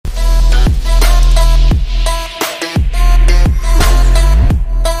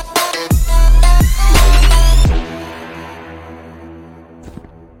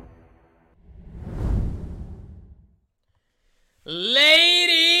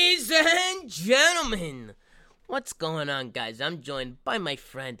gentlemen, what's going on, guys? I'm joined by my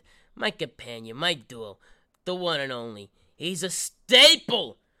friend, my companion, my duo, the one and only. He's a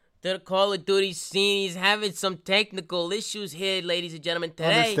staple to the Call of Duty scene. He's having some technical issues here, ladies and gentlemen,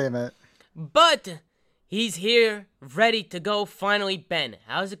 today. Understatement. But he's here, ready to go finally. Ben,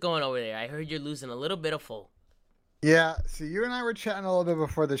 how's it going over there? I heard you're losing a little bit of full. Yeah, so you and I were chatting a little bit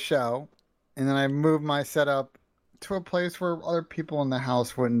before the show, and then I moved my setup to a place where other people in the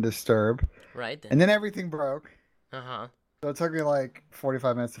house wouldn't disturb. Right. And then everything broke. Uh-huh. So it took me like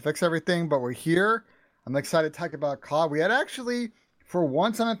 45 minutes to fix everything, but we're here. I'm excited to talk about COD. We had actually, for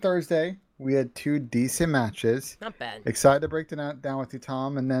once on a Thursday, we had 2 decent matches. Not bad. Excited to break down with you,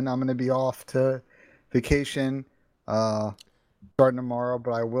 Tom, and then I'm going to be off to vacation starting tomorrow,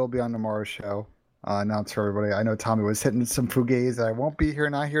 but I will be on tomorrow's show. Announce for everybody. I know Tommy was hitting some fugazi. I won't be here,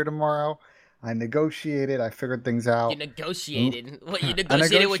 not here tomorrow. I negotiated. I figured things out. You negotiated? What, you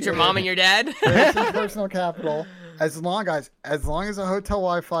negotiated with your mom and your dad? There's some personal capital. As long as the hotel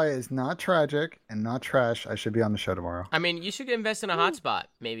Wi-Fi is not tragic and not trash, I should be on the show tomorrow. I mean, you should invest in a hotspot,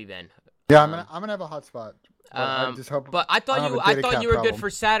 maybe, Ben. Yeah, I'm gonna have a hotspot. I just hope. But I thought you were good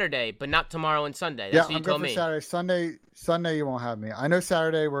for Saturday, but not tomorrow and Sunday. That's what you told me. I'm good for Saturday. Sunday you won't have me. I know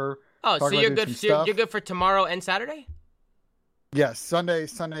Saturday we're. Oh, so you're good. You're good for tomorrow and Saturday? Yes, Sunday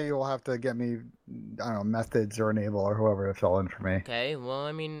you will have to get me, I don't know, Methods or Enable or whoever to fill in for me. Okay, well,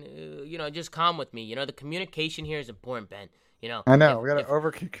 I mean, just calm with me. The communication here is important, Ben. I know, we gotta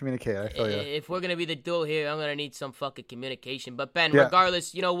over-communicate, I feel you. If we're gonna be the duo here, I'm gonna need some fucking communication. But Ben,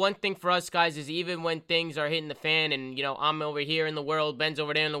 regardless, one thing for us guys is even when things are hitting the fan and, I'm over here in the world, Ben's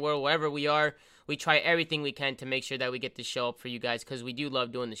over there in the world, wherever we are, we try everything we can to make sure that we get the show up for you guys because we do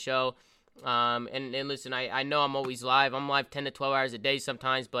love doing the show. And listen, I know I'm always live. I'm live 10 to 12 hours a day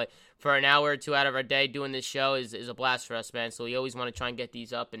sometimes, but for an hour or two out of our day doing this show is a blast for us, man. So we always want to try and get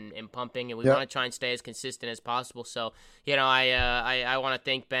these up and pumping, and we want to try and stay as consistent as possible. So, I want to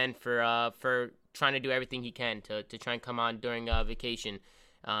thank Ben for trying to do everything he can to try and come on during vacation,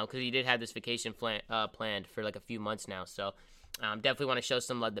 because he did have this vacation planned for like a few months now. So definitely want to show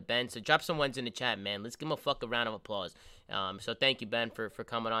some love to Ben. So drop some ones in the chat, man. Let's give him a fucking round of applause. So thank you, Ben, for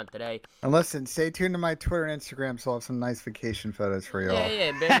coming on today. And listen, stay tuned to my Twitter and Instagram, so I'll have some nice vacation photos for y'all.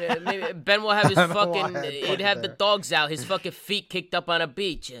 Yeah. Maybe Ben will have his fucking. He'd have the dogs out, his fucking feet kicked up on a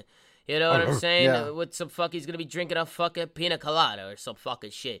beach. You know what I'm saying? Yeah. With some he's gonna be drinking a fucking pina colada or some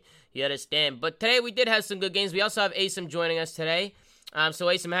fucking shit. You understand? But today we did have some good games. We also have Asim joining us today. So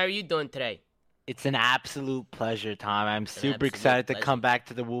Asim, how are you doing today? It's an absolute pleasure, Tom. I'm super excited to come back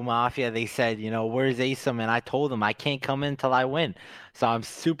to the Woo Mafia. They said, where's Asim? And I told them I can't come in until I win. So I'm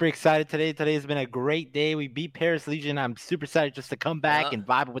super excited today. Today has been a great day. We beat Paris Legion. I'm super excited just to come back and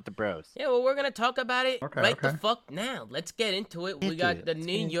vibe with the bros. Yeah, well, we're going to talk about it the fuck now. Let's get into it. We got the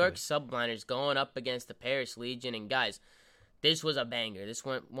New York Subliners going up against the Paris Legion. And guys, this was a banger. This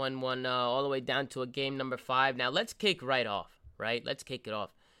went 1-1 all the way down to a game number 5. Now let's kick right off, right? Let's kick it off.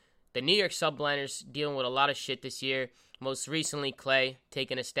 The New York Subliners dealing with a lot of shit this year. Most recently, Clay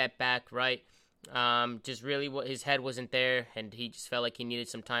taking a step back, right? Just really his head wasn't there, and he just felt like he needed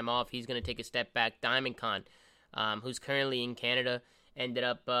some time off. He's going to take a step back. Diamond Con, who's currently in Canada, ended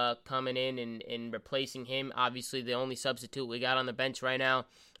up coming in and replacing him. Obviously, the only substitute we got on the bench right now.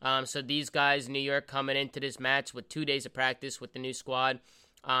 So these guys, New York, coming into this match with 2 days of practice with the new squad,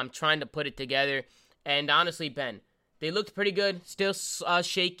 trying to put it together. And honestly, Ben, they looked pretty good, still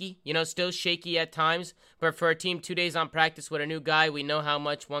shaky, still shaky at times. But for a team 2 days on practice with a new guy, we know how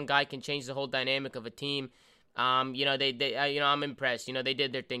much one guy can change the whole dynamic of a team. I'm impressed. They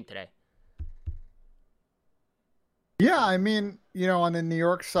did their thing today. Yeah, I mean, on the New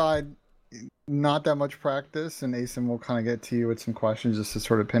York side, not that much practice, and Asim will kind of get to you with some questions just to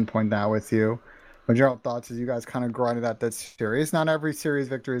sort of pinpoint that with you. My general thoughts is you guys kind of grinded out that series. Not every series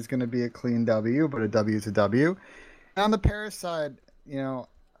victory is going to be a clean W, but a W is a W. On the Paris side, and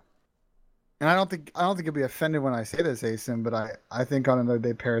I don't think you'll be offended when I say this, Asim, but I think on another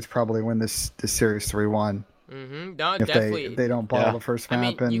day Paris probably win this series 3-1. Mm-hmm. No, if definitely. If they don't bottle the first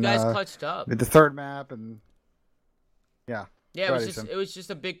map, you guys clutched up. With the third map, and yeah. Yeah, it was just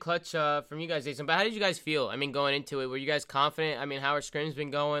a big clutch from you guys, Asim. But how did you guys feel? I mean, going into it, were you guys confident? I mean, how are scrims been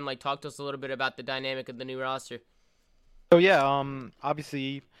going? Like, talk to us a little bit about the dynamic of the new roster. So yeah,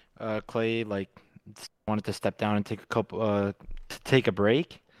 obviously, Clay wanted to step down and take a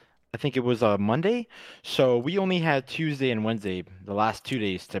break. I think it was Monday. So we only had Tuesday and Wednesday, the last 2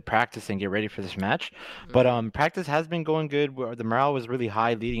 days, to practice and get ready for this match. But practice has been going good. The morale was really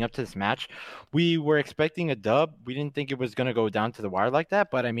high leading up to this match. We were expecting a dub. We didn't think it was gonna go down to the wire like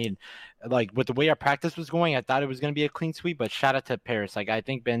that. But I mean, like with the way our practice was going, I thought it was gonna be a clean sweep. But shout out to Paris. Like I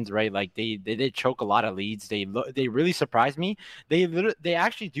think Ben's right. Like they did choke a lot of leads. They really surprised me. They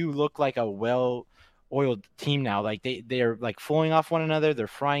actually do look like a oiled team now. Like they're like flowing off one another. They're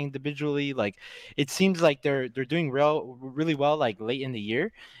frying individually. Like it seems like they're doing really well like late in the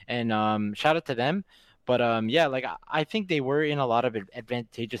year. And shout out to them. But yeah, like I think they were in a lot of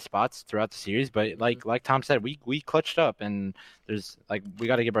advantageous spots throughout the series. But like Tom said, we clutched up, and there's like we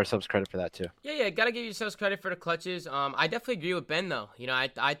got to give ourselves credit for that too. Yeah, gotta give yourselves credit for the clutches. I definitely agree with Ben though. You know,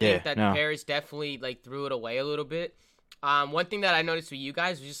 I think Paris definitely like threw it away a little bit. One thing that I noticed with you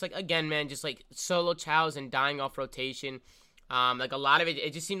guys was just like, again, man, just like solo chows and dying off rotation. Like a lot of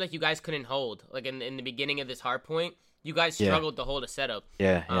it just seemed like you guys couldn't hold. Like in the beginning of this hard point, you guys struggled to hold a setup.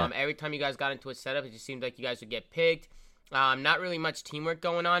 Every time you guys got into a setup, it just seemed like you guys would get picked. Not really much teamwork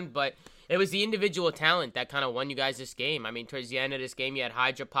going on, but it was the individual talent that kind of won you guys this game. I mean, towards the end of this game, you had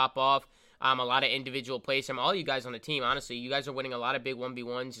Hydra pop off. A lot of individual plays from all you guys on the team. Honestly, you guys are winning a lot of big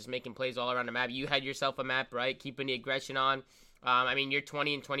 1v1s, just making plays all around the map. You had yourself a map, right? Keeping the aggression on. I mean, you're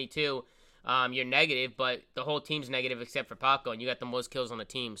 20 and 22. You're negative, but the whole team's negative except for Paco, and you got the most kills on the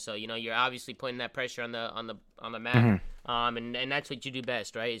team. So you know you're obviously putting that pressure on the map. And that's what you do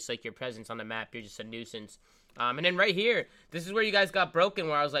best, right? It's like your presence on the map. You're just a nuisance. And then right here, this is where you guys got broken.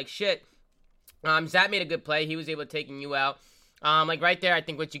 Where I was like, shit. Zat made a good play. He was able to take you out. Like right there, I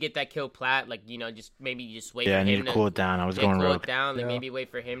think once you get that kill plat, like, you know, just maybe you just wait for him to... Yeah, I need to cool it down. I was going rogue. Cool it down, like maybe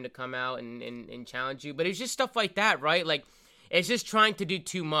wait for him to come out and challenge you. But it's just stuff like that, right? Like, it's just trying to do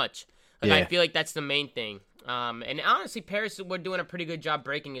too much. Like, I feel like that's the main thing. And honestly, Paris, we're doing a pretty good job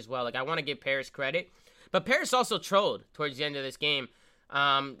breaking as well. Like, I want to give Paris credit. But Paris also trolled towards the end of this game.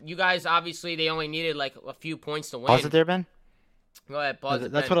 You guys, obviously, they only needed, like, a few points to win. Pause it there, Ben? Go ahead, pause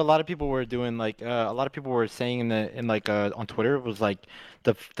it. That's what a lot of people were doing. Like a lot of people were saying on Twitter, it was like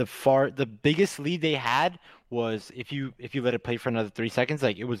the biggest lead they had was if you let it play for another 3 seconds,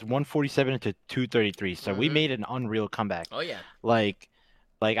 like it was 147 to 233. So we made an unreal comeback. Oh yeah. Like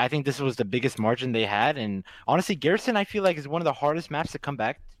I think this was the biggest margin they had, and honestly, Garrison I feel like is one of the hardest maps to come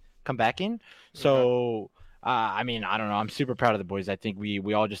back in. So. I mean, I don't know. I'm super proud of the boys. I think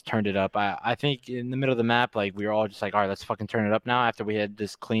we all just turned it up. I think in the middle of the map, like we were all just like, all right, let's fucking turn it up now after we had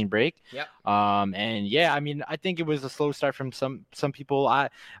this clean break. Yep. And yeah, I mean, I think it was a slow start from some people.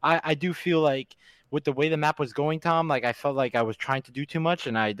 I do feel like with the way the map was going, Tom, like I felt like I was trying to do too much,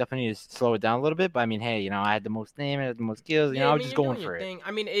 and I definitely need to slow it down a little bit. But I mean, hey, you know, I had the most name, I had the most kills. You know, I was just going for it. I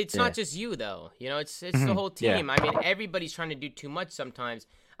mean, it's not just you though. You know, it's the whole team. I mean, everybody's trying to do too much sometimes.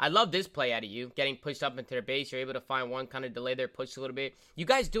 I love this play out of you, getting pushed up into their base. You're able to find one, kind of delay their push a little bit. You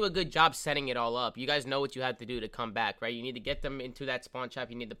guys do a good job setting it all up. You guys know what you have to do to come back, right? You need to get them into that spawn trap.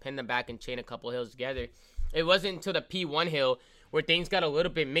 You need to pin them back and chain a couple hills together. It wasn't until the P1 hill where things got a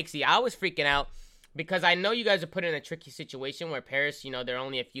little bit mixy. I was freaking out because I know you guys are put in a tricky situation where Paris, you know, they're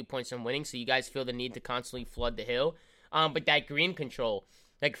only a few points from winning, so you guys feel the need to constantly flood the hill. But that green control...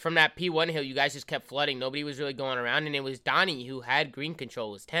 Like, from that P1 hill, you guys just kept flooding. Nobody was really going around, and it was Donnie who had green control.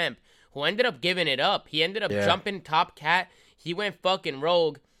 It was Temp, who ended up giving it up. He ended up jumping top cat. He went fucking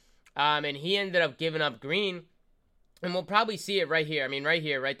rogue, and he ended up giving up green. And we'll probably see it right here. I mean, right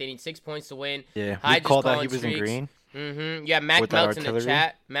here, right? They need 6 points to win. Yeah, we called out he was in green. Yeah, Mac Melts in the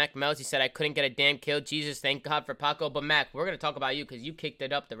chat. Mac Melts, he said, I couldn't get a damn kill. Jesus, thank God for Paco. But, Mac, we're going to talk about you because you kicked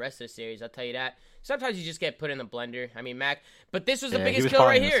it up the rest of the series. I'll tell you that. Sometimes you just get put in the blender. I mean, Mac. But this was the biggest kill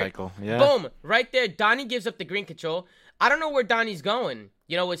right here. Yeah. Boom. Right there. Donnie gives up the green control. I don't know where Donnie's going.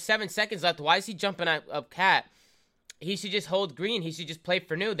 You know, with 7 seconds left, why is he jumping up cat? He should just hold green. He should just play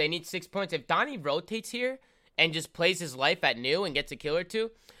for new. They need 6 points. If Donnie rotates here and just plays his life at new and gets a kill or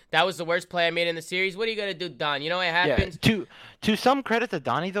two, that was the worst play I made in the series. What are you going to do, Don? You know what happens? Yeah. To some credit to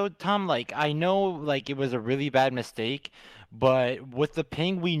Donnie, though, Tom, like, I know, like, it was a really bad mistake. But with the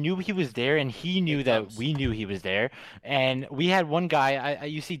ping, we knew he was there, and he knew that we knew he was there. And we had one guy.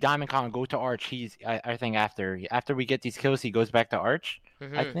 You see Diamond Con go to Arch. I think after we get these kills, he goes back to Arch.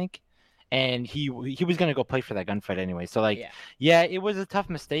 I think. And he was gonna go play for that gunfight anyway. So like, yeah, it was a tough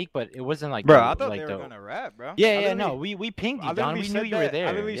mistake, but it wasn't like, bro, I thought they were gonna rap, bro. Yeah, no, we pinged you, Don. We knew you were there.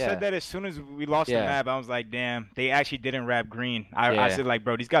 I literally said that as soon as we lost the map. I was like, damn, they actually didn't rap green. I said like,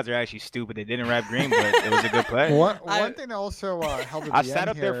 bro, these guys are actually stupid. They didn't rap green, but it was a good play. One thing that also helped. I sat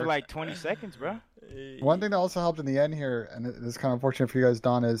up there for like 20 seconds, bro. One thing that also helped in the end here, and it's kind of unfortunate for you guys,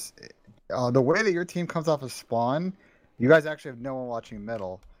 Don, is the way that your team comes off of spawn. You guys actually have no one watching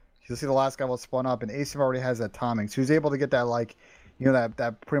middle. You'll see the last guy will spawn up, and Asim already has that timing. So he's able to get that, like, you know,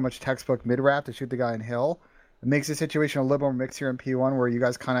 that pretty much textbook mid-wrap to shoot the guy in hill. It makes the situation a little more mixier in P1 where you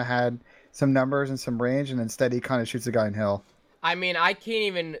guys kind of had some numbers and some range, and instead he kind of shoots the guy in hill. I mean, I can't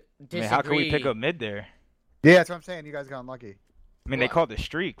even disagree. I mean, how can we pick up mid there? Yeah, that's what I'm saying. You guys got unlucky. I mean, they called the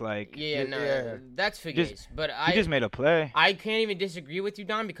streak, like. Yeah, that's Figures. But you just made a play. I can't even disagree with you,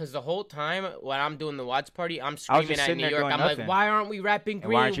 Don, because the whole time when I'm doing the watch party, I'm screaming at New York. I'm like, why aren't we rapping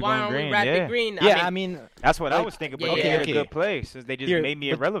green? Why aren't we rapping green? Yeah, I mean, that's what I was thinking. But they had a good play, so they just made me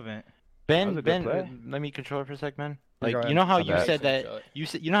irrelevant. Ben, let me control it for a sec, man. Like, you know how you said that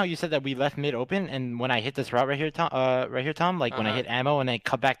you know how you said that we left mid open, and when I hit this route right here, Tom, like when I hit ammo and then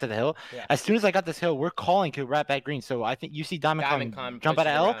cut back to the hill, as soon as I got this hill, we're calling to wrap back green. So I think you see Diamond jump out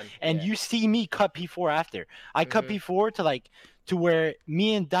of L, and you see me cut P4 after. I cut P4 to where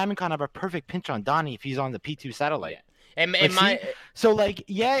me and Diamond Con have a perfect pinch on Donnie if he's on the P2 satellite. Yeah. And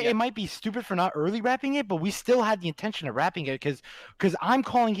it might be stupid for not early wrapping it, but we still had the intention of wrapping it because I'm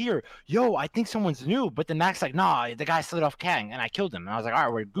calling here, yo, I think someone's new, but then Mac's like, nah, the guy slid off Kang, and I killed him. And I was like, all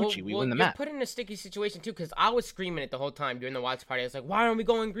right, we're Gucci, we win the map. You're put in a sticky situation too, because I was screaming it the whole time during the watch party. I was like, why aren't we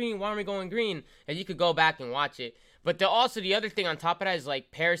going green? Why aren't we going green? And you could go back and watch it. But the other thing on top of that is,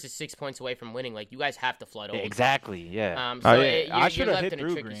 like, Paris is 6 points away from winning. Like, you guys have to flood over. Exactly, yeah. I should have left in a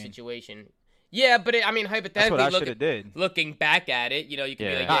tricky situation. Yeah, but hypothetically, looking back at it, you know, you can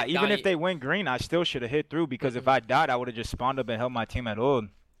be like, even if they went green, I still should have hit through because if I died, I would have just spawned up and held my team at all.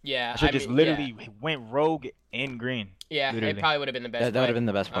 Yeah, I should just literally went rogue in green. Yeah, it probably would have been the best. That would have been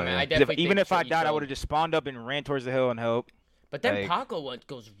the best part. I definitely even if I died, I would have just spawned up and ran towards the hill and helped. But then Paco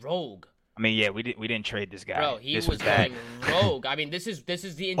goes rogue. I mean, yeah, we didn't trade this guy. Bro, he was going rogue. I mean, this is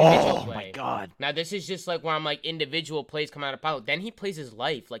the individual play. Oh my god. Now this is just like where I'm like individual plays come out of Paco. Then he plays his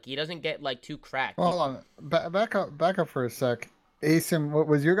life. Like he doesn't get like too cracked. Well, hold on. Back up for a sec. Asim, what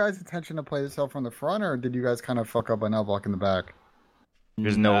was your guys' intention to play this out from the front, or did you guys kind of fuck up by now blocking the back?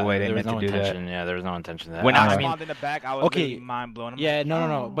 There's no way they meant to do that. Yeah, there was no intention to that. When I spawned in the back, I was really mind blown. Yeah,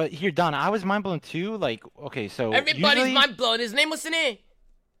 no. But here, Don, I was mind blown too. Like, okay, so everybody's mind blown. His name was Sine.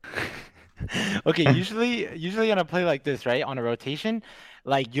 Okay, usually on a play like this, right, on a rotation,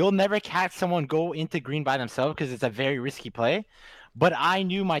 like you'll never catch someone go into green by themselves because it's a very risky play. But I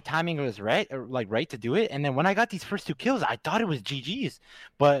knew my timing was right to do it. And then when I got these first 2 kills, I thought it was GG's.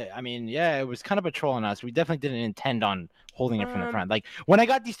 But I mean, yeah, it was kind of a troll on us. We definitely didn't intend on holding it from the front. Like when I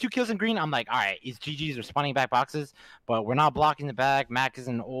got these 2 kills in green, I'm like, all right, it's GG's. We're spawning back boxes, but we're not blocking the back. Mac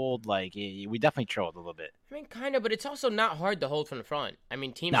isn't old. Like we definitely trolled a little bit. I mean, kind of, but it's also not hard to hold from the front. I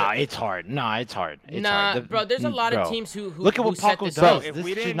mean, teams. It's hard. It's hard. Bro, there's a lot of teams who look at what Paco does. Bro,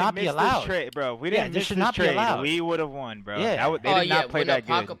 this should not be allowed. We didn't miss this trade. We would have won, bro. Yeah. They did not play that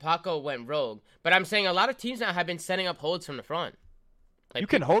good. Paco went rogue. But I'm saying a lot of teams now have been setting up holds from the front. Like, you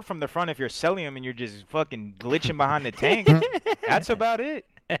can hold from the front if you're selling them and you're just fucking glitching behind the tank. That's about it.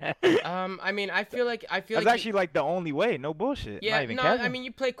 I mean, I feel like that's actually like the only way. No bullshit. Yeah, I mean,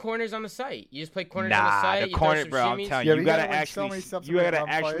 you play corners on the site. You just play corners on the site. The corner, bro. I'm telling you, you gotta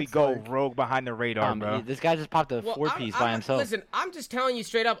actually go rogue behind the radar, bro. This guy just popped a 4-piece by himself. Listen, I'm just telling you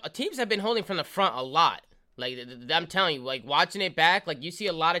straight up. Teams have been holding from the front a lot. Like I'm telling you, like watching it back, like you see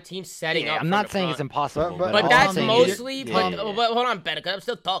a lot of teams setting up. I'm not saying it's impossible, but that's mostly. But hold on, Ben, because I'm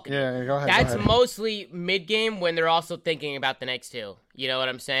still talking. Yeah, go ahead. That's mostly mid game when they're also thinking about the next 2. You know what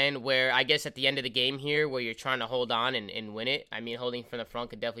I'm saying? Where I guess at the end of the game here, where you're trying to hold on and win it. I mean, holding from the front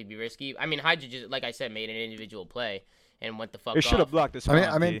could definitely be risky. I mean, Hydra just, like I said, made an individual play and went the fuck off. They should have blocked this.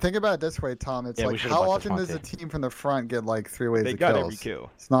 I mean, think about it this way, Tom. It's like how often does a team from the front get like 3 ways to kills? Every kill.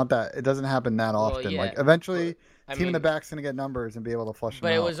 It's not that. It doesn't happen that often. Like eventually. Team in the back's gonna get numbers and be able to flush them out.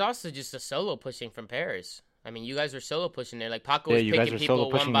 But it was also just a solo pushing from Paris. I mean, you guys were solo pushing there. Like Paco was picking people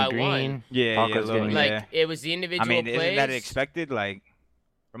one by one. Yeah, like it was the individual plays. I mean, isn't that expected, like,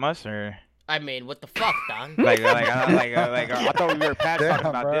 from us, or? I mean, what the fuck, Don? I thought we were past talking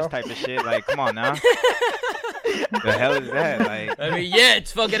about this type of shit. Like, come on now. The hell is that? Like, I mean, yeah,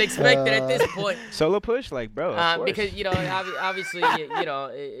 it's fucking expected at this point. Solo push, like, bro. Because obviously,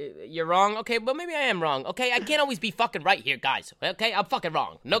 you're wrong. Okay, but maybe I am wrong. Okay, I can't always be fucking right here, guys. Okay, I'm fucking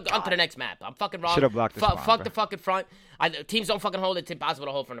wrong. No, on to the next map. I'm fucking wrong. Should have blocked this fuck the fucking front. Teams don't fucking hold it. It's impossible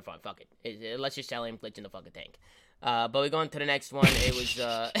to hold from the front. Fuck it. Unless you're selling glitch in the fucking tank. But we go on to the next one. It was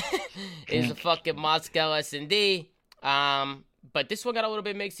a fucking Moscow S&D. But this one got a little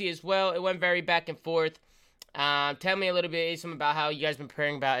bit mixy as well. It went very back and forth. Tell me a little bit, Asim, about how you guys been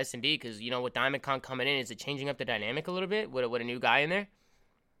preparing about S&D, because, with Diamond Con coming in, is it changing up the dynamic a little bit with a new guy in there?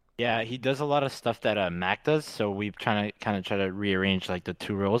 Yeah, he does a lot of stuff that Mac does, so we've kind of try to rearrange like the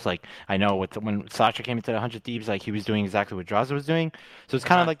two roles. Like I know when Sasha came into the 100 Thieves, like he was doing exactly what Draza was doing, so it's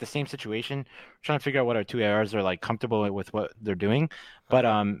kind of like the same situation. We're trying to figure out what our two ARs are like comfortable with what they're doing. But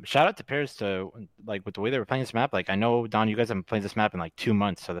shout out to Paris to like with the way they were playing this map. Like I know Don, you guys haven't played this map in like 2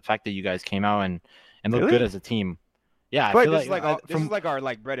 months, so the fact that you guys came out and looked good as a team. Yeah, I feel this is like our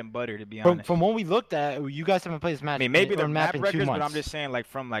like bread and butter, to be honest. From what we looked at, you guys haven't played this match. I mean, maybe the map in records, 2 months. but I'm just saying, like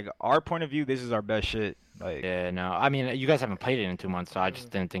from like our point of view, this is our best shit. Like, yeah, no, I mean, you guys haven't played it in 2 months, so I just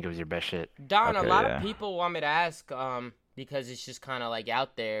didn't think it was your best shit. Don, a lot of people want me to ask, because it's just kind of like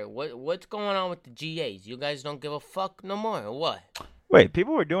out there. What's going on with the GAs? You guys don't give a fuck no more, or what? Wait,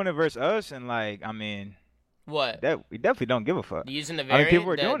 people were doing it versus us, and like, I mean, what? We definitely don't give a fuck. Using the variant. I mean, people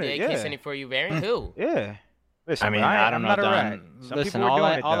were doing it. Yeah. For you variant who? Yeah. Listen, I mean, I don't know, Don. Listen, all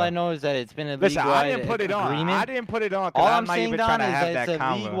I know is that it's been a league-wide agreement. I didn't put it on. I didn't put it on. All I'm not saying, even Don, trying to is have that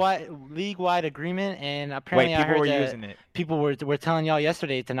it's a league-wide agreement, and apparently I heard that people were telling y'all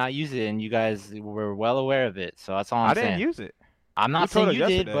yesterday to not use it, and you guys were well aware of it. So that's all I'm saying. I didn't use it. I'm not saying you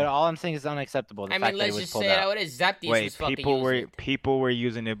did, but all I'm saying is unacceptable. I mean, let's just say that what is Zapdius was fucking using it. People were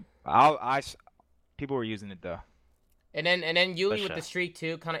using it. People were using it though. And then Yuli with the streak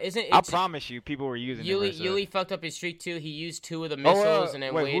too, kind of isn't. I promise you, people were using it. Yuli fucked up his streak too. He used 2 of the missiles and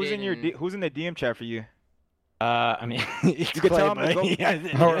then waited. Who's in the DM chat for you? I mean, you can tell him.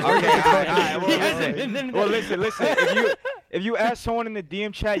 Okay, all right. Well, listen. If you ask someone in the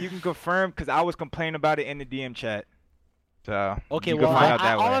DM chat, you can confirm because I was complaining about it in the DM chat. So okay, well,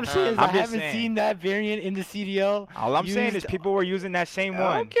 all I'm saying is I haven't seen that variant in the CDL. All I'm saying is people were using that same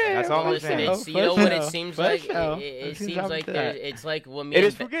one. Okay, that's all I'm saying. You know what it seems like? It seems like it's like when me. It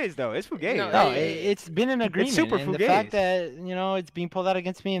is fugazi though. It's fugazi. No, it's been an agreement. It's super and fugazi. The fact that it's being pulled out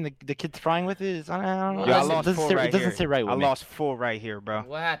against me and the kid's frying with it is I don't know. Yeah, I lost full right here. It doesn't sit right with me. I lost full right here, bro.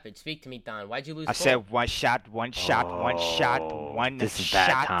 What happened? Speak to me, Don. Why'd you lose? I said one shot. This is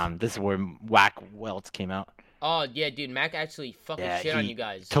bad, Tom. This is where whack welts came out. Oh, yeah, dude, Mac actually fucking shit on you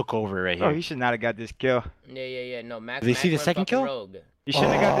guys. Took over right here. Oh, he should not have got this kill. Yeah, no, Mac. Did you see the second kill? Rogue. He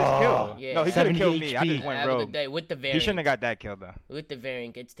shouldn't have got this kill. Yeah. No, he could have killed me. I just went rogue. With the variant. He shouldn't have got that kill, though. With the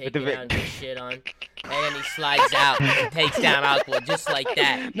variant, gets taken down, gets shit on, and then he slides out and takes down Aqua just like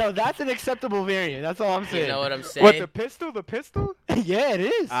that. No, that's an acceptable variant. That's all I'm saying. You know what I'm saying? What, the pistol? The pistol? Yeah, it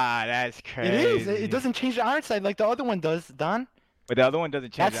is. Ah, that's crazy. It is. It doesn't change the iron sight like the other one does, Don. But the other one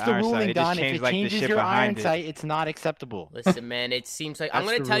doesn't change the iron sight. It just changes like the shit behind it. If it changes your iron sight, it's not acceptable. Listen, man, it seems like I'm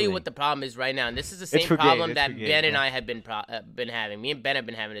gonna tell you what the problem is right now, and this is the same problem that Ben and I have been having. Me and Ben have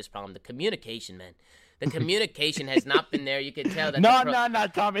been having this problem. The communication, man. The communication has not been there. You can tell that. No,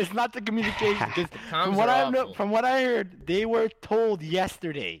 Tom. It's not the communication. From what I heard, they were told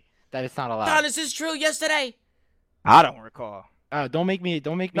yesterday that it's not allowed. Don, is this true? Yesterday? I don't recall. Don't make me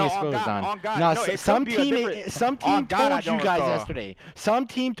expose, Don. No, some team told you guys yesterday. Some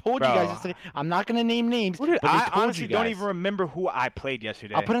team told you guys yesterday. I'm not gonna name names. I honestly don't even remember who I played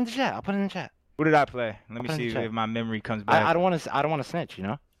yesterday. I'll put it in the chat. Who did I play? Let me see if my memory comes back. I don't want to snitch,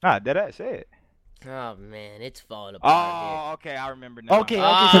 Nah, did I say it? Oh man, it's falling apart. Oh, okay, I remember now. Okay. So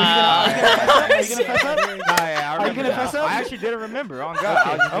are you gonna fess up? Are you gonna fess up? I actually didn't remember. On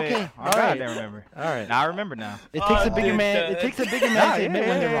God. Okay. On God, I didn't remember. All right. Now I remember now. It takes a bigger man. It takes a bigger man to admit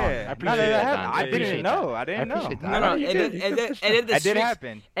when they're wrong. I appreciate that. I didn't know. I didn't know. No. That did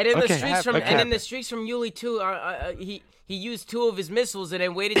happen. And in the streaks from Yuli too. He used 2 of his missiles and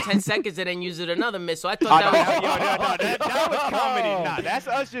then waited 10 seconds and then used another missile. I thought that was comedy. Nah, that's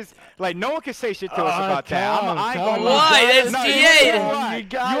us just like no one can say shit to us about that. I ain't gonna lie. Why? That's GA.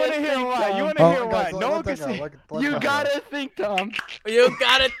 You wanna hear why? You wanna hear why? No one can say. You gotta think, Tom. You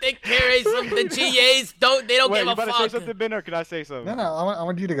gotta think, Perez. The GAs don't give a fuck. You better say something, Ben, or can I say something? No. I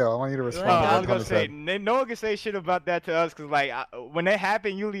want you to go. I want you to respond. I was gonna say no one can say shit about that to us because like when that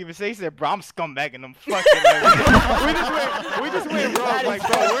happened, you even say, "Bro, I'm scumbag and I'm fucking." We just went wrong, like,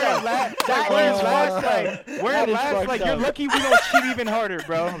 bro. We're in last. Like, you're lucky we don't cheat even harder,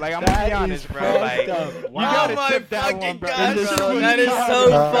 bro. Like, I'm gonna be honest, bro. Like, you gotta tip that one, bro. That is so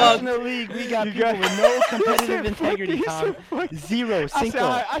fucked. In the league, we got people with no competitive integrity, Tom. Zero, Cinco.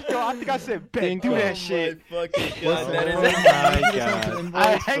 I think I said, Ben, do that shit. That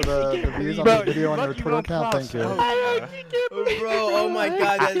is the views on the video on your Twitter account. Thank you. Bro, oh my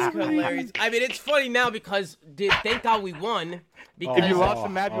God, that's hilarious. I mean, it's funny now because thank God we won. Because if you lost the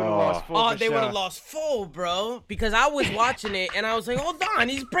match, you would have lost full. Oh, they would have lost full, bro. Because I was watching it and I was like, hold on,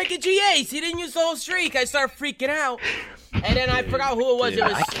 he's breaking GAs. He didn't use the whole streak. I started freaking out. And then I forgot who it was. Dude,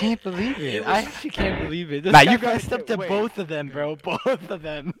 I can't believe it. I actually can't believe it. This guy messed up to both of them, bro. Both of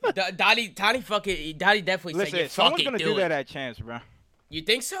them. Dottie definitely said, yeah, fuck it, someone's gonna do that at chance, bro. You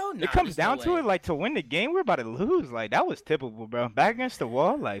think so? Nah, it comes down to it, like, to win the game, we're about to lose. Like, that was typical, bro. Back against the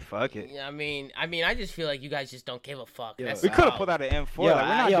wall, like, fuck it. Yeah, I mean, I just feel like you guys just don't give a fuck. We could have pulled out an M4. Like, we're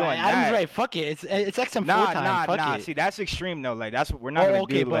not doing that. Adam's right. Fuck it. It's XM4 time. Fuck it. See, that's extreme though. Like, that's what we're not gonna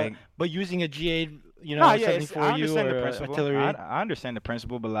do. Like, but using a G8, you know, 74U or artillery. I understand the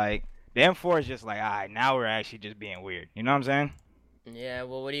principle, but like, the M4 is just like, all right, now we're actually just being weird. You know what I'm saying? Yeah.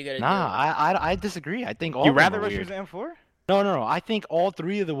 Well, what are you gonna do? I disagree. I think all. You rather us use the M4? No. I think all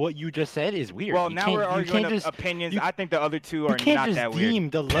three of what you just said is weird. Well, now we're arguing opinions. I think the other two are not that weird. You can't just deem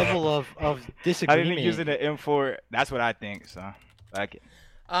the level of disagreement. I think using the M4, that's what I think. So, fuck it.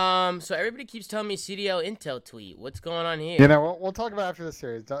 So everybody keeps telling me CDL Intel tweet. What's going on here? You know, we'll talk about it after the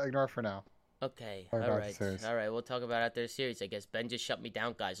series. Don't ignore it for now. Okay. All right. We'll talk about it after the series, I guess. Ben just shut me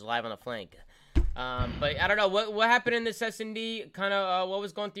down, guys. Live on the flank. But I don't know what happened in this S&D. Kind of what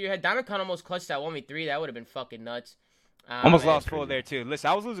was going through your head. Diamond kind of almost clutched that 1v3. That would have been fucking nuts. Almost lost full there too.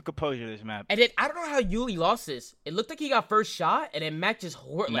 Listen, I was losing composure this map. And then I don't know how Yuli lost this. It looked like he got first shot, and then Mac just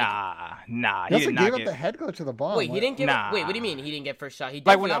Nah. He also gave up the head go to the bomb. Wait, he didn't get. Wait, what do you mean he didn't get first shot? He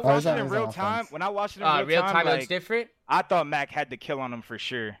like when I watched it in real time. When I watched it in real time, it was different. I thought Mac had the kill on him for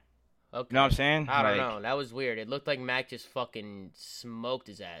sure. Okay. You know what I'm saying? I don't know. That was weird. It looked like Mac just fucking smoked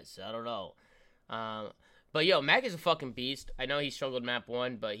his ass. I don't know. But yo, Mac is a fucking beast. I know he struggled map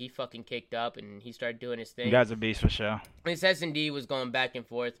 1, but he fucking kicked up and he started doing his thing. You guys a beast for sure. His S&D was going back and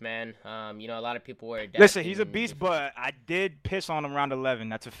forth, man. You know, a lot of people were adapting. Listen, he's a beast, but I did piss on him round 11.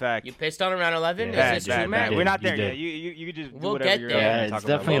 That's a fact. You pissed on him round 11? Yeah, Is this true, Mac? We're not there yet. You just do whatever you're there. Yeah, it's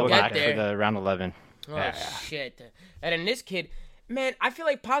definitely a black for the round 11. Oh, shit. And then this kid... Man, I feel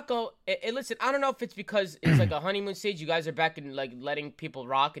like Paco. Listen, I don't know if it's because it's like a honeymoon stage. You guys are back and like letting people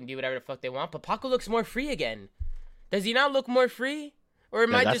rock and do whatever the fuck they want. But Paco looks more free again. Does he not look more free? Or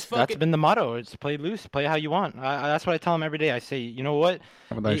am I just fucking? That's been the motto. It's play loose, play how you want. That's what I tell him every day. I say, you know what?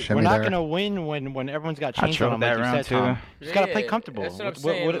 We're not gonna win when everyone's got chains on them. Like you said, Tom. Just gotta play comfortable. That's what I'm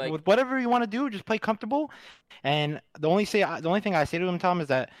saying. With whatever you want to do, just play comfortable. And the only thing I say to him, Tom, is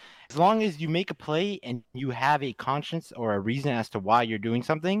that as long as you make a play and you have a conscience or a reason as to why you're doing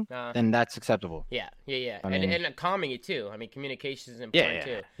something, then that's acceptable. Yeah. And calming it too. I mean, communication is important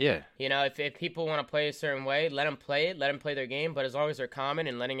too. Yeah. You know, if people want to play a certain way, let them play it. Let them play their game. But as long as they're calming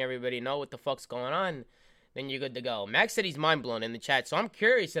and letting everybody know what the fuck's going on, then you're good to go. Max said he's mind blown in the chat, so I'm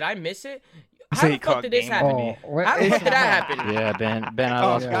curious. Did I miss it? How the fuck did this happen? How the fuck did that happen? Yeah, Ben, I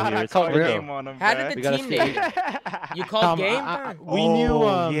lost God, here. It's all game on him. How did the team name? You called game? We knew.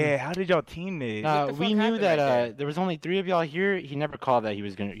 Yeah. How did y'all team name? We knew that there was only 3 of y'all here. He never called that he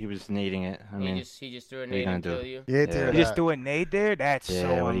was nading it. I mean, he just threw a nade and killed you. Yeah, he just threw a nade there. That's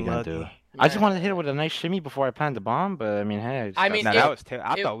so what are you gonna unlucky. do? I just wanted to hit it with a nice shimmy before I planted the bomb, but I mean, hey. That was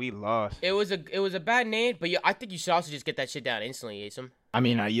terrible. I thought we lost. It was a bad nade, but I think you should also just get that shit down instantly, Asim. I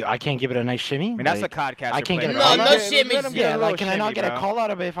mean, I can't give it a nice shimmy. I mean, that's a codcaster. I can't get no shimmies. Yeah, like, can I not get a call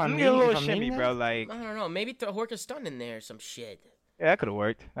out of it if I'm a little shimmy, bro? Like, I don't know. Maybe throw Horka stun in there or some shit. Yeah, that could have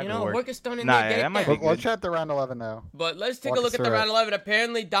worked. Horka stun in there. That might be good. Let's chat the round 11 now. But let's take a look at the round 11.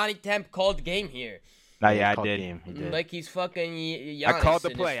 Apparently, Donnie Temp called game here. I did. He did. Like he's fucking Giannis. I called the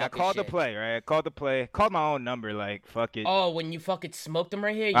play. Right? I called the play. Called my own number. Like, fuck it. Oh, when you fucking smoked him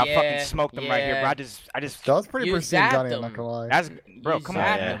right here? I fucking smoked him right here, bro. I just. That was pretty pristine, Johnny. I'm not gonna lie. Come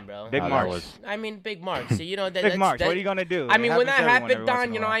on, him, bro. Big marks. I mean, big marks. So, you know, big marks. What are you gonna do? I mean, when that happened,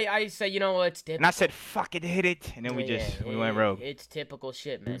 Don, you know, I said, you know, it's typical. And I said, fuck it, hit it, and then we went rogue. It's typical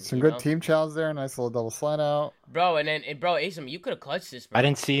shit, man. Some good team chows there. Nice little double slide out. Bro, and Asim, you could have clutched this, bro. I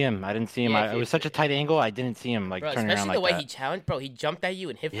didn't see him. It was such a tight angle. I didn't see him turning around like that. Especially the way he challenged, bro. He jumped at you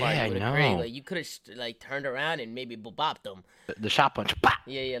and hit fire with a crane. Like, you could have turned around and maybe bopped him. The shot punch. Bah!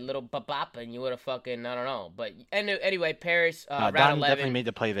 Yeah, little bop, and you would have fucking, I don't know. But anyway, Paris, round Donnie 11. definitely made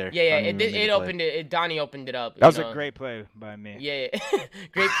the play there. Yeah, it opened it. Donnie opened it up. That was a great play by me. Yeah.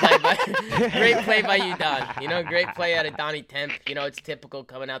 great play by you, Don. You know, great play out of Donnie Temp. You know, it's typical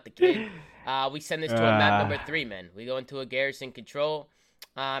coming out the kid. We send this to a map number 3, man. We go into a garrison control.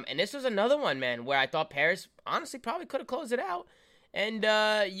 And this was another one, man, where I thought Paris, honestly, probably could have closed it out. And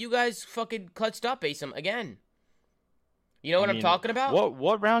you guys fucking clutched up, Asim, again. You know what I'm talking about?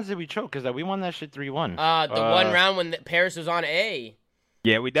 What rounds did we choke? Because we won that shit 3-1. The one round when Paris was on A.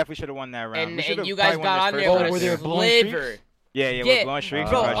 Yeah, we definitely should have won that round. And you guys got on there with a sliver. Yeah, we're blowing streaks.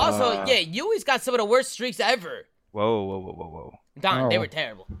 Bro, also, you always got some of the worst streaks ever. Whoa. Don, they were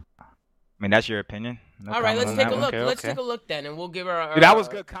terrible. I mean, that's your opinion. No all right, let's take a look. Let's take a look then, and we'll give our. Dude, that was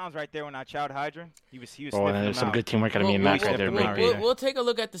good comms right there when I chowed Hydra. He was. Oh, and there's some good teamwork out of me and Max right there. We'll take a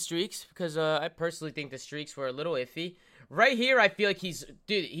look at the streaks because I personally think the streaks were a little iffy. Right here, I feel like he's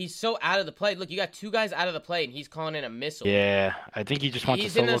so out of the play. Look, you got 2 guys out of the play, and he's calling in a missile. Yeah, I think he just wants a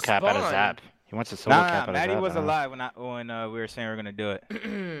solo cap out of Zap. He wants a solo cap out of Zap. Maddie was alive when we were saying we were gonna do it.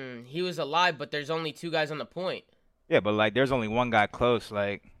 He was alive, but there's only 2 guys on the point. Yeah, but like, there's only 1 guy close.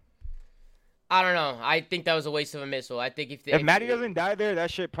 Like, I don't know. I think that was a waste of a missile. I think if Maddie doesn't die there,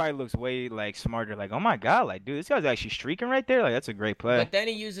 that shit probably looks way like smarter. Like, oh my god, like, dude, this guy's actually streaking right there. Like, that's a great play. But then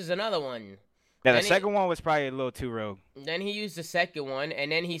he uses another one. Yeah, the second one was probably a little too rogue. Then he used the second one,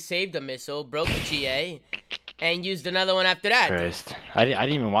 and then he saved a missile, broke the GA, and used another one after that. Christ. I didn't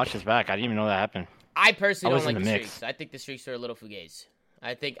even watch this back. I didn't even know that happened. I personally don't like the streaks. I think the streaks are a little fugazi.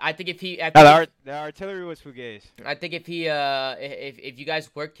 I think if he the artillery was fugazi. I think if he if you guys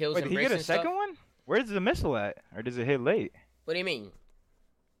work kills and did he get a second one? Where's the missile at? Or does it hit late? What do you mean?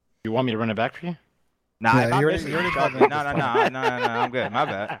 You want me to run it back for you? Nah, no, I'm good. My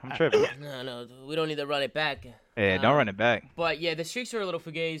bad. I'm tripping. No, we don't need to run it back. Yeah, don't run it back. But yeah, the streaks are a little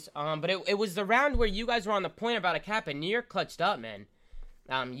fugazi. But it was the round where you guys were on the point about a cap, and New York clutched up, man.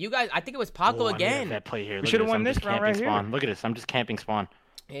 You guys, I think it was Paco again. That play here. We should have won this round right here. Look at this. I'm just camping spawn.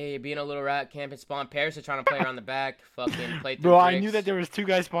 Hey, being a little rat, camping spawn. Paris is trying to play around the back. Fucking play through Bro, bricks. I knew that there was 2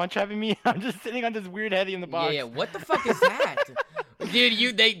 guys spawn trapping me. I'm just sitting on this weird heady in the box. Yeah, what the fuck is that?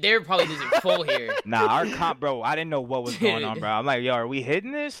 Dude, they're probably losing full here. Nah, our comp, bro, I didn't know what was going on, bro. I'm like, yo, are we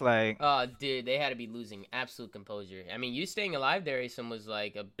hitting this? Like, oh, dude, they had to be losing absolute composure. I mean, you staying alive there, Asim, was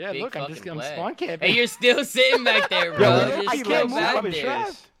like a big look, fucking play. I'm spawn camping. And you're still sitting back there, bro. Yo, I can't move.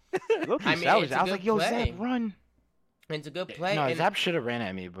 I mean, I was like, yo, Zap, run. It's a good play. No, Zap should have ran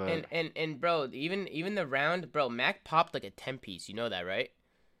at me, but and bro, even the round, bro, Mac popped like a 10-piece. You know that, right?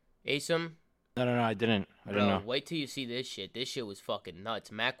 Asim? No, I didn't. I didn't know. Wait till you see this shit. This shit was fucking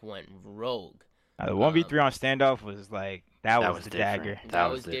nuts. Mac went rogue. The 1v3 on standoff was like, that was the dagger. That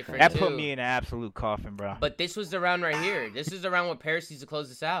was different. That put me in an absolute coffin, bro. But this was the round right here. This is the round where Paris needs to close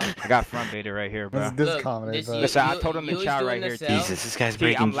this out. I got front baited right here, bro. Listen, I told him to chow right here. Jesus, this guy's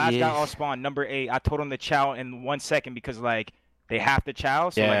breaking. I'm last guy off spawn, number 8. I told him to chow in 1 second because, like, they have to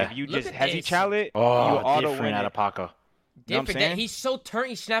chow. So, like, if you just hezzy chow it, you auto win out of Paco. Different. You know he's so turned.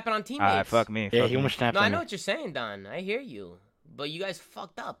 He's snapping on teammates. Fuck me. Yeah, he almost snapped. No, I know what you're saying, Don. I hear you. But you guys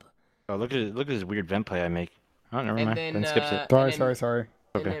fucked up. Oh, look at this weird vent play I make. Oh, never mind. Ben skips it. Sorry.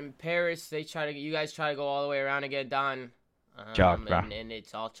 And then Paris, you guys try to go all the way around again, Don. Chalk, bro. And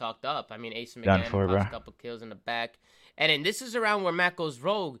it's all chalked up. I mean, Asim again pops a couple kills in the back. And then this is around where Matt goes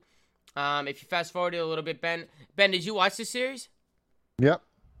rogue. If you fast forward it a little bit, Ben, did you watch this series? Yep.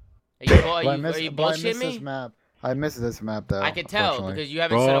 Are you bullshitting me? I missed this map, though. I could tell because you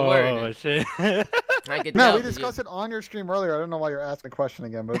haven't said a word. Shit. I could tell. No, we discussed it on your stream earlier. I don't know why you're asking a question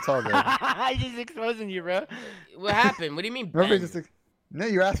again, but it's all good. I just exposing you, bro. What happened? What do you mean, Ben? No,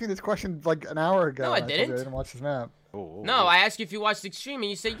 you asked me this question like an hour ago. No, I didn't. I didn't watch this map. No, I asked you if you watched the stream,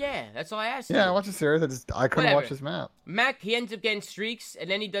 and you said yeah. That's all I asked you. Yeah, I watched the series. I couldn't watch this map. Mac, he ends up getting streaks, and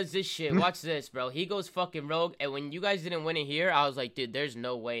then he does this shit. Watch this, bro. He goes fucking rogue, and when you guys didn't win it here, I was like, dude, there's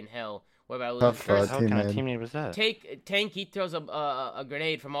no way in hell. What about what kind of teammate was that? Tank, he throws a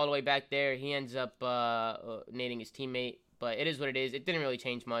grenade from all the way back there. He ends up nading his teammate, but it is what it is. It didn't really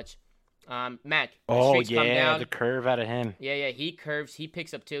change much. Mac, come down. The curve out of him. Yeah, he curves. He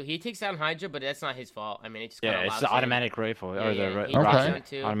picks up 2. He takes down Hydra, but that's not his fault. I mean, it just it's the automatic rifle or the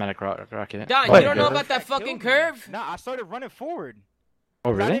rocket. Automatic rocket. Don, you don't know about that fucking curve? Nah, I started running forward. Oh,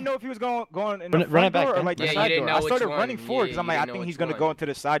 really? I didn't know if he was going in the front door or like the side door. I started running forward because I'm like, I think he's going to go into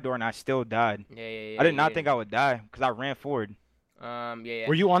the side door, and I still died. I did not think I would die because I ran forward.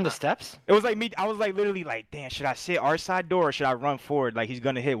 Were you on the steps? It was like me. I was like literally like, damn, should I sit our side door or should I run forward? Like he's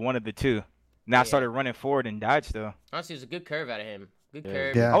going to hit one of the two. And I started running forward and died still. Honestly, it was a good curve out of him. Good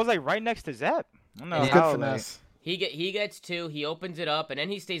curve. Yeah. I was like right next to Zap. I don't know how. Good finesse. He gets 2. He opens it up, and then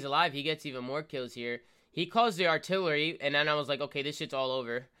he stays alive. He gets even more kills here. He calls the artillery, and then I was like, okay, this shit's all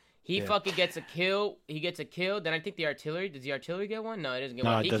over. He fucking gets a kill. He gets a kill. Then I think the artillery. Does the artillery get one? No, it doesn't get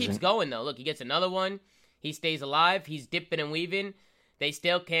one. He keeps going, though. Look, he gets another one. He stays alive. He's dipping and weaving. They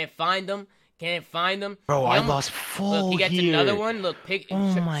still can't find him. Bro, I lost full Look, he gets another one. Look, picks up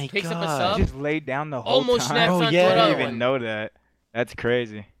a sub. He just laid down the whole Almost time. snaps onto I another didn't even one. know that. That's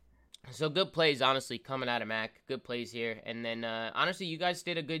crazy. So good plays, honestly, coming out of Mac. Good plays here. And then, honestly, you guys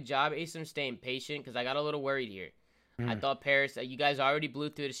did a good job. Asim staying patient because I got a little worried here. I thought Paris, you guys already blew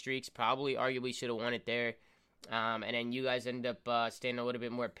through the streaks. Probably, arguably, should have won it there. And then you guys end up staying a little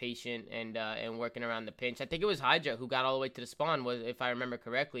bit more patient and working around the pinch. I think it was Hydra who got all the way to the spawn, if I remember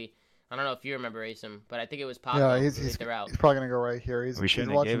correctly. I don't know if you remember, Asim, but I think it was Paco. Yeah, he's probably going to go right here. He's watching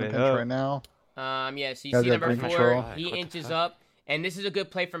the pinch right now. So you see number 4. He inches up. And this is a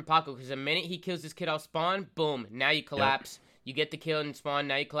good play from Paco because the minute he kills this kid off spawn, boom, now you collapse. Yep. You get the kill and spawn.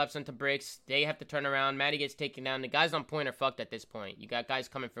 Now you collapse onto bricks. They have to turn around. Maddie gets taken down. The guys on point are fucked at this point. You got guys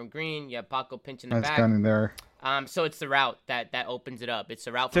coming from green. You have Paco pinching the back. That's gun in there. So it's the route that opens it up. It's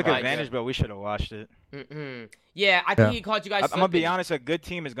the route. Took advantage, but we should have watched it. Yeah, I think he caught you guys. I'm gonna be honest. A good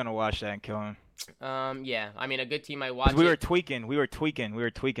team is gonna watch that and kill him. Yeah. I mean, a good team might watch. We were tweaking.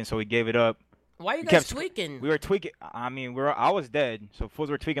 So we gave it up. Why are you guys tweaking? We were tweaking. I mean, I was dead. So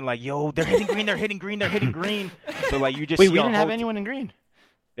fools were tweaking like, yo, they're hitting green. They're hitting green. They're hitting green. So like you just wait, we didn't have anyone in green.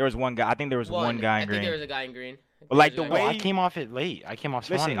 There was one guy. I think there was one guy in green. I think there was a guy in green. But like the way I came off it late. I came off.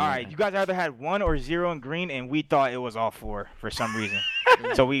 Listen, all right, you guys either had 1 or 0 in green, and we thought it was all 4 for some reason.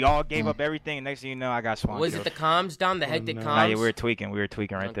 So we all gave up everything, and next thing you know, I got swamped. Was it the comms down, the hectic comms? Nah, yeah, we were tweaking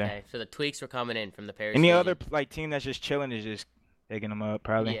right there. Okay, so the tweaks were coming in from the Paris. Any other like team that's just chilling is just taking them up,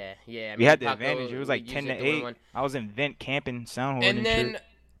 probably. Yeah. I mean, we had the advantage. It was like 10-8. I was in vent camping, sound holding and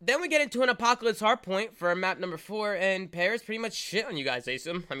then we get into an Apocalypse Hardpoint for map number 4, and Paris pretty much shit on you guys,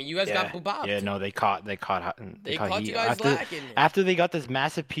 Asim. I mean, you guys got boobopped. Yeah, no, they caught you heat. guys lacking. After they got this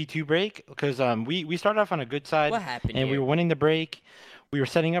massive P2 break, because we started off on a good side. What happened And here? we were winning the break. We were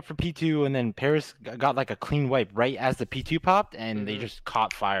setting up for P2, and then Paris got like a clean wipe right as the P2 popped, and they just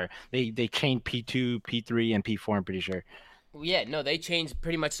caught fire. They chained P2, P3, and P4, I'm pretty sure. Yeah, no, they changed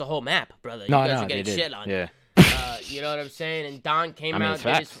pretty much the whole map, brother. You guys are getting shit on. Yeah. You know what I'm saying? And Don came out. It's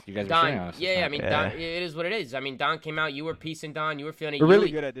facts. You guys Don, are shitting on us. Yeah, I mean, Don, it is what it is. I mean, Don came out. You were piecing Don. You were feeling it. We're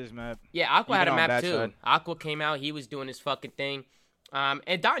really good at this map. Yeah, Aqua had a map too. Side. Aqua came out. He was doing his fucking thing.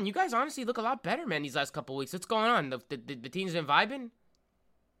 And Don, you guys honestly look a lot better, man, these last couple weeks. What's going on? The team's been vibing?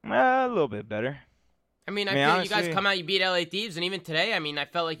 A little bit better. I mean, I feel honestly, you guys come out, you beat LA Thieves, and even today, I mean, I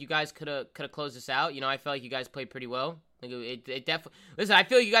felt like you guys could have closed this out. You know, I felt like you guys played pretty well. Like it definitely. Listen, I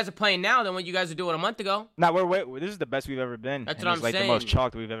feel like you guys are playing now than what you guys were doing a month ago. Nah, this is the best we've ever been. That's what I'm saying. Like the most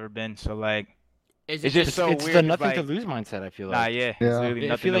chalked we've ever been. So like, it's just so it's weird. It's the nothing to lose mindset. I feel like. Nah, yeah. It's literally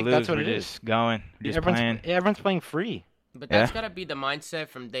nothing to lose. That's what we're just going, just playing. Everyone's playing free. But that's gotta be the mindset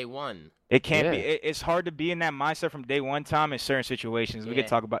from day one. It can't be. It's hard to be in that mindset from day one, Tom, in certain situations. We could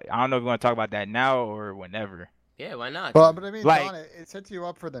talk about. I don't know if we want to talk about that now or whenever. Yeah, why not? Well, but I mean, like, Don, it sets you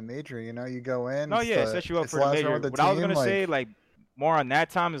up for the major. You know, you go in. No, yeah, it sets you up for the major. What I was gonna say, like, more on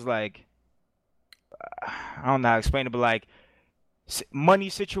that, Tom, is like, I don't know how to explain it, but like, money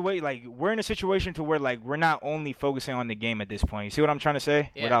situation. Like, we're in a situation to where like we're not only focusing on the game at this point. You see what I'm trying to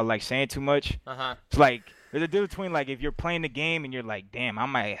say? Yeah. Without like saying too much. It's like there's a difference between like if you're playing the game and you're like, damn, I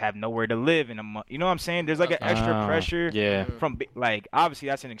might have nowhere to live in a month. You know what I'm saying? There's like an extra pressure. Yeah. From like obviously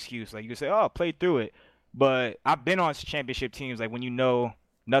that's an excuse. Like you can say, oh, play through it. But I've been on championship teams like when you know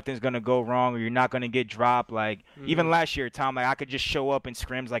nothing's gonna go wrong or you're not gonna get dropped. Like even last year, Tom, like I could just show up in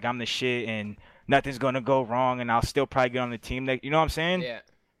scrims like I'm the shit and nothing's gonna go wrong and I'll still probably get on the team. Like, you know what I'm saying?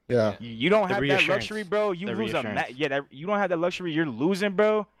 Yeah. You don't have that luxury, bro. You lose a match. Yeah, you don't have that luxury. You're losing,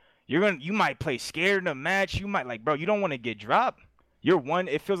 bro. You might play scared in a match. You might like, bro. You don't want to get dropped.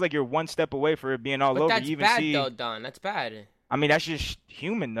 It feels like you're one step away for it being all over. That's bad, though, Don. That's bad. I mean, that's just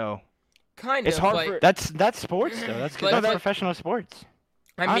human, though. Kind of. It's hard that's sports, though. That's professional sports.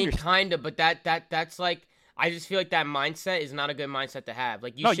 I mean, kind of, but that's like, I just feel like that mindset is not a good mindset to have.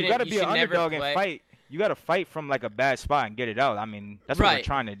 Like, you gotta be an underdog and fight. You gotta fight from like a bad spot and get it out. I mean, that's what we're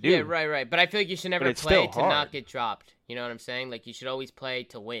trying to do. Yeah, right. But I feel like you should never play to not get dropped. You know what I'm saying? Like, you should always play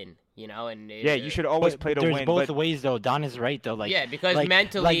to win. You know, and you should always play to win. There's both ways, though. Don is right, though. Like, because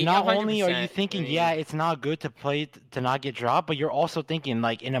mentally, like not only are you thinking, it's not good to play to not get dropped, but you're also thinking,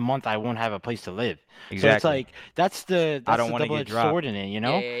 like, in a month I won't have a place to live. Exactly. So it's like that's the double-edged sword in it, you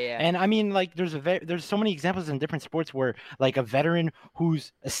know? Yeah. And I mean, like, there's so many examples in different sports where, like, a veteran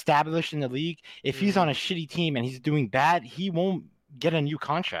who's established in the league, if he's on a shitty team and he's doing bad, he won't get a new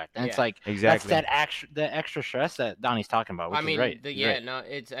contract, and it's like that's the extra stress that Donnie's talking about. Which is right.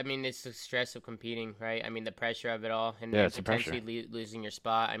 It's the stress of competing, right? I mean, the pressure of it all, and potentially losing your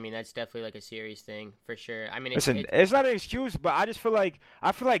spot. I mean, that's definitely like a serious thing for sure. I mean, it's not an excuse, but I just feel like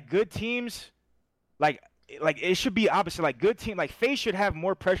good teams, like it should be opposite. Like good team, like FaZe should have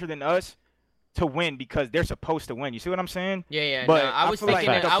more pressure than us to win because they're supposed to win. You see what I'm saying? Yeah. But no, I was thinking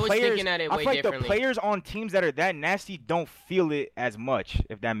at it way differently. I feel like the players on teams that are that nasty don't feel it as much,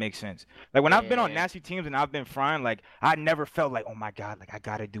 if that makes sense. Like when I've been on nasty teams and I've been frying, like I never felt like, oh my god, like I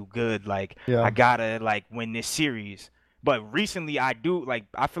gotta do good, like I gotta like win this series. But recently I do. Like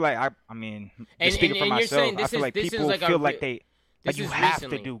I feel like speaking for myself, I feel like people feel like you have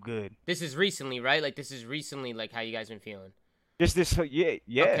to do good. This is recently, right? Like this is recently like how you guys been feeling. Just this, yeah.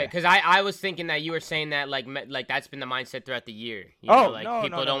 Okay, because I was thinking that you were saying that like that's been the mindset throughout the year. People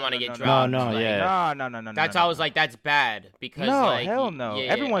don't want to get dropped. No. That's why I was like, that's bad because hell no.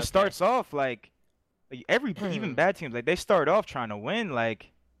 Everyone starts off like even bad teams they start off trying to win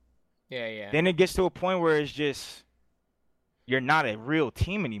Then it gets to a point where it's just you're not a real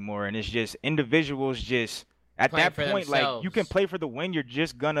team anymore, and it's just individuals just. At that point, themselves. You can play for the win.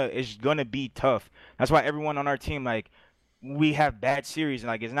 It's gonna be tough. That's why everyone on our team, we have bad series,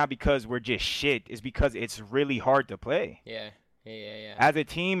 and it's not because we're just shit. It's because it's really hard to play. Yeah. As a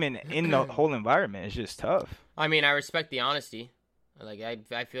team and in the whole environment, it's just tough. I mean, I respect the honesty.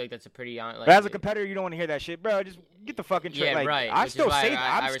 I feel like that's a pretty honest. But as a competitor, you don't want to hear that shit, bro. Just get the fucking trip. Yeah, right. I still say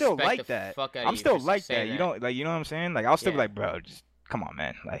that. I'm still like that. I'm still like that. You don't you know what I'm saying? I'll still be like, bro, just come on,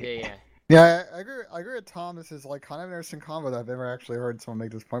 man. Yeah, I agree with Tom. This is kind of an interesting combo that I've never actually heard someone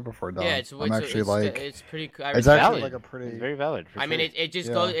make this point before, Don. Yeah, it's pretty. It's actually it's very valid. I mean, it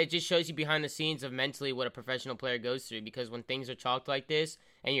just shows you behind the scenes of mentally what a professional player goes through, because when things are talked like this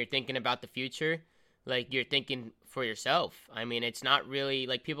and you're thinking about the future, you're thinking for yourself. I mean, it's not really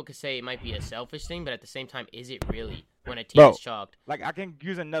people could say it might be a selfish thing, but at the same time, is it really? When a team is chalked. I can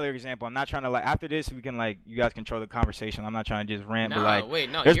use another example. I'm not trying to after this we can you guys control the conversation. I'm not trying to just rant,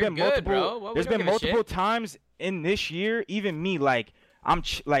 there's been multiple times in this year, even me I'm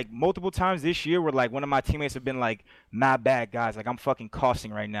multiple times this year where one of my teammates have been my bad guys, I'm fucking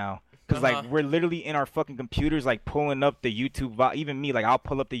costing right now. Because we're literally in our fucking computers pulling up the YouTube VOD. Even me, I'll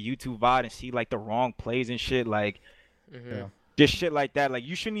pull up the YouTube VOD and see the wrong plays and shit just shit like that.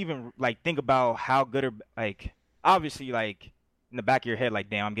 You shouldn't even think about how good or obviously, in the back of your head,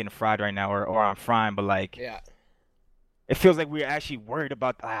 damn, I'm getting fried right now, or I'm frying, but it feels like we're actually worried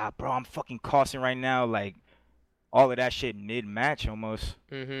about, bro, I'm fucking costing right now, all of that shit mid-match almost.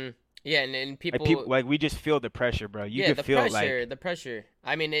 Yeah, and people we just feel the pressure, bro. You can feel the pressure.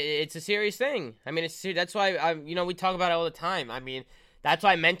 I mean, it's a serious thing. I mean, that's why we talk about it all the time. I mean, that's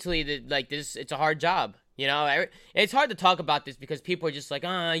why mentally this, it's a hard job. It's hard to talk about this because people are just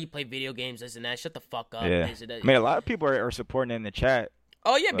you play video games, this and that. Shut the fuck up. Yeah. This and that. I mean, a lot of people are supporting in the chat.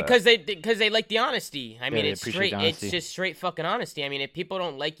 Oh yeah, because they like the honesty. I mean, it's straight. It's just straight fucking honesty. I mean, if people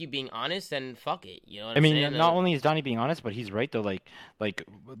don't like you being honest, then fuck it. You know what I'm saying? I mean, not only is Donnie being honest, but he's right though. Like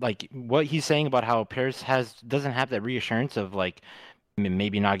what he's saying about how Paris doesn't have that reassurance of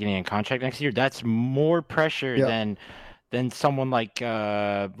maybe not getting a contract next year. That's more pressure than someone like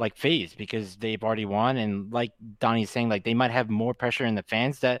FaZe, because they've already won, and like Donnie's saying, they might have more pressure in the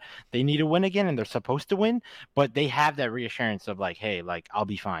fans that they need to win again and they're supposed to win, but they have that reassurance of hey, I'll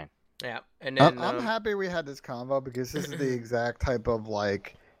be fine. Yeah, and then I'm happy we had this convo because this is the exact type of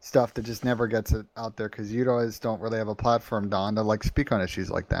stuff that just never gets it out there, because you guys don't really have a platform, Don, to speak on issues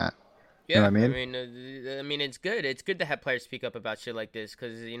like that. Yeah, you know what I mean, it's good. It's good to have players speak up about shit like this,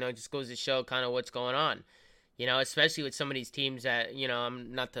 because it just goes to show kind of what's going on. Especially with some of these teams that,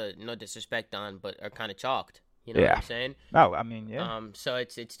 I'm not to no disrespect on, but are kind of chalked. You know what I'm saying? No, I mean, yeah. So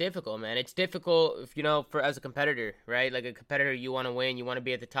it's difficult, man. It's difficult if, for as a competitor, right? Like a competitor, you want to win, you want to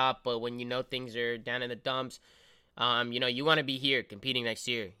be at the top, but when things are down in the dumps, you want to be here competing next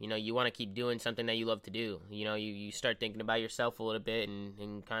year. You want to keep doing something that you love to do. You start thinking about yourself a little bit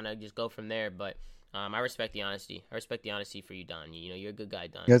and kind of just go from there. But I respect the honesty. I respect the honesty for you, Don. You're a good guy,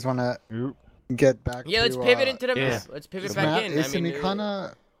 Don. You guys want to get back to... let's pivot into the map. Let's pivot back in. Asim, you kind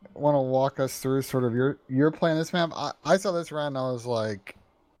of want to walk us through sort of your plan this map. I saw this round and I was like,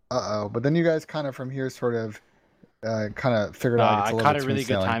 uh-oh. But then you guys kind of from here sort of kind of figured out it's a little I caught a really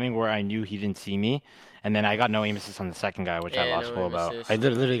good timing where I knew he didn't see me. And then I got no aim assist on the second guy, which I lost full about. I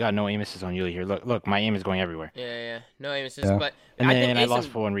literally got no aim assist on Yuli here. Look, my aim is going everywhere. Yeah. No aim assist, but and then I lost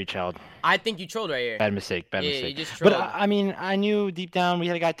full and reach held. I think you trolled right here. Bad mistake. You just trolled. But I mean, I knew deep down we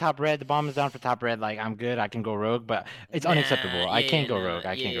had a guy top red. The bomb is down for top red. I'm good. I can go rogue, but it's unacceptable. I can't go rogue.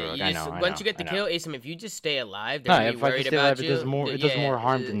 I can't go rogue. I know. Once you get the kill, Asim, if you just stay alive, they're gonna be worried about you. It does more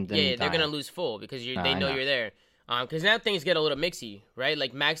harm than they're gonna lose full because they know you're there. Because now things get a little mixy, right?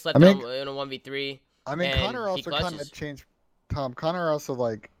 Like Max left in a 1v3. I mean, Connor also kind of changed. Tom, Connor also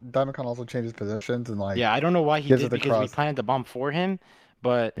Diamond Con also changes positions and Yeah, I don't know why he did because we planted the bomb for him,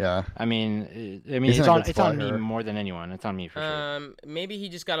 but I mean, it's on me more than anyone. It's on me for sure. Maybe he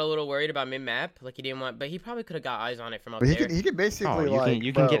just got a little worried about mid map, he didn't want, but he probably could have got eyes on it from up there. He could basically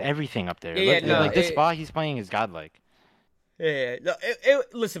you can get everything up there. This spot he's playing is godlike. Yeah, no,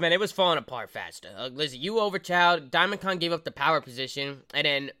 listen, man, it was falling apart faster. Listen, you overchowed. Diamond Khan gave up the power position, and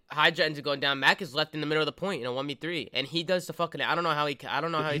then Hydra ends up going down. Mac is left in the middle of the point in a 1v3, and he does the fucking. I don't know how he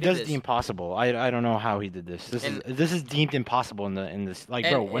does the impossible. I don't know how he did this. This is deemed impossible in this. Like,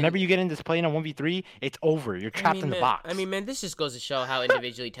 bro, whenever you get in this play in a 1v3, it's over. You're trapped in the box. I mean, man, this just goes to show how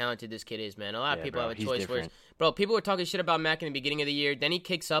individually talented this kid is, man. A lot of people have a choice where, bro, people were talking shit about Mac in the beginning of the year. Then he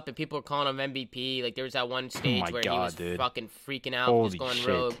kicks up, and people were calling him MVP. Like, there was that one stage where he was fucking freaking out, just going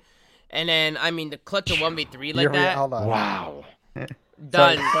rogue. And then, I mean, the clutch of 1v3 like that. Wow.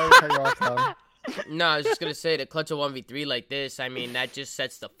 Done. No, I was just going to say, the clutch of 1v3 like this, I mean, that just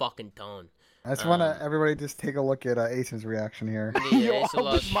sets the fucking tone. I just want to everybody just take a look at Asim's reaction here. Yeah, I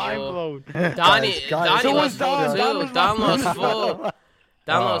was mind blown. Donnie was full, too. Don was full.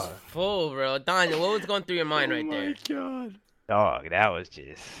 Don was full, bro. Don, what was going through your mind right there? Oh, my God. Dog, that was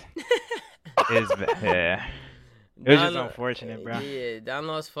just... yeah. It was just unfortunate, bro. Yeah, Don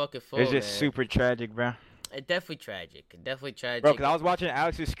lost fucking full. It was just super tragic, bro. It's definitely tragic. Bro, because I was watching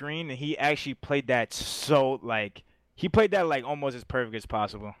Alex's screen, and he actually played that he played that, like, almost as perfect as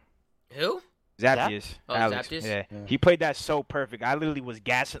possible. Who? Zaptius. Oh, Alex. Zaptius? Yeah. He played that so perfect. I literally was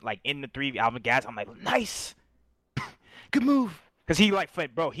gassing, like, in the 3 album gas. I'm like, nice. Good move. Because he, like,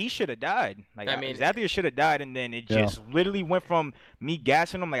 bro, he should have died. Like, I mean, Zaptius should have died, and then it just literally went from me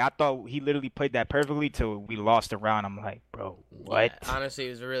gassing him. Like, I thought he literally played that perfectly till we lost the round. I'm like, bro, what? Yeah, honestly, it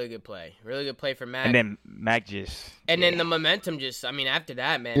was a really good play. Really good play for Mac. And then Mac just... And then the momentum just... I mean, after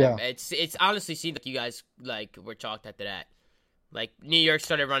that, man, it's honestly seemed like you guys, like, were chalked after that. Like, New York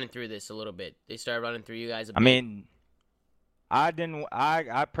started running through this a little bit. They started running through you guys a bit. I mean,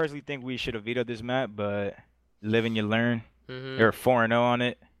 I personally think we should have vetoed this map, but live and you learn. They're 4-0 on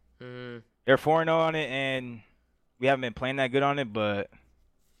it. They're 4-0 on it, and we haven't been playing that good on it, but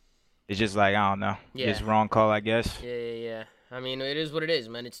it's just like, I don't know. Just wrong call, I guess. Yeah. I mean, it is what it is,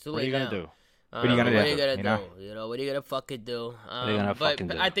 man. It's too late now. What are you gonna do? What are you gonna do? You know, what are you gonna fucking do?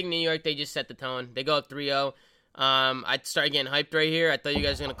 But I think New York, they just set the tone. They go up 3-0. I started getting hyped right here. I thought you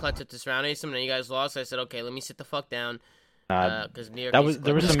guys were gonna clutch it this round, Asim, and then you guys lost. I said, okay, let me sit the fuck down. Because New York.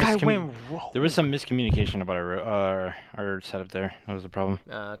 There was some miscommunication about our setup there. That was the problem.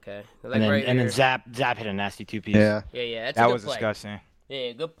 Okay. Like and then Zap hit a nasty 2-piece. Yeah. That was disgusting.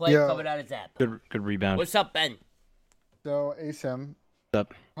 Yeah, good play coming out of Zap. Good rebound. What's up, Ben? So Asim,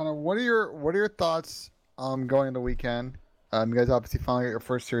 what's up? What are your thoughts going into the weekend? You guys obviously finally got your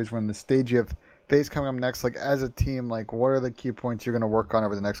first series win. The stage you have FaZe coming up next. Like, as a team, like, what are the key points you're going to work on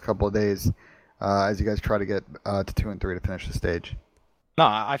over the next couple of days as you guys try to get to 2 and 3 to finish the stage? No,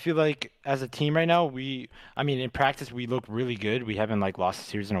 I feel like as a team right now, in practice we look really good. We haven't lost a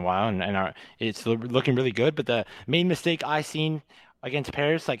series in a while, and it's looking really good. But the main mistake I seen against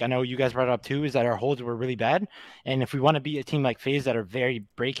Paris, like I know you guys brought it up too, is that our holds were really bad. And if we want to be a team like FaZe that are very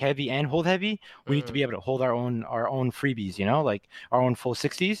break heavy and hold heavy, we need to be able to hold our own freebies, like our own full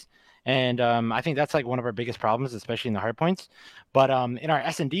 60s. And I think that's one of our biggest problems, especially in the hard points. But in our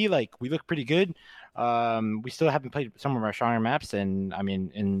S&D, we look pretty good. We still haven't played some of our stronger maps, and I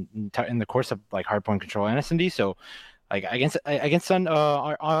mean in the course of hard point control and S&D. So against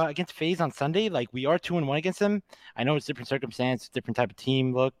FaZe on Sunday, we are 2-1 against them. I know it's different circumstance, different type of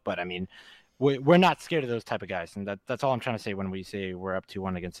team look, but I mean we're not scared of those type of guys, and that's all I'm trying to say when we say we're up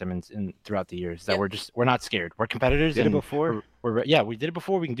 2-1 against them in throughout the years. That we're not scared. We're competitors. Did it before? We did it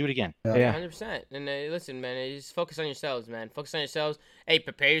before. We can do it again. Yeah, 100%. And listen, man, just focus on yourselves, man. Focus on yourselves. Hey,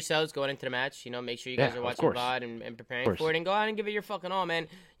 prepare yourselves going into the match. Make sure you guys are watching VOD and preparing for it, and go out and give it your fucking all, man.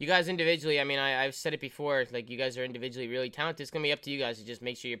 You guys individually, I mean, I've said it before. You guys are individually really talented. It's gonna be up to you guys to just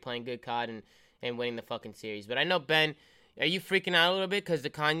make sure you're playing good COD and winning the fucking series. But I know Ben. Are you freaking out a little bit because the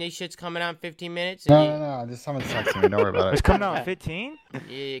Kanye shit's coming out in 15 minutes? No. Just someone's texting me. Don't worry about it. It's coming out in 15?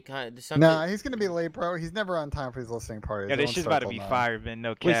 Yeah, No, he's going to be late, bro. He's never on time for his listening parties. Yeah, this shit's about to be fire, man.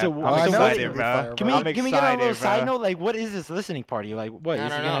 No cap. Wait, so, I'm excited, bro. Can we get a little side note? What is this listening party? What?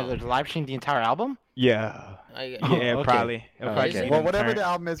 Is he going to live stream the entire album? Yeah. Okay. Probably. Well, whatever the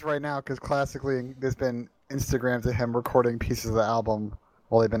album is right now, because classically there's been Instagrams of him recording pieces of the album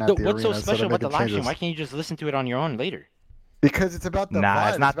while they've been at the arena. What's so special about the live stream? Why can't you just listen to it on your own later? Because it's about the vibe.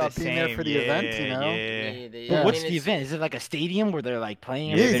 It's not about being there for the event, But what's the event? Is it like a stadium where they're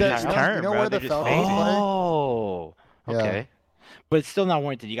playing? Yeah, you know where the Falcons play? Oh, okay. Yeah. But it's still not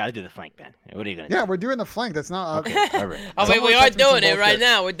warranted. You got to do the flank, Ben. What are you going to do? Yeah, we're doing the flank. That's not... Okay, all right. Wait, we are doing it right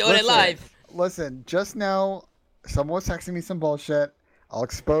now. We're doing it live. Listen, just now, someone was texting me some bullshit. I'll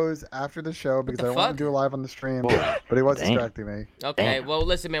expose after the show because I don't want to do it live on the stream. But he was distracting me. Okay, well,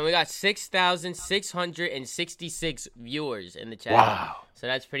 listen, man. We got 6,666 viewers in the chat. Wow. So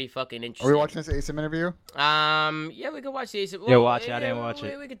that's pretty fucking interesting. Are we watching this Asim interview? Yeah, we could watch the Asim. Yeah, watch it. I didn't watch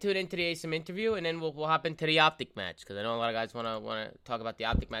it. We could tune into the Asim interview, and then we'll hop into the Optic match because I know a lot of guys want to talk about the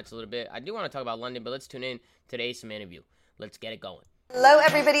Optic match a little bit. I do want to talk about London, but let's tune in to the Asim interview. Let's get it going. Hello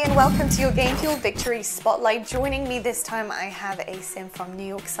everybody and welcome to your Game Fuel Victory Spotlight. Joining me this time I have Asim from New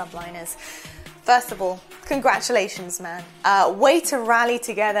York Subliners. First of all, congratulations, man. Way to rally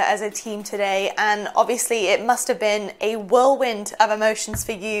together as a team today, and obviously it must have been a whirlwind of emotions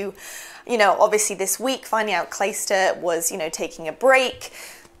for you. You know, obviously this week finding out Clayster was, taking a break.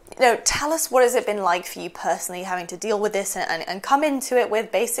 Tell us what has it been like for you personally having to deal with this and come into it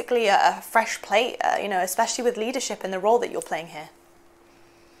with basically a fresh plate, especially with leadership and the role that you're playing here.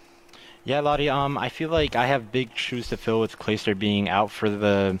 Yeah, Lottie, I feel like I have big shoes to fill with Clayster being out for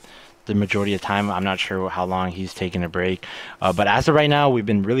the majority of time. I'm not sure how long he's taking a break. But as of right now, we've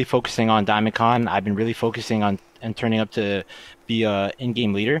been really focusing on DiamondCon. I've been really focusing on and turning up to be a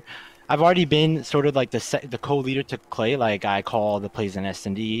in-game leader. I've already been sort of like the co-leader to Clay. Like I call the plays in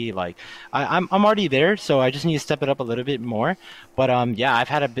S&D. Like I'm already there, so I just need to step it up a little bit more. But yeah, I've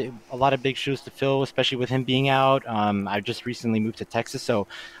had a lot of big shoes to fill, especially with him being out. I just recently moved to Texas, so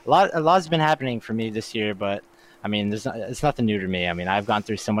a lot's been happening for me this year. But I mean, it's nothing new to me. I mean, I've gone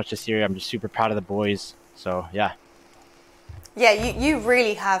through so much this year. I'm just super proud of the boys. So yeah. Yeah, you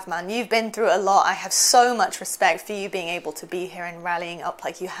really have, man. You've been through a lot. I have so much respect for you being able to be here and rallying up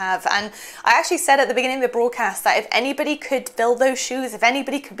like you have. And I actually said at the beginning of the broadcast that if anybody could fill those shoes, if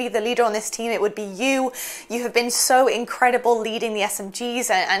anybody could be the leader on this team, it would be you. You have been so incredible leading the SMGs.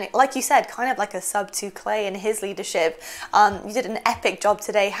 And like you said, kind of like a sub to Clay and his leadership. You did an epic job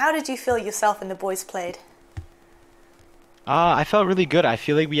today. How did you feel yourself and the boys played? I felt really good. I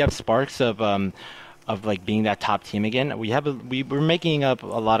feel like we have sparks of like being that top team again. We're making up a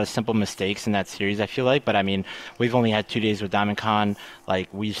lot of simple mistakes in that series, I feel like, but I mean, we've only had 2 days with DiamondCon. Like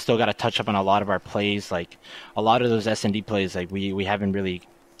we've still got to touch up on a lot of our plays. Like a lot of those S&D plays, like we haven't really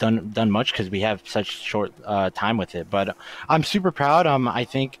done much because we have such short time with it. But I'm super proud. I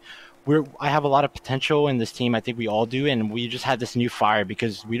think I have a lot of potential in this team. I think we all do, and we just had this new fire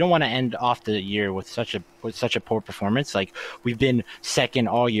because we don't want to end off the year with such a poor performance. Like we've been second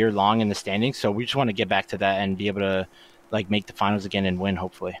all year long in the standings, so we just want to get back to that and be able to like make the finals again and win,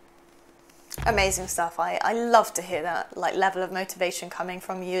 hopefully. Amazing stuff. I love to hear that level of motivation coming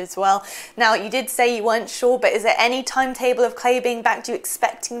from you as well. Now, you did say you weren't sure, but is there any timetable of Clay being back? Do you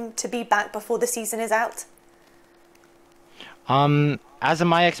expect him to be back before the season is out? As of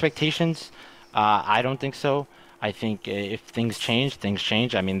my expectations, I don't think so. I think if things change, things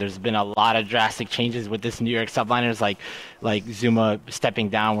change. I mean, there's been a lot of drastic changes with this New York Subliners, like ZooMaa stepping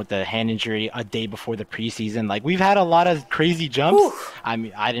down with the hand injury a day before the preseason. Like we've had a lot of crazy jumps. Ooh. I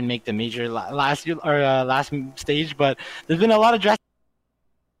mean, I didn't make the major last stage, but there's been a lot of drastic.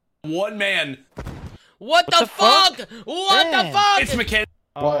 One man. What the fuck? What the fuck? It's McKenna.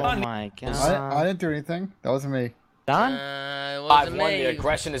 Oh my god! I didn't do anything. That wasn't me. Done? 5-1, the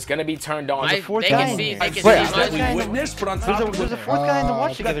aggression is going to be turned on. There's a fourth guy in here. There's a fourth guy in the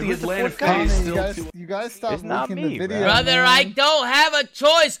watch together. Who's the fourth guy? You guys stop making the video. Brother, I don't have a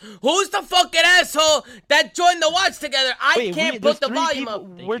choice. Who's the fucking asshole that joined the watch together? I can't put the volume up.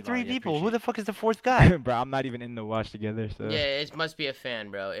 We're 3 people. Who the fuck is the fourth guy? Bro, I'm not even in the watch together. So. Yeah, it must be a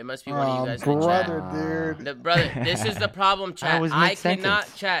fan, bro. It must be one of you guys in the chat. Dude. Brother, this is the problem, chat. I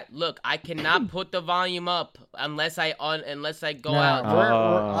cannot, chat. Look, I cannot put the volume up unless I go out.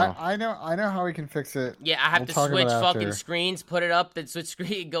 I know how we can fix it. Yeah, I have to switch fucking screens, put it up, then switch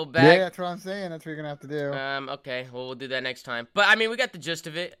screen, go back. Yeah, that's what I'm saying. That's what you're gonna have to do. Okay, well we'll do that next time. But I mean, we got the gist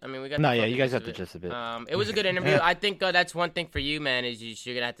of it. You guys got the gist of it. It was a good interview. I think that's one thing for you, man, is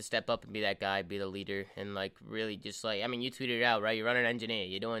you're gonna have to step up and be that guy, be the leader, and like really just like, I mean, you tweeted it out, right? You're running an engineer,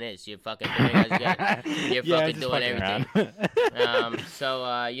 you're doing this, you're fucking doing you're fucking doing everything. So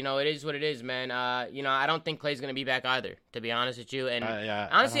it is what it is, man. I don't think Clay's gonna be back either, to be honest with you. And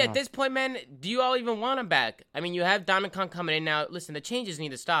honestly, at this point, man, do you all even want him back? I mean, you have DiamondCon coming in now. Listen, the changes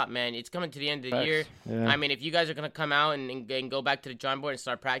need to stop, man. It's coming to the end of the year. Yeah. I mean, if you guys are going to come out and go back to the drawing board and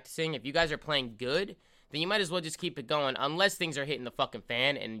start practicing, if you guys are playing good, then you might as well just keep it going, unless things are hitting the fucking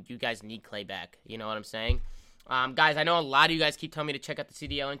fan and you guys need Clay back. You know what I'm saying? Guys, I know a lot of you guys keep telling me to check out the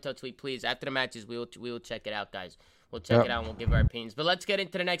CDL Intel tweet. Please, after the matches, we will check it out, guys. We'll check it out and we'll give our opinions. But let's get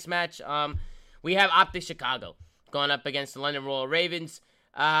into the next match. We have Optic Chicago going up against the London Royal Ravens.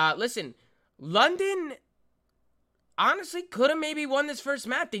 Listen, London honestly could have maybe won this first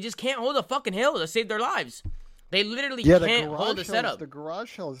map. They just can't hold a fucking hill to save their lives. They literally can't hold the setup. The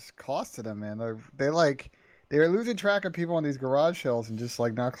garage hills costed them, man. They were losing track of people on these garage hills and just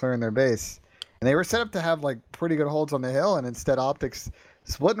like not clearing their base. And they were set up to have like pretty good holds on the hill, and instead Optic's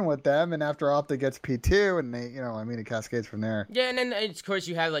splitting with them. And after Optic gets P2, and they, it cascades from there. Yeah, and then of course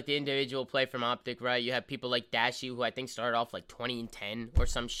you have like the individual play from Optic, right? You have people like Dashy, who I think started off like 20-10 or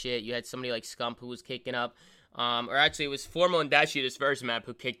some shit. You had somebody like Scump who was kicking up. Or actually, it was Formal and Dashy this first map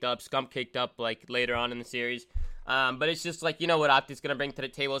who kicked up. Scump kicked up like later on in the series. But it's just like, what Optic's going to bring to the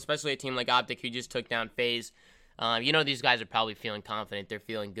table, especially a team like Optic who just took down FaZe. These guys are probably feeling confident. They're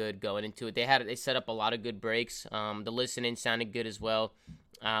feeling good going into it. They set up a lot of good breaks. The listening sounded good as well,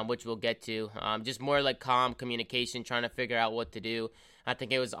 which we'll get to. Just more like calm communication, trying to figure out what to do. I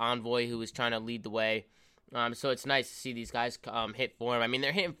think it was Envoy who was trying to lead the way. So it's nice to see these guys hit form. I mean,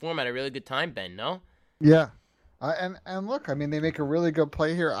 they're hitting form at a really good time, Ben, no? Yeah. And look, I mean, they make a really good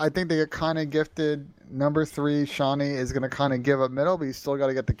play here. I think they get kind of gifted. Number 3, Shawnee, is going to kind of give up middle, but he's still got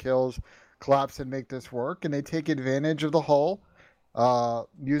to get the kills, collapse, and make this work. And they take advantage of the hole,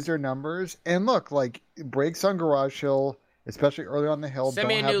 use their numbers. And look, like, breaks on Garage Hill, especially early on the hill. Send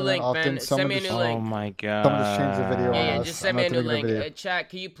me a new link, Ben. Send me a new link. Oh, my God. Someone just changed the video. Yeah, just send me a new link. Chat,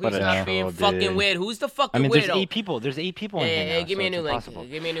 can you please not be fucking weird? Who's the fucking weirdo? There's 8 people. There's 8 people in here. Yeah, give me a new link.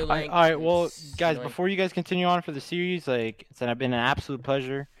 Give me a new link. All right, well, guys, before you guys continue on for the series, like it's been an absolute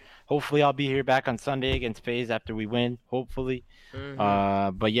pleasure. Hopefully, I'll be here back on Sunday against FaZe after we win. Hopefully.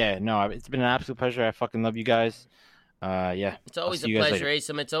 But yeah, no, it's been an absolute pleasure. I fucking love you guys. Yeah. It's always a pleasure,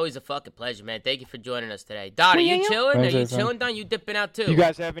 Asim. It's always a fucking pleasure, man. Thank you for joining us today. Dot, are you chilling? Are you chilling, Don? You dipping out too? You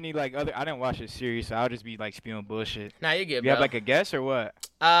guys have any like other? I didn't watch this series, so I'll just be like spewing bullshit. Nah, you're good, bro. You have like a guess or what?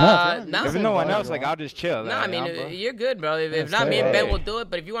 No. If no one else, like I'll just chill. No, I mean you're good, bro. If not, me and Ben will do it.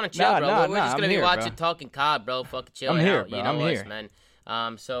 But if you want to chill, bro, we're just gonna be watching Talking COD, bro. Fucking chill out. You know us, man.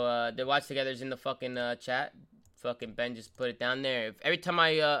 So the watch together's in the fucking chat. Fucking Ben just put it down there. Every time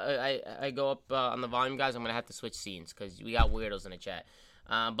I go up on the volume, guys, I'm gonna have to switch scenes because we got weirdos in the chat.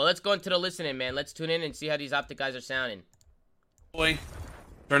 But let's go into the listening, man. Let's tune in and see how these Optic guys are sounding. Boy,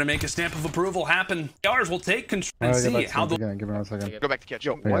 trying to make a stamp of approval happen. Ours will take control and see how the. Give me 1 second. Go back to catch.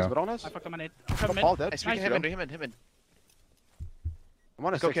 Yo, boys, what on us? I fucked him on it. All dead. Nice, Him in. I'm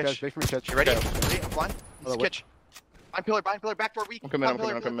on a 6, guys. Wait for me, catch. You ready? I'm flying. Let's catch. Behind pillar, back door weak. I'm coming.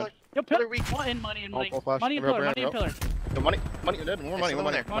 Yo, pillar weak. Money and pillar. Money, more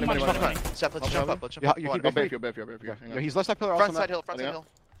money. Seth, let's jump up. Yo, he's left side pillar. Front side hill. They have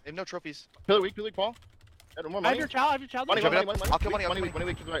no trophies. Pillar weak, Paul. I have your child. Money. I'll kill money. Money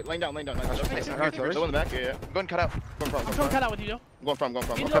weak to the right. Laying down. Okay, Go in the back. Yeah. I'm going cut out. I'm going cut out with you, Joe. I'm going from.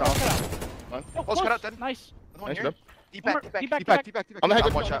 Cut out. Close cut out then. Nice. Nice. Deep back. I'm the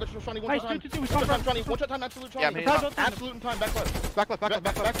head. Nice, 2-2. We spawn front. One shot time, absolute time. Yeah, Absolute time, back left. Back left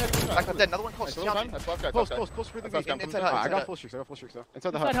dead. Another one close. Close for the Inside hut. I got full streaks, though.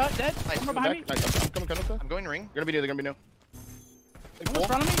 Inside the Inside hut. hut, dead. Nice. One behind me. Nice. I'm coming. I'm going ring. They're gonna be new. One in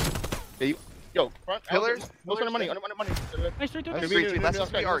front of me. Yo, front. Pillars. Most of the money. Nice, 3-2. Let's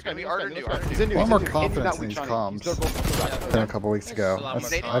Gonna be R. One more confidence in these comms than a couple weeks ago.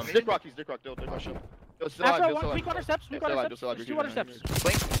 Dick Rock. After weak water steps. 2 water steps.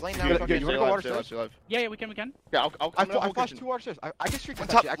 Lane down. You wanna go water steps? Yeah, we can. Yeah, I flashed 2 water steps. I get streak.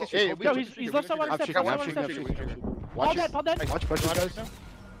 Yo, he's left side water steps. Paul dead. Watch, guys.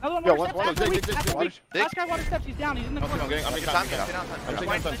 Another one water steps. After weak. Last guy water steps. He's down. He's in the corner. I'm taking time.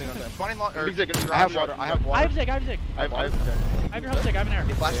 I have water. I have Zig. I have your hub Zig. I have an air.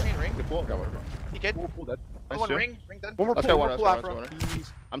 He flashed me in ring. He did. Pull dead. One ring dead. One more pull.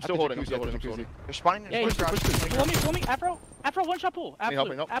 I'm still holding. They're spawning in. Yeah, pull me. Afro, one shot pull.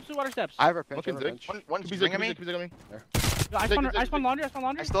 Absolute water steps. I have a pinch. One ring on me. I spawn laundry. I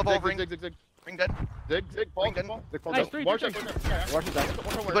still have all ring. Ring dead. Zig. Ring dead. Nice, 3. Watch it.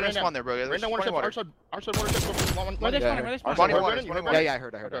 Put in spawn there, bro. Right now, water step. Our side water step. Where they spawning? Yeah, I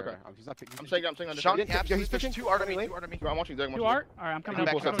heard. He's not picking. I'm saying on the Sean, he's pushing 2 art on me. I'm watching Zig. 2 art? Alright, I'm coming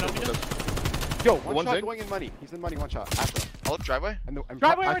back. Yo, one shot going in money. He's in money, 1 shot. I'll look driveway.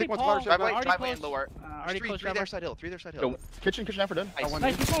 Driveway already, Paul. Driveway and low art. Already 3 their side hill. Yo, kitchen after done.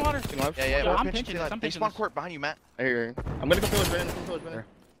 Nice, you spawn water. Yeah. Yo, I'm pinching this. They spawn court behind you, Matt. I'm gonna go pillage, Brandon.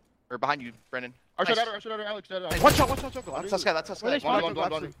 Or behind you, Brendan. Our shot, Alex. One shot. That's us, guy.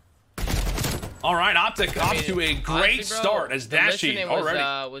 All right, Optic off to a great start as Dashy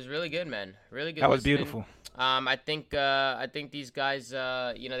already. Was really good, man. Really good. That was beautiful. I think these guys,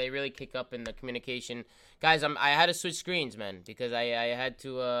 they really kick up in the communication. Guys, I had to switch screens, man, because I had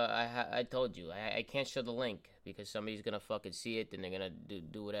to. I told you I can't show the link because somebody's gonna fucking see it and they're gonna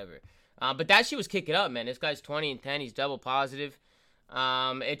do whatever. But Dashy was kicking up, man. This guy's 20 and 10. He's double positive.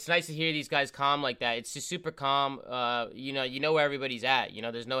 It's nice to hear these guys calm like that. It's just super calm. You know where everybody's at.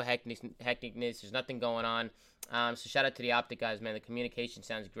 There's no hecticness. There's nothing going on. So shout out to the Optic guys, man. The communication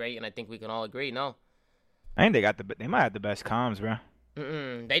sounds great, and I think we can all agree. No, I think they might have the best comms, bro.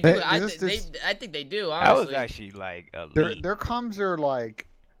 They do. I think they do. Honestly, that was actually like their comms are like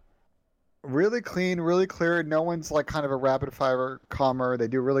really clean, really clear. No one's like kind of a rapid fire commer. They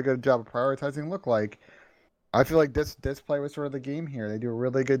do a really good job of prioritizing. Look like. I feel like this play was sort of the game here. They do a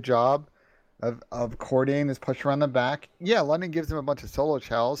really good job of coordinating this push around the back. Yeah, London gives them a bunch of solo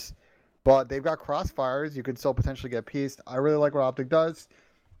chows, but they've got crossfires. You could still potentially get pieced. I really like what Optic does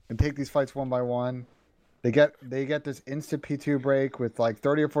and take these fights one by one. They get this instant P2 break with like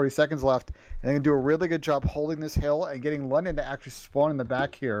 30 or 40 seconds left, and they do a really good job holding this hill and getting London to actually spawn in the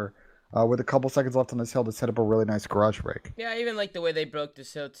back here. With a couple seconds left on this hill to set up a really nice garage break. Yeah, I even like the way they broke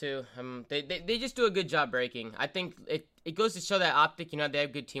this hill too. They just do a good job breaking. I think it goes to show that Optic, they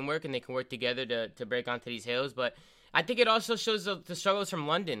have good teamwork and they can work together to break onto these hills. But I think it also shows the struggles from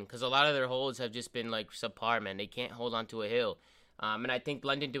London because a lot of their holds have just been like subpar, man. They can't hold onto a hill. And I think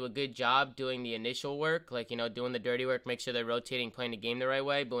London do a good job doing the initial work, like doing the dirty work, make sure they're rotating, playing the game the right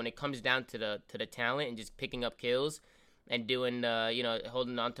way. But when it comes down to the talent and just picking up kills. And doing,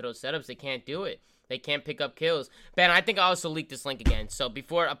 holding on to those setups, they can't do it. They can't pick up kills. Ben, I think I also leaked this link again. So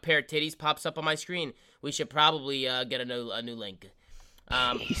before a pair of titties pops up on my screen, we should probably get a new link.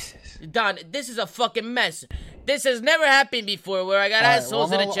 Jesus. Don, this is a fucking mess. This has never happened before where I got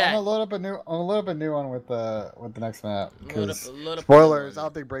assholes in the chat. I'm gonna load up a new one with the next map. Spoilers,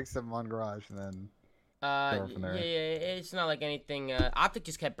 Optic breaks them on garage and then. It's not like anything. Optic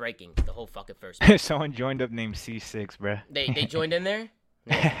just kept breaking the whole fucking first. Someone joined up named C6, bro. They joined in there.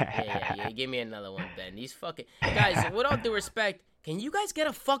 Yeah. Give me another one, Ben. These fucking guys. With all due respect, can you guys get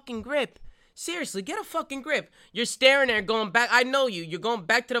a fucking grip? Seriously, get a fucking grip. You're staring there, going back. I know you. You're going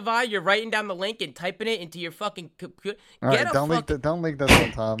back to the VOD. You're writing down the link and typing it into your fucking computer. Don't leak this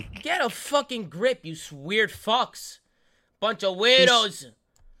one, Tom. Get a fucking grip, you weird fucks. Bunch of weirdos.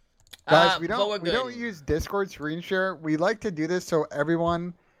 Guys, we don't use Discord screen share. We like to do this so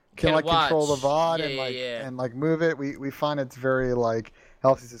everyone can control the VOD and move it. We find it's very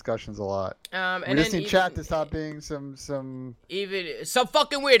healthy discussions a lot. We just need chat to stop being some fucking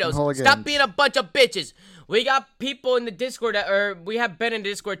weirdos. Stop being a bunch of bitches. We got people in the Discord we have Ben in the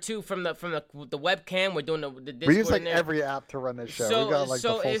Discord too from the webcam. We're doing the Discord. We use every app to run this show. So, we got the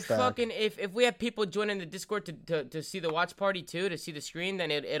full stack. If we have people joining the Discord to see the watch party too, to see the screen, then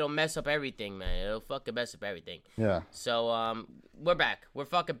it'll mess up everything, man. It'll fucking mess up everything. Yeah. So we're back. We're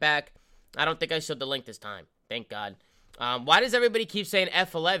fucking back. I don't think I showed the link this time. Thank God. Why does everybody keep saying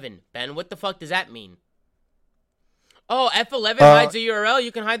F11? Ben, what the fuck does that mean? Oh, F11 hides the URL?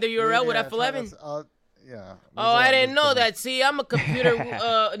 You can hide the URL with F11? Yeah. Oh, I didn't know that. See, I'm a computer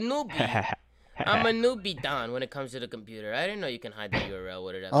newbie. I'm a newbie, Don, when it comes to the computer. I didn't know you can hide the URL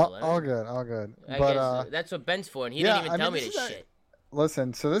with an F11. All good. I guess that's what Ben's for, and he didn't even tell me this shit.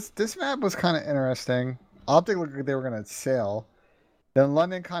 Listen, so this map was kind of interesting. Optic looked like they were going to sail. Then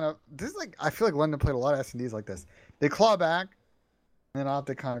London I feel like London played a lot of S&Ds like this. They claw back, and then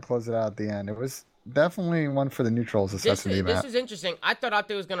Optic kind of closed it out at the end. It was definitely one for the neutrals, this S&D map. This is interesting. I thought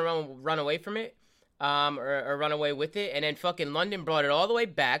Optic was going to run away from it, or run away with it, and then fucking London brought it all the way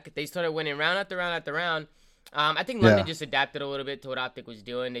back. They started winning round after round after round. I think London just adapted a little bit to what Optic was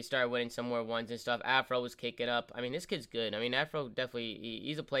doing. They started winning some more ones and stuff. Afro was kicking up. I mean, this kid's good. I mean, Afro definitely,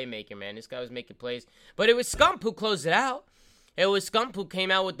 he's a playmaker, man. This guy was making plays. But it was Scump who closed it out. It was Scump who came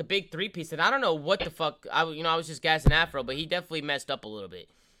out with the big three-piece, and I don't know what the fuck. I was just gassing Afro, but he definitely messed up a little bit.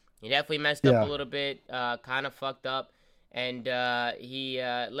 Kind of fucked up, and he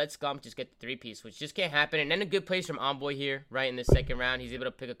let Scump just get the three-piece, which just can't happen. And then a good plays from Envoy here, right in the second round. He's able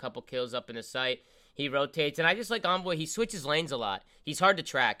to pick a couple kills up in the site. He rotates, and I just like Envoy. He switches lanes a lot. He's hard to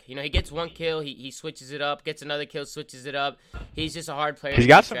track. He gets one kill, he switches it up, gets another kill, switches it up. He's just a hard player. He's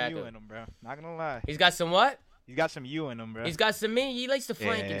got some U in him, bro. Not gonna lie. He's got some what? He's got some U in him, bro. He's got some me. He likes to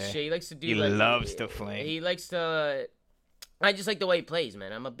flank and shit. He likes to do. He loves to flank. He likes to. I just like the way he plays,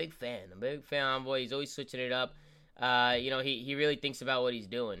 man. I'm a big fan. I'm a big fan of Envoy. He's always switching it up. He really thinks about what he's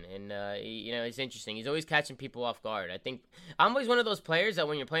doing, and it's interesting. He's always catching people off guard. I think Envoy's one of those players that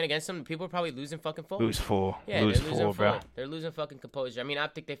when you're playing against him, people are probably losing fucking full. Lose full. Yeah, they're losing full, bro. They're losing fucking composure. I mean,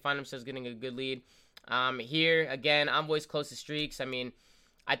 Optic, they find themselves getting a good lead. Here again, Envoy's close to streaks. I mean,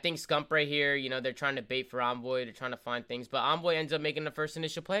 I think Scump right here, they're trying to bait for Envoy. They're trying to find things. But Envoy ends up making the first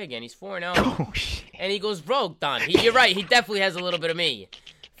initial play again. He's 4-0. Oh, shit. And he goes rogue, Don. You're right. He definitely has a little bit of me.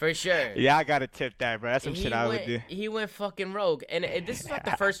 For sure. Yeah, I gotta tip that, bro. That's some shit I would do. He went fucking rogue, and this is not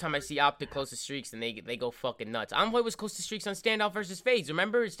the first time I see Optic close to streaks and they go fucking nuts. Envoy was close to streaks on standoff versus FaZe.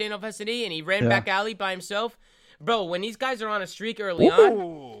 Remember standoff S&E, and he ran back alley by himself. Bro, when these guys are on a streak early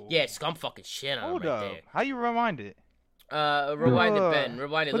on, yeah, Scum fucking shit on him right there. How you rewind it? Rewind it, Ben.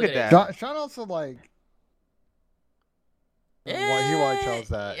 Rewind it. Look at that. Sean also like. Yeah, he chose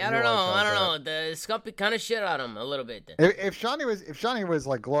that. I don't know. The Scumpy kind of shit on him a little bit. If Shawnee was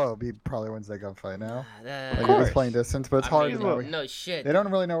like Globe, he probably wins that gunfight now. Like if he's playing distance, but it's hard to know. No shit. They don't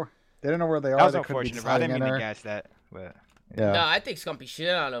really know. They don't know where they are. That was unfortunate, bro. I didn't mean to gas that. But yeah. No, I think Scumpy shit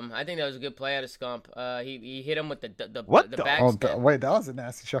on him. I think that was a good play out of Scump. He hit him with the back. Wait, that was a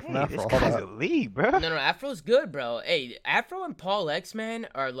nasty shot from Afro. This guy's elite, bro. No, Afro's good, bro. Hey, Afro and Paul X, man,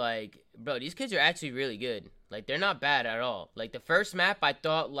 are like, bro, these kids are actually really good. Like, they're not bad at all. Like, the first map, I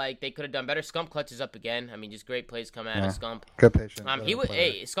thought, like, they could have done better. Scump clutches up again. I mean, just great plays coming out of Scump. Good patience.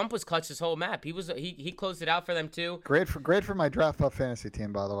 Scump was clutch this whole map. He closed it out for them, too. Great for my draft up fantasy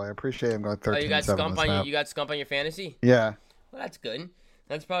team, by the way. I appreciate him going 13-7 you got Scump on your fantasy? Yeah. Well, that's good.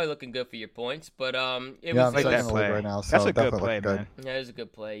 That's probably looking good for your points, but I'm that play right now. So that's a good play, man. Yeah, it's a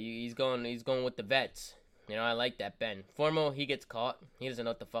good play. He's going with the vets. You know, I like that, Ben. Formo, he gets caught. He doesn't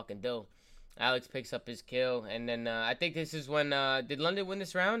know what to fucking do. Alex picks up his kill, and then I think this is when did London win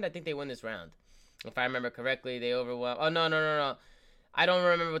this round? I think they win this round, if I remember correctly. They overwhelmed. Oh no! I don't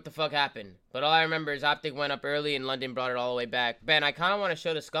remember what the fuck happened, but all I remember is Optic went up early and London brought it all the way back. Ben, I kind of want to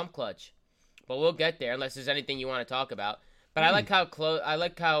show the Scump clutch, but we'll get there unless there's anything you want to talk about. But I like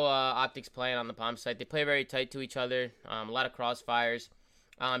how Optic's playing on the palm site. They play very tight to each other. A lot of crossfires.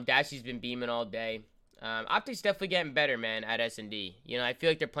 Dashy's been beaming all day. Optic's definitely getting better, man, at S&D. You know, I feel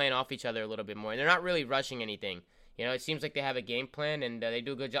like they're playing off each other a little bit more. And they're not really rushing anything. You know, it seems like they have a game plan, and they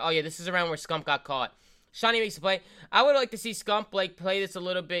do a good job. Oh, yeah, this is around where Scump got caught. Shawnee makes a play. I would like to see Scump, like, play this a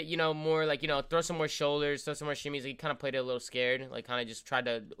little bit, you know, more, like, you know, throw some more shoulders, throw some more shimmies. He kind of played it a little scared, like, kind of just tried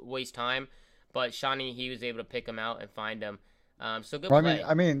to waste time. But Shawnee, he was able to pick him out and find him. So good play.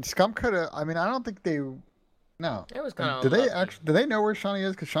 I mean, Scump could have. I mean, I don't think they. No. It was kind of. Do they know where Shawnee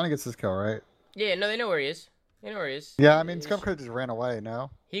is? Because Shawnee gets his kill, right? Yeah, no, they know where he is. Yeah, I mean, Scump could have just ran away,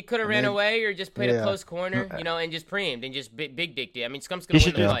 no? He could have ran away or just played a close corner, you know, and just preemed and just big dicked it. I mean, Scump's going to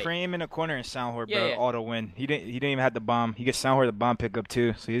win the fight. He should just preem in a corner and Soundhorn, bro, auto win. He didn't even have the bomb. He gets Soundhorn the bomb pickup,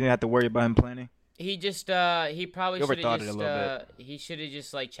 too, so he didn't have to worry about him planning. He just, he probably should have just, he should have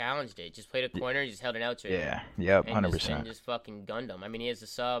just, like, challenged it. Just played a corner and just held an out. Yeah, yep, 100%. And just fucking gunned him. I mean, he has the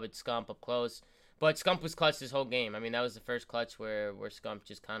sub, it's Scump up close. But Scump was clutch this whole game. I mean, that was the first clutch where Scump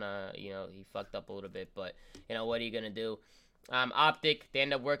just kind of, you know, he fucked up a little bit. But, you know, what are you going to do? Optic, they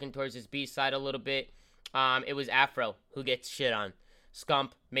end up working towards his B side a little bit. It was Afro who gets shit on.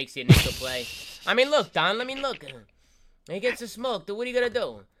 Scump makes the initial play. I mean, look, Don, look. He gets the smoke. What are you going to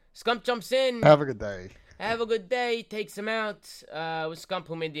do? Scump jumps in. Have a good day. Have a good day. Takes him out. It was Scump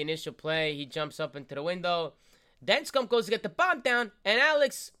who made the initial play. He jumps up into the window. Then Scump goes to get the bomb down. And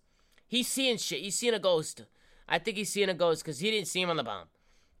Alex... he's seeing shit. He's seeing a ghost. I think he's seeing a ghost because he didn't see him on the bomb.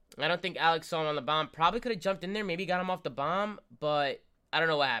 I don't think Alex saw him on the bomb. Probably could have jumped in there. Maybe got him off the bomb. But I don't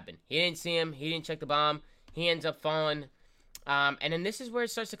know what happened. He didn't see him. He didn't check the bomb. He ends up falling. And then this is where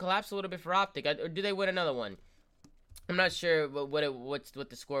it starts to collapse a little bit for Optic. Or do they win another one? I'm not sure what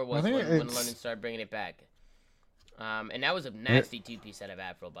the score was when London started bringing it back. And that was a nasty two-piece out of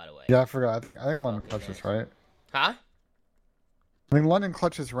Afro, by the way. Yeah, I forgot. I think London clutches, right? Huh? I mean, London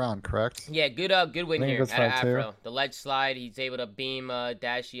clutches round, correct? Yeah, good win here at Afro. The ledge slide, he's able to beam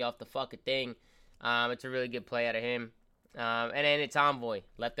Dashy off the fucking thing. It's a really good play out of him. And then it's Envoy,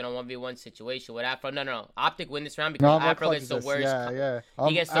 left in a 1v1 situation with Afro. No. Optic win this round because Afro gets the worst. Yeah.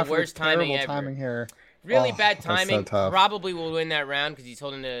 He gets the worst timing ever. Timing here. Really bad timing. So probably will win that round because he's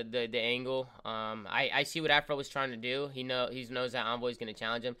holding the angle. I see what Afro was trying to do. He knows that Envoy's going to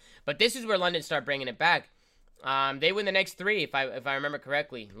challenge him. But this is where London start bringing it back. They win the next three, if I remember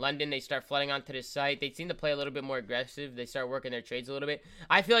correctly. London, they start flooding onto the site. They seem to play a little bit more aggressive. They start working their trades a little bit.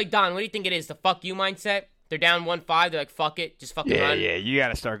 I feel like, Don, what do you think it is? The fuck you mindset? They're down 1-5. They're like, fuck it. Just fucking run. Yeah, you got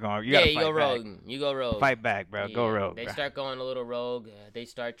to start going. You go rogue. You go rogue. Fight back, bro. Yeah, go rogue. They start going a little rogue. They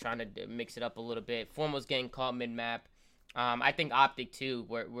start trying to mix it up a little bit. Formal's getting caught mid-map. I think Optic, too,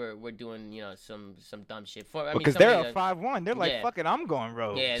 we're doing, you know, some dumb shit. Because they're a 5-1. They're like, fuck it, I'm going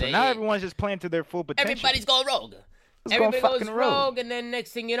rogue. Yeah, so now everyone's just playing to their full potential. Everybody's going rogue. Everybody goes rogue, and then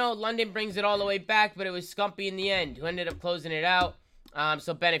next thing you know, London brings it all the way back, but it was Scumpy in the end who ended up closing it out.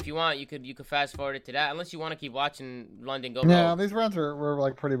 So Ben, if you want, you could fast forward it to that, unless you want to keep watching London go. Yeah, these rounds were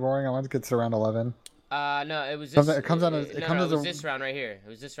like pretty boring. I want to get to round 11. No, it was this. It comes out as this round right here. It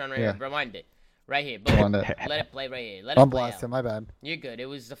was this round right here. Rewind it. Right here. Boom. Let it play right here. Let it play out. My bad. You're good. It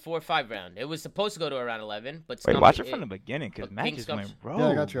was the 4-5 round. It was supposed to go to around 11, but wait, watch it from the beginning, because Matt just went rogue. Yeah,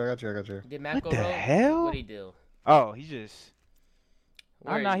 I got you. Did Matt go rogue? What the hell? What'd he do? Oh, he just...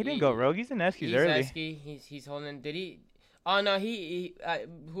 Oh, no, he didn't go rogue. He's in Eskies early. He's holding... Did he... Oh, no,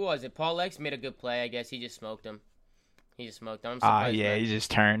 who was it? Paul X made a good play, I guess. He just smoked him. Yeah, he just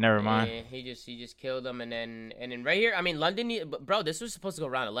turned. Never mind. Yeah, he just killed him, and then right here, I mean, London... Bro, this was supposed to go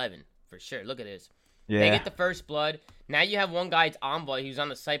around 11, for sure. Look at this. Yeah. They get the first blood. Now you have one guy, it's Envoy, who's on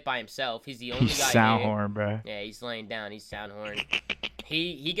the site by himself. He's the only guy Soundhorn, bro. Yeah, he's laying down. He's Soundhorn.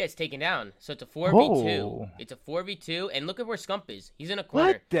 He gets taken down. So it's a 4v2. Oh. It's a 4v2. And look at where Scump is. He's in a corner.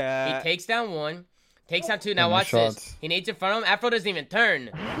 What the? He takes down one. Takes down two. Now watch this. He nades in front of him. Afro doesn't even turn.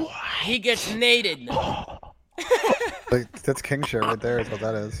 What? He gets naded. Like, that's king shit right there is what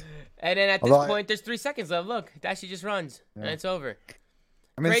that is. And then at this point, there's 3 seconds left. Look, Dashy just runs. Yeah. And it's over.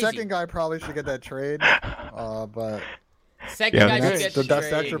 I mean, second guy probably should get that trade, but... Second guy should get the trade.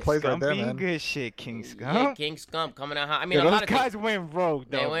 That's extra plays right there, man. Good shit, King Scump. Yeah, King Scump coming out hot. I mean, those guys went rogue,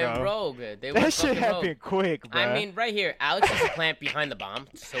 though, They went rogue. That shit happened quick, bro. I mean, right here, Alex is a plant behind the bomb,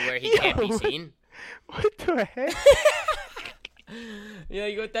 so where he can't be seen. What the heck?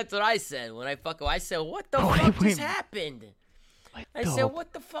 That's what I said when I said, what the fuck just happened? I said,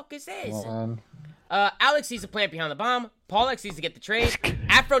 what the fuck is this? Alex needs to plant behind the bomb. Paul X needs to get the trade.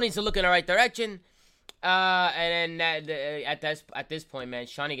 Afro needs to look in the right direction. And then at this point, man,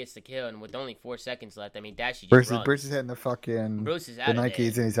 Shawnee gets the kill, and with only 4 seconds left, I mean, Dashy just runs. Bruce is hitting the fucking Bruce is out the of Nikes,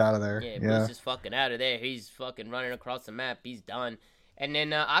 there. And he's out of there. Yeah, Bruce is fucking out of there. He's fucking running across the map. He's done. And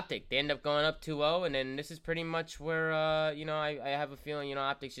then Optic, they end up going up 2-0, and then this is pretty much where I have a feeling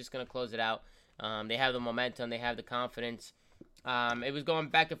Optic's just gonna close it out. They have the momentum, they have the confidence. It was going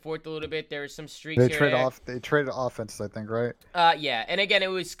back and forth a little bit. There were some streaks They traded offenses, I think, right? Yeah. And again, it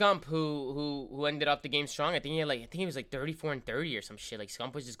was Scump who ended up the game strong. I think he was like 34-30 or some shit. Like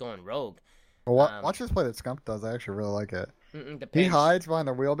Scump was just going rogue. Well, watch this play that Scump does. I actually really like it. He hides behind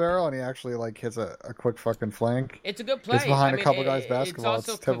the wheelbarrow and he actually hits a quick fucking flank. It's a good play. It's behind a couple guys' basketball. It's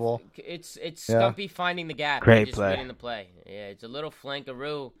typical. It's Scumpy finding the gap. Great and just play. Winning the play. Yeah, it's a little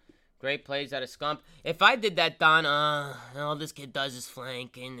flankaroo. Great plays out of Scump. If I did that, Don, all this kid does is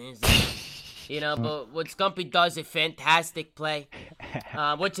flank, and but what Scumpy does, a fantastic play,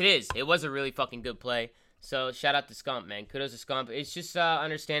 which it is. It was a really fucking good play. So shout out to Scump, man. Kudos to Scump. It's just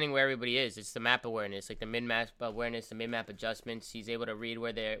understanding where everybody is. It's the map awareness, like the mid-map awareness, the mid-map adjustments. He's able to read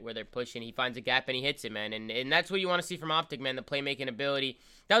where they're pushing. He finds a gap and he hits it, man. And that's what you want to see from Optic, man. The playmaking ability.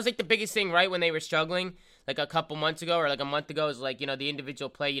 That was like the biggest thing, right, when they were struggling. Like a couple months ago or like a month ago is like, the individual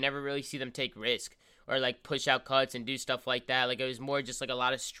play, you never really see them take risk or like push out cuts and do stuff like that. Like it was more just like a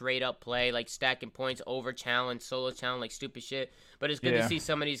lot of straight up play, like stacking points, over challenge, solo challenge, like stupid shit. But it's good to see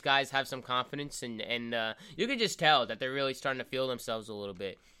some of these guys have some confidence and you can just tell that they're really starting to feel themselves a little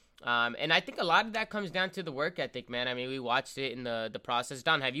bit. And I think a lot of that comes down to the work ethic, man. I mean, we watched it in the process.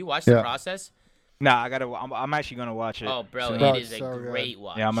 Don, have you watched the process? Nah, I'm actually gonna watch it. Oh, bro, it is a great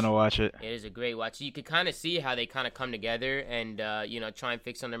watch. Yeah, I'm gonna watch it. It is a great watch. You can kind of see how they kind of come together and try and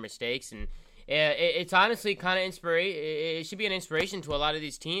fix on their mistakes, and it's honestly kind of it should be an inspiration to a lot of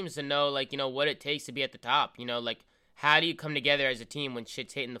these teams to know what it takes to be at the top. How do you come together as a team when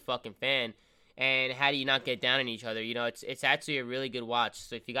shit's hitting the fucking fan, and how do you not get down on each other? It's actually a really good watch.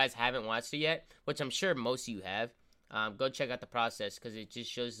 So if you guys haven't watched it yet, which I'm sure most of you have. Go check out the process because it just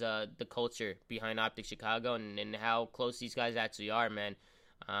shows the culture behind Optic Chicago and how close these guys actually are, man.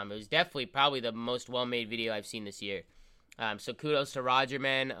 It was definitely probably the most well-made video I've seen this year. So kudos to Roger,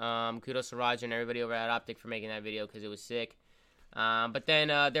 man. Kudos to Roger and everybody over at Optic for making that video because it was sick. But then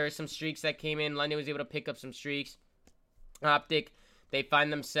there were some streaks that came in. London was able to pick up some streaks. Optic, they find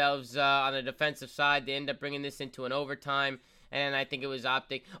themselves on the defensive side. They end up bringing this into an overtime. And I think it was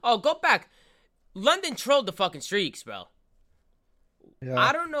Optic. Oh, go back. London trolled the fucking streaks, bro. Yeah.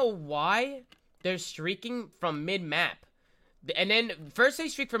 I don't know why they're streaking from mid-map. And then first they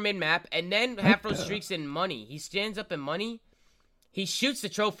streak from mid-map, and then Hafro streaks in money. He stands up in money. He shoots the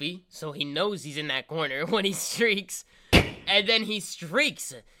trophy, so he knows he's in that corner when he streaks. And then he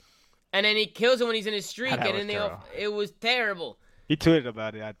streaks. And then he kills him when he's in his streak. And then it was terrible. He tweeted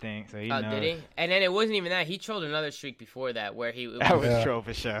about it, I think. So he knows. Did he? And then it wasn't even that. He trolled another streak before that where he... That was troll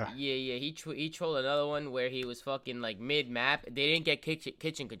for sure. Yeah. He trolled another one where he was fucking mid-map. They didn't get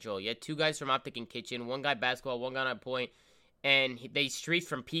kitchen control. You had two guys from Optic and kitchen. One guy basketball, one guy on point. And they streaked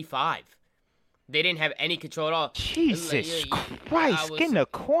from P5. They didn't have any control at all. Jesus Christ, get in the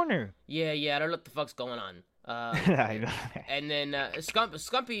corner. Yeah, I don't know what the fuck's going on. And then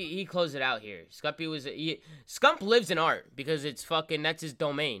Scumpy, he closed it out here. Scump lives in art because it's fucking, that's his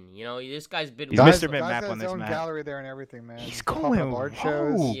domain. You know, this guy's been. He's Mr. Map on his this own map. Gallery there and everything, man. He's going art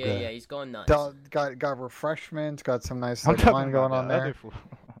shows. Yeah, he's going nuts. Got refreshments. Got some nice wine going on there.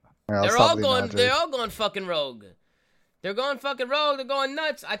 They're all going fucking rogue. They're going fucking rogue. They're going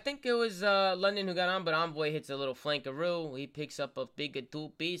nuts. I think it was London who got on, but Envoy hits a little flankaroo. He picks up a big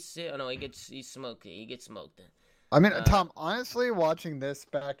two-piece. Oh, no, he's smoked. He gets smoked. I mean, Tom, honestly, watching this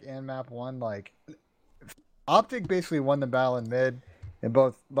back in map 1, like, Optic basically won the battle in mid in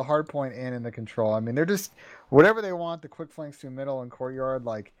both the hard point and in the control. I mean, they're just, whatever they want, the quick flanks through middle and courtyard,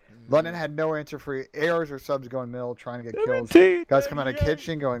 like, London had no answer for ARs or subs going middle, trying to get kills. Guys come out of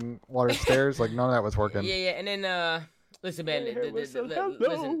kitchen, going water stairs, like, none of that was working. Yeah, and then, listen, man, the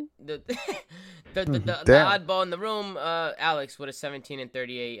oddball in the room, Alex with a 17 and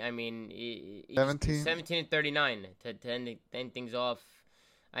 38. I mean, 17 and 39 to end things off.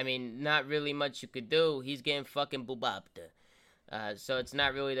 I mean, not really much you could do. He's getting fucking boobopped. So it's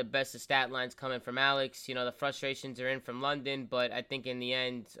not really the best of stat lines coming from Alex. You know, the frustrations are in from London, but I think in the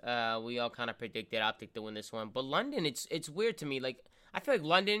end, we all kind of predicted Optic to win this one. But London, it's weird to me. Like, I feel like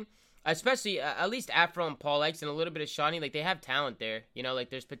London, especially at least Afro and Paul X and a little bit of Shawnee, like they have talent there. You know, like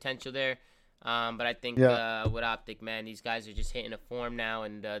there's potential there. But I think with Optic, man, these guys are just hitting a form now,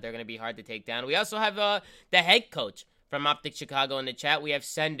 and they're going to be hard to take down. We also have the head coach from Optic Chicago in the chat. We have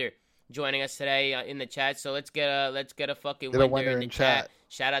Sender joining us today in the chat. So let's get a fucking winner in the chat.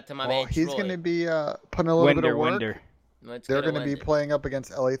 Shout out to my man Troy. He's going to be putting a little bit of work. They're going to be playing up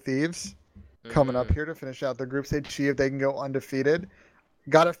against LA Thieves coming up here to finish out their group stage. See if they can go undefeated.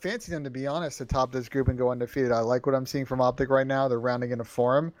 Gotta fancy them, to be honest, to top this group and go undefeated. I like what I'm seeing from Optic right now. They're rounding into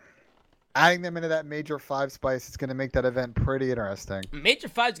form. Adding them into that Major 5 spice, it's going to make that event pretty interesting. Major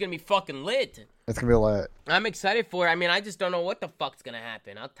 5 is going to be fucking lit. It's going to be lit. I'm excited for it. I mean, I just don't know what the fuck's going to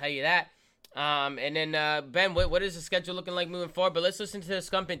happen. I'll tell you that. And then, Ben, what is the schedule looking like moving forward? But let's listen to the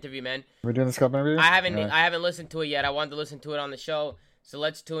Scump interview, man. We're doing the Scump interview? I haven't listened to it yet. I wanted to listen to it on the show. So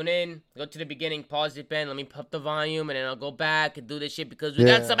let's tune in, go to the beginning, pause it, Ben. Let me pop the volume, and then I'll go back and do this shit because we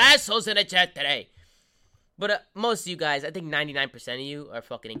got some assholes in the chat today. But most of you guys, I think 99% of you are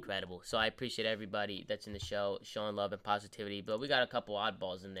fucking incredible. So I appreciate everybody that's in the show showing love and positivity. But we got a couple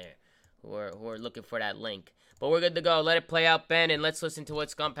oddballs in there who are looking for that link. But we're good to go. Let it play out, Ben, and let's listen to what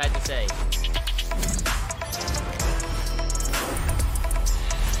Scump had to say.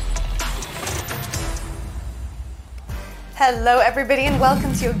 Hello everybody and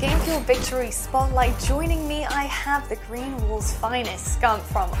welcome to your Game Fuel Victory Spotlight. Joining me, I have the Green Wall's finest, Scump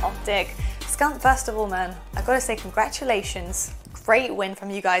from Optic. Scump, first of all, man, I gotta say congratulations. Great win from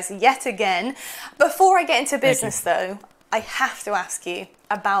you guys yet again. Before I get into business though, I have to ask you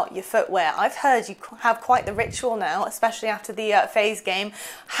about your footwear. I've heard you have quite the ritual now, especially after the FaZe game.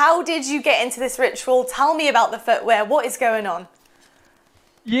 How did you get into this ritual? Tell me about the footwear. What is going on?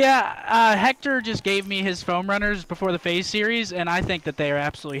 Yeah, Hector just gave me his foam runners before the FaZe series, and I think that they are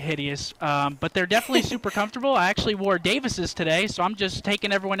absolutely hideous. But they're definitely super comfortable. I actually wore Davis's today, so I'm just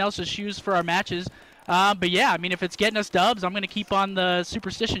taking everyone else's shoes for our matches. But yeah, I mean, if it's getting us dubs, I'm going to keep on the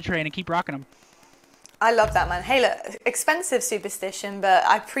superstition train and keep rocking them. I love that, man. Hey, look, expensive superstition, but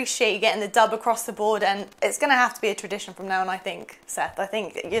I appreciate you getting the dub across the board, and it's going to have to be a tradition from now on, I think, Seth. I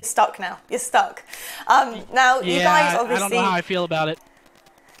think you're stuck now. You're stuck. Now, you guys obviously... I don't know how I feel about it.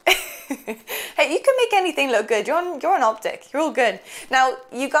 Hey, you can make anything look good. You're on Optic. You're all good. Now,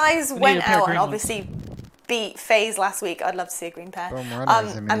 you guys went out and obviously beat FaZe last week. I'd love to see a green pair.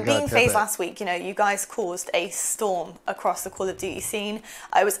 And beating FaZe last week, you know, you guys caused a storm across the Call of Duty scene.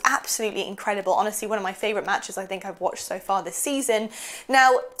 It was absolutely incredible. Honestly, one of my favorite matches I think I've watched so far this season.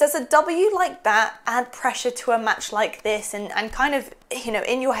 Now, does a W like that add pressure to a match like this and kind of, you know,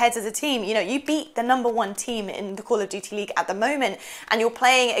 in your heads as a team? You know, you beat the #1 team in the Call of Duty League at the moment, and you're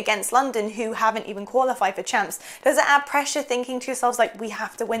playing against London, who haven't even qualified for champs. Does it add pressure thinking to yourselves, like, we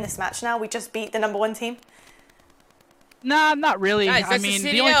have to win this match now? We just beat the #1 team? Nah, not really. Guys, I mean,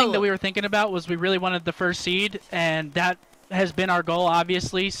 the only thing that we were thinking about was we really wanted the first seed, and that has been our goal,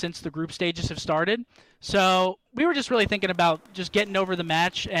 obviously, since the group stages have started. So we were just really thinking about just getting over the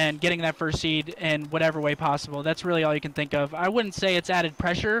match and getting that first seed in whatever way possible. That's really all you can think of. I wouldn't say it's added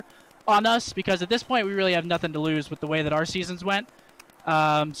pressure on us, because at this point we really have nothing to lose with the way that our seasons went.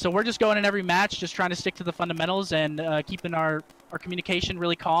 So we're just going in every match, just trying to stick to the fundamentals and keeping our communication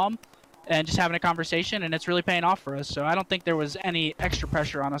really calm and just having a conversation, and it's really paying off for us. So I don't think there was any extra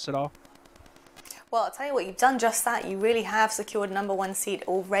pressure on us at all. Well, I'll tell you what, you've done just that. You really have secured #1 seed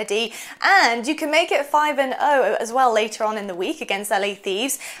already. And you can make it 5-0 as well later on in the week against LA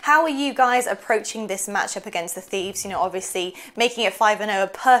Thieves. How are you guys approaching this matchup against the Thieves? You know, obviously making it 5-0, a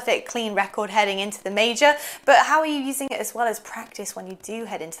perfect, clean record heading into the major. But how are you using it as well as practice when you do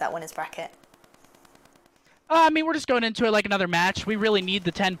head into that winner's bracket? I mean, we're just going into it like another match. We really need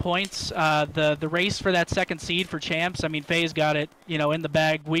the 10 points. The race for that second seed for champs. I mean, FaZe got it, you know, in the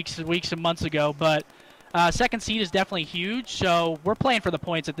bag weeks and months ago. But second seed is definitely huge. So we're playing for the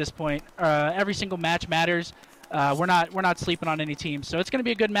points at this point. Every single match matters. We're not sleeping on any teams. So it's going to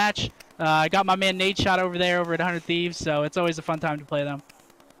be a good match. I got my man Nate shot over there over at 100 Thieves. So it's always a fun time to play them.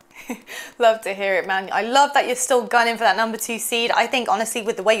 Love to hear it, man. I love that you're still gunning for that #2 seed. I think, honestly,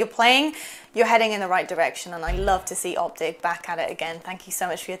 with the way you're playing, you're heading in the right direction, and I love to see Optic back at it again. Thank you so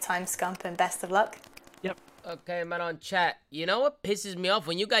much for your time, Scump, and best of luck. Yep. Okay, man, on chat. You know what pisses me off?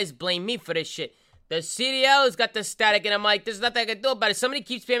 When you guys blame me for this shit. The CDL's got the static, and I'm like, there's nothing I can do about it. Somebody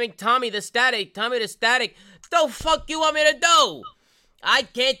keeps spamming Tommy the static. The fuck you want me to do? I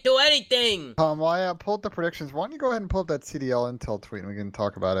can't do anything. I pulled up the predictions. Why don't you go ahead and pull up that CDL Intel tweet and we can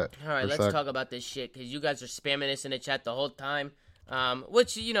talk about it. All right, let's talk about this shit because you guys are spamming this in the chat the whole time.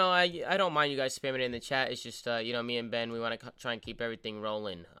 Which, you know, I don't mind you guys spamming it in the chat. It's just, you know, me and Ben, we want to try and keep everything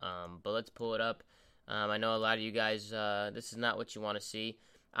rolling. But let's pull it up. I know a lot of you guys, this is not what you want to see.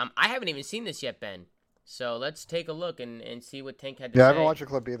 I haven't even seen this yet, Ben. So let's take a look and see what Tank had to say. Yeah, I haven't watched a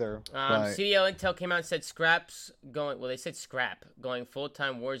clip either. CDL Intel came out and said they said scrap going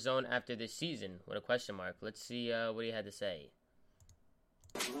full-time Warzone after this season with a question mark. Let's see what he had to say.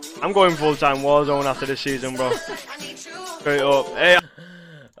 I'm going full-time Warzone after this season, bro. Straight up. Hey.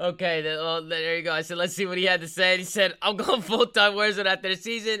 Okay, there you go. I said, let's see what he had to say. He said, I'm going full-time Warzone after the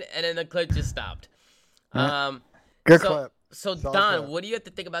season, and then the clip just stopped. Good clip. So Don, what do you have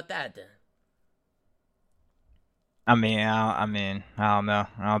to think about that then? I mean, I don't know.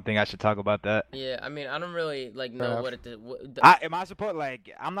 I don't think I should talk about that. Yeah, I mean, I don't really know what it. Am I supposed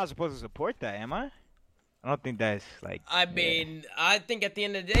I'm not supposed to support that, am I? I don't think that's like. I mean, I think at the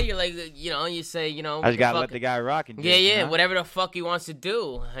end of the day, you're like, you know, you say, you know, I just gotta let the guy rock and. Yeah, you know? whatever the fuck he wants to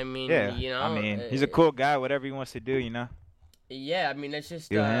do. I mean, you know. I mean, he's a cool guy. Whatever he wants to do, you know. Yeah, I mean, it's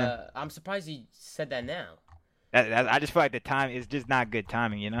just. I'm surprised he said that now. I just feel like the time is just not good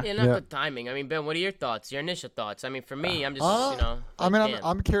timing, you know? Yeah, not good timing. I mean, Ben, what are your thoughts? Your initial thoughts? I mean, for me, I'm just, you know. I mean,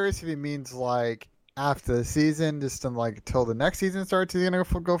 I'm curious if he means like after the season, just like till the next season starts, he's gonna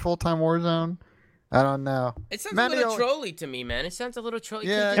go full-time Warzone. I don't know. It sounds a little trolly to me, man. It sounds a little trolly.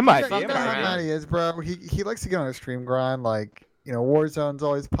 Yeah, it might be. Matty is, bro. He likes to get on a stream grind. Like, you know, Warzone's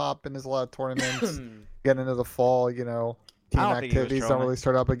always popping. There's a lot of tournaments. Getting into the fall, you know. Team activities don't really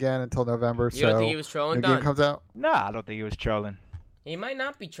start up again until November. You don't think he was trolling? The game comes out. No, I don't think he was trolling. He might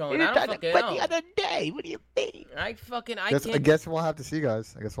not be trolling. I don't fucking know. The other day, what do you mean? I guess we'll have to see,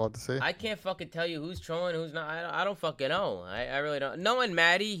 guys. I guess we'll have to see. I can't fucking tell you who's trolling, who's not. I don't fucking know. I really don't. Knowing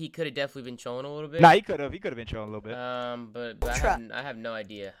Maddie, he could have definitely been trolling a little bit. Nah, he could have been trolling a little bit. But I have no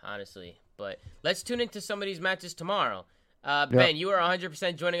idea, honestly. But let's tune into some of these matches tomorrow. Ben, you are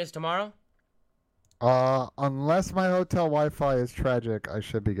 100% joining us tomorrow? Unless my hotel Wi-Fi is tragic, I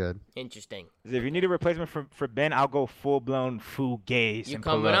should be good. Interesting. If you need a replacement for Ben, I'll go full-blown fugazi. You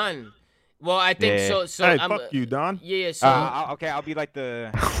coming on? Well, I think so. Hey, fuck you, Don. Yeah, so. Okay, I'll be like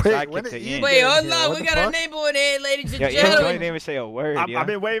the sidekick to Ian. Wait, hold on. We got a Enable in here, ladies and gentlemen. You didn't even say a word. I've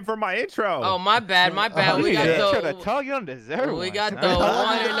been waiting for my intro. Oh, my bad. We got the you don't deserve We got the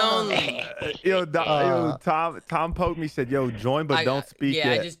one and only. Tom poked me, said, "Yo, join, but don't speak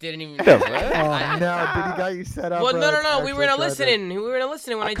yet." I just didn't even. No, did he got you set up? Well, no. We were in a listening. when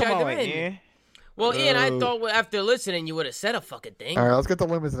I dragged him in. Well, Ian, I thought after listening you would have said a fucking thing. All right, let's get the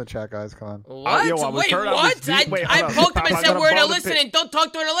limits in the chat, guys. Come on. What? Wait, what? I poked him and said we're in a listening. Don't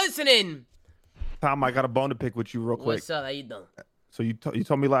talk during a listening. Tom, I got a bone to pick with you real quick. What's up? How you doing? So you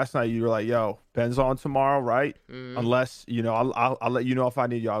told me last night, you were like, "Yo, Ben's on tomorrow, right? Mm-hmm. Unless, you know, I'll let you know if I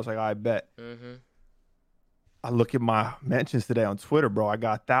need you." I was like, "I bet." Mm-hmm. I look at my mentions today on Twitter, bro. I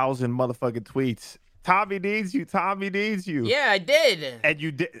got 1,000 motherfucking tweets. Tommy needs you. Tommy needs you. Yeah, I did. And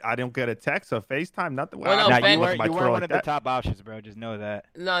you did. I didn't get a text or FaceTime. Nothing. Well, no, Ben, you weren't one of the top options, bro. Just know that.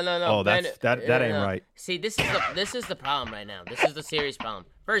 No. Oh, Ben, that ain't right. See, this is the problem right now. This is the serious problem.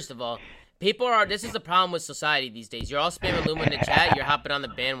 First of all, this is the problem with society these days. You're all spamming Luma in the chat. You're hopping on the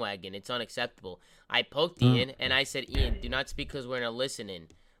bandwagon. It's unacceptable. I poked Ian, and I said, Ian, do not speak because we're in a listening.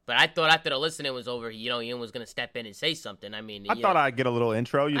 But I thought after the listening was over, Ian was going to step in and say something. I mean, I thought I'd get a little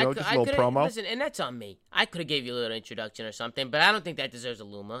intro, just a little promo. Listen, and that's on me. I could have gave you a little introduction or something, but I don't think that deserves a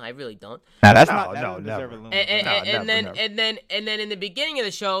Luma. I really don't. No, that's not. That doesn't deserve a Luma. And then in the beginning of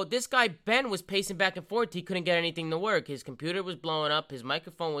the show, this guy Ben was pacing back and forth. He couldn't get anything to work. His computer was blowing up. His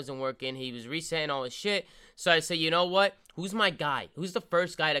microphone wasn't working. He was resetting all his shit. So I said, you know what? Who's my guy? Who's the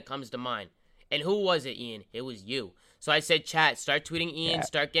first guy that comes to mind? And who was it, Ian? It was you. So I said, chat, start tweeting Ian,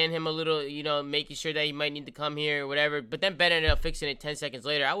 start getting him a little, making sure that he might need to come here or whatever. But then Ben ended up fixing it 10 seconds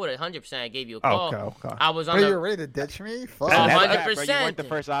later. I would have 100% gave you a call. Okay. I was on you were ready to ditch me? 100%. You weren't the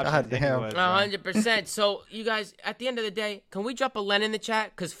first option. 100%. So, you guys, at the end of the day, can we drop a Len in the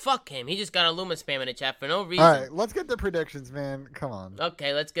chat? Because fuck him. He just got a Luma spam in the chat for no reason. All right, let's get the predictions, man. Come on.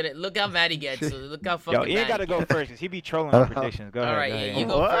 Okay, let's get it. Look how mad he gets. Look how fucking Ian got to go first because he be trolling on predictions. Go ahead. All right, Ian, you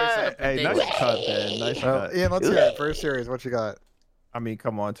go first. Hey, nice cut, man. Nice cut. Ian, let's hear it. First series, what you got? I mean,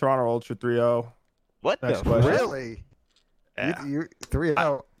 come on. Toronto Ultra 3-0. What Next the? question. Really? Yeah. You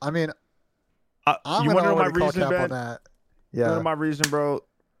 3-0. I mean, I'm you want to know my call reason, cap Ben? on that. Yeah. You want to know my reason, bro?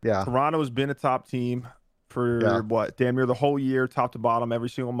 Yeah. Toronto's been a top team for what? Damn near the whole year, top to bottom, every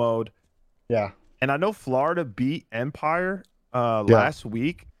single mode. Yeah. And I know Florida beat Empire last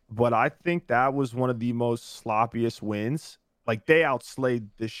week, but I think that was one of the most sloppiest wins. Like, they outslayed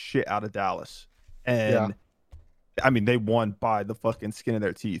the shit out of Dallas. And I mean, they won by the fucking skin of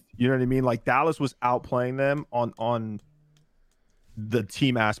their teeth. You know what I mean? Like, Dallas was outplaying them on the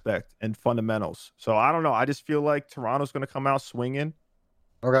team aspect and fundamentals. So I don't know. I just feel like Toronto's going to come out swinging.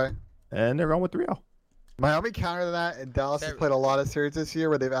 Okay. And they're going with 3-0. Miami countered that, and Dallas has played a lot of series this year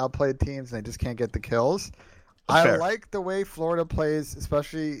where they've outplayed teams and they just can't get the kills. I like the way Florida plays,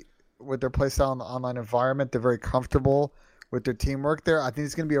 especially with their play style in the online environment. They're very comfortable with their teamwork there. I think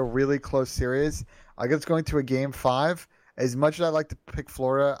it's going to be a really close series. I guess going to a game 5. As much as I like to pick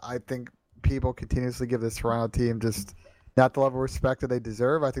Florida, I think people continuously give this Toronto team just not the level of respect that they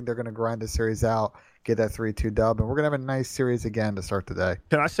deserve. I think they're going to grind the series out, get that 3-2 dub, and we're going to have a nice series again to start the day.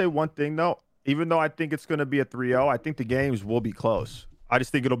 Can I say one thing, though? Even though I think it's going to be a 3-0, I think the games will be close. I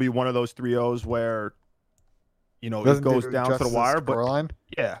just think it'll be one of those 3-0s where, it goes down to the wire.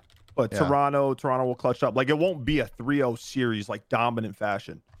 But Toronto will clutch up. Like, it won't be a 3-0 series, like, dominant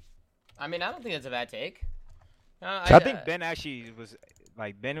fashion. I mean, I don't think that's a bad take. I think Ben actually was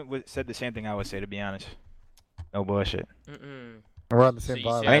like said the same thing I would say, to be honest. No bullshit. We're on the same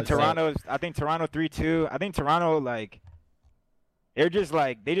vibe. I think Toronto 3-2. I think Toronto they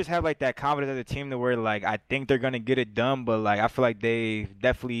just have like that confidence as a team to where like I think they're gonna get it done, but like I feel like they've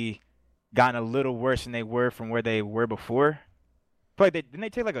definitely gotten a little worse than they were from where they were before. I feel like didn't they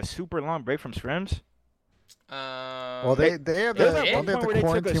take like a super long break from scrims? Well, they have the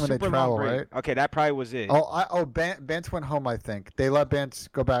quarantine when they travel, right? Okay, that probably was it. Bance went home, I think. They let Bance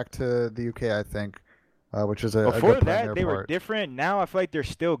go back to the UK, I think, which is a before good that they were different. Now I feel like they're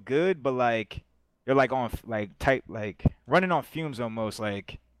still good, but like they're like on like type like running on fumes almost.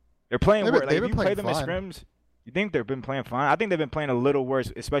 Like they're playing. Like if you play them in scrims, you think they've been playing fine. I think they've been playing a little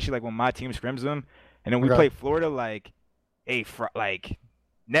worse, especially like when my team scrims them, and then we play Florida like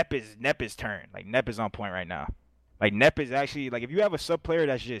Nep is turn. Like Nep is on point right now. Like Nep is actually like if you have a sub player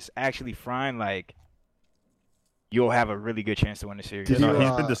that's just actually frying, like you'll have a really good chance to win the series. He's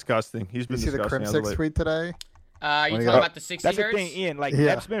been disgusting. He's been disgusting. Did you see the Crim6 tweet today? You talking about the 60 That's hertz? the thing, Ian. Like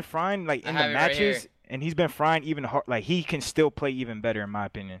Nep's been frying like in the matches, and he's been frying even hard. Like he can still play even better, in my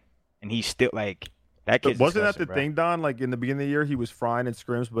opinion. And he's still like that kid's wasn't that the bro. thing, Don? Like in the beginning of the year, he was frying in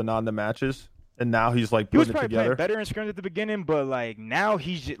scrims, but not in the matches. And now he's like putting it together. He was probably playing better in scrims at the beginning, but like now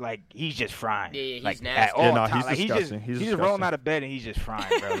he's just frying. Yeah, he's like nasty. At all times. He's like, disgusting. He's just rolling out of bed and he's just frying,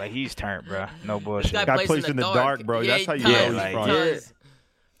 bro. Like he's turned, bro. No bullshit. This guy plays in the dark, bro. Yeah, that's how you know like, he's frying.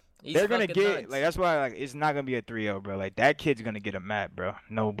 They're gonna get like that's why like it's not gonna be a 3-0, bro. Like that kid's gonna get a map, bro.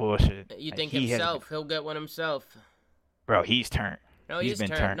 No bullshit. You like, think he'll get one himself? Bro, he's turned. No, he's been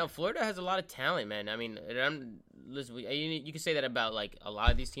turned. No, Florida has a lot of talent, man. I mean, listen, you can say that about like a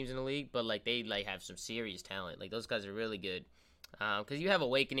lot of these teams in the league, but like they like have some serious talent. Like those guys are really good. Because you have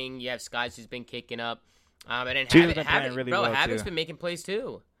Awakening, you have Skies who's been kicking up, and then Havoc's been making plays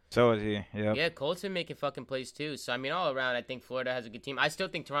too. So is he? Yeah, Colt's been making fucking plays too. So I mean, all around, I think Florida has a good team. I still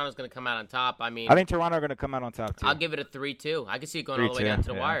think Toronto's gonna come out on top. I think Toronto are gonna come out on top too. I'll give it a 3-2. I can see it going all the way down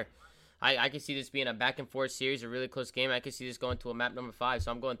to the wire. I can see this being a back-and-forth series, a really close game. I can see this going to a map number 5, so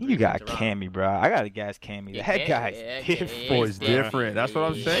I'm going 3-2. You got Cammy, bro. I got to gas Cammy. That guy's different. Boy's different. That's what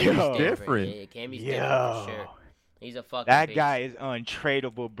I'm saying. He's different. Yeah, Cammy's different for sure. He's a fucking That guy is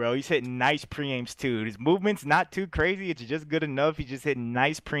untradeable, bro. He's hitting nice pre-aims, too. His movement's not too crazy. It's just good enough. He's just hitting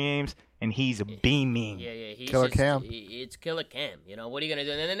nice pre-aims, and he's beaming. Yeah. He's Killer Cam. It's Killer Cam. You know, what are you going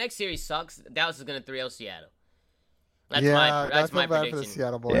to do? And then the next series sucks. Dallas is going to 3-0 Seattle. That's my prediction. For the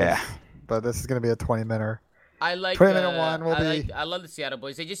Seattle boys. Yeah. But this is going to be a 20-minute. I like 20-minute one will be. I love the Seattle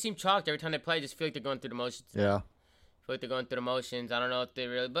boys. They just seem chalked every time they play. I just feel like they're going through the motions. Yeah. I feel like they're going through the motions. I don't know if they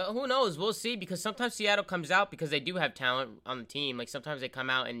really, but who knows? We'll see, because sometimes Seattle comes out because they do have talent on the team. Like sometimes they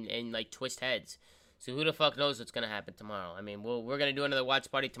come out and like twist heads. So who the fuck knows what's gonna happen tomorrow? I mean, we're gonna do another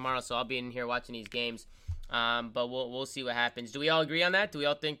watch party tomorrow, so I'll be in here watching these games. But we'll see what happens. Do we all agree on that? Do we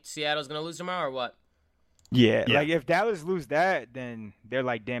all think Seattle's gonna lose tomorrow or what? Yeah. Like if Dallas lose that, then they're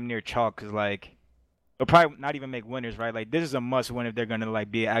like damn near chalk, because like they'll probably not even make winners, right? Like this is a must win if they're gonna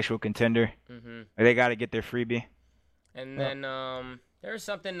like be an actual contender. Mm-hmm. Like, they gotta get their freebie. And then there's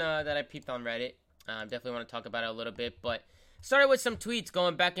something that I peeped on Reddit. Definitely want to talk about it a little bit, but started with some tweets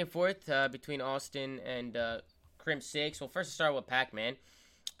going back and forth between Austin and Crim6. Well, first I started with Pac-Man.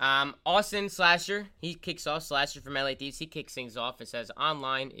 Austin Slasher, he kicks off. Slasher from LA Thieves, he kicks things off and says,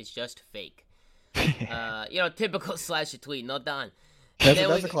 "Online is just fake." Typical Slasher tweet, no done. That's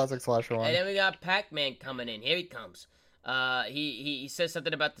a classic Slasher one. And then we got Pac-Man coming in. Here he comes. He says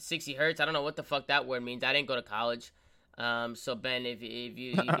something about the 60 hertz. I don't know what the fuck that word means. I didn't go to college. So Ben, if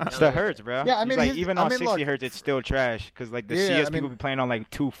you it's the hertz, bro. Yeah, I mean, like even on 60 hertz, it's still trash because like the CS people be playing on like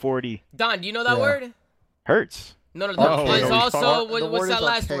 240. Don, do you know that word? Hertz. No. It's also what's that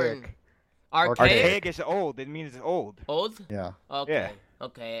last word? Archaic is old. It means it's old. Old? Yeah. Okay. Yeah.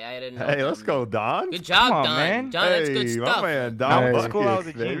 Okay, I didn't know. Hey, let's go, Don. Good job, Don. Man. Don, that's good stuff. My man, Don. I went to school. I was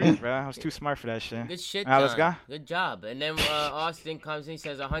a genius, bro. I was too smart for that shit. Good shit, Don. Let's go. Good job. And then Austin comes in, he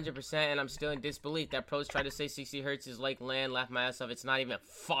says 100%, and I'm still in disbelief. That pros try to say 60 hertz is like land. Laugh my ass off. It's not even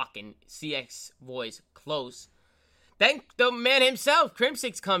fucking CX voice close. Then the man himself,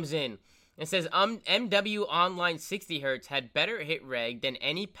 Crim6, comes in and says MW Online 60 hertz had better hit reg than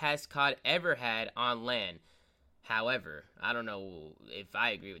any past COD ever had on LAN. However, I don't know if I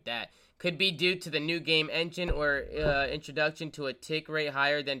agree with that. Could be due to the new game engine or introduction to a tick rate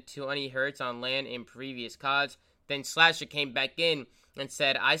higher than 20 hertz on LAN in previous CODs. Then Slasher came back in and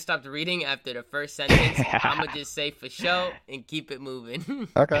said, "I stopped reading after the first sentence. I'ma just say for show and keep it moving."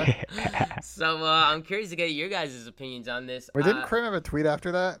 Okay. So I'm curious to get your guys' opinions on this. Wait, didn't Crim have a tweet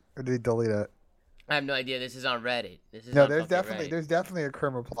after that, or did he delete it? I have no idea. This is on Reddit. There's definitely a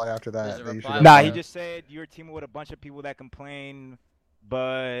Crim reply after that. Nah, he just said you're teaming with a bunch of people that complain,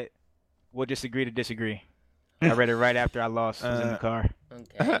 but we'll just agree to disagree. I read it right after I lost. I was in the car.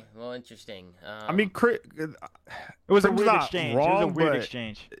 Okay, well, interesting. I mean, it was a weird exchange. Wrong, it was a weird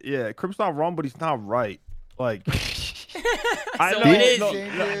exchange. Yeah, Crim's not wrong, but he's not right. Like,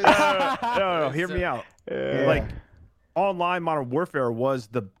 No, hear me out. Like, online Modern Warfare was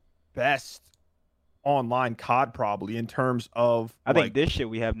the best online COD probably in terms of. I think this shit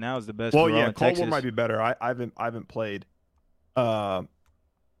we have now is the best. Well, yeah, Cold War might be better. I haven't played, like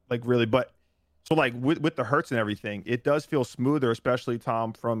really, but so like with the hertz and everything, it does feel smoother, especially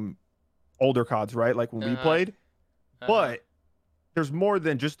Tom from older CODs, right? Like when we played, but there's more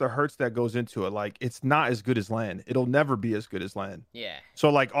than just the hertz that goes into it. Like it's not as good as LAN. It'll never be as good as LAN. Yeah.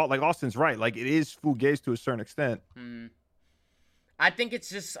 So like Austin's right. Like it is fugazi to a certain extent. I think it's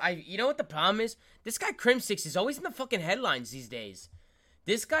just you know what the problem is? This guy Crim6 is always in the fucking headlines these days.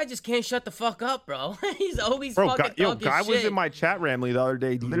 This guy just can't shut the fuck up, bro. He's always fucking talking guy shit. was in my chat randomly the other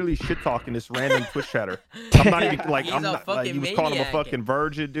day, literally shit talking this random Twitch chatter. I'm not even like he was calling him a fucking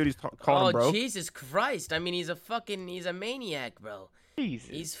virgin, dude. He's calling him bro. Oh Jesus Christ! I mean, he's a maniac, bro. Jesus.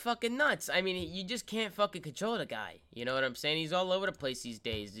 He's fucking nuts. I mean, you just can't fucking control the guy. You know what I'm saying? He's all over the place these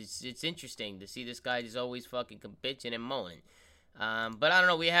days. It's interesting to see this guy just always fucking bitching and moaning. But I don't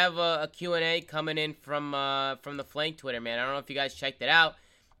know. We have a Q&A coming in from the Flank Twitter, man. I don't know if you guys checked it out.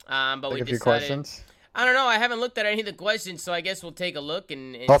 But we decided. Questions? I don't know. I haven't looked at any of the questions, so I guess we'll take a look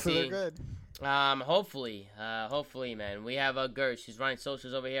and hopefully see. They're good. Hopefully, man. We have Gersh, who's running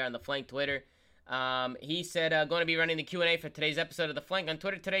socials over here on the Flank Twitter. He said going to be running the Q&A for today's episode of the Flank on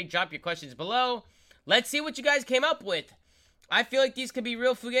Twitter today. Drop your questions below. Let's see what you guys came up with. I feel like these could be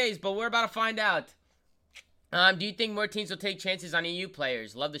real fugazi, but we're about to find out. Do you think more teams will take chances on EU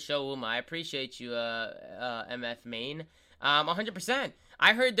players? Love the show, ZooMaa. I appreciate you, MF Main. 100%.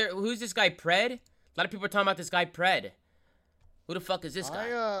 I heard who's this guy, Pred? A lot of people are talking about this guy, Pred. Who the fuck is this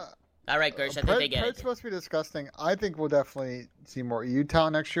guy? All right, Gersh, I think they get it. Pred's supposed to be disgusting. I think we'll definitely see more EU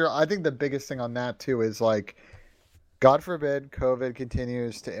talent next year. I think the biggest thing on that, too, is, like, God forbid COVID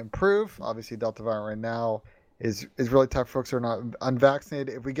continues to improve. Obviously, Delta variant right now is really tough for folks who are not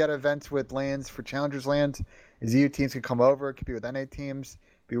unvaccinated. If we get events with lands for Challengers lands, EU teams can come over, compete with NA teams.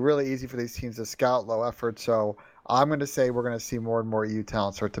 Be really easy for these teams to scout, low effort. So I'm going to say we're going to see more and more EU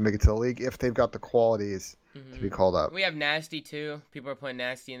talent start to make it to the league if they've got the qualities to be called up. We have Nasty too. People are putting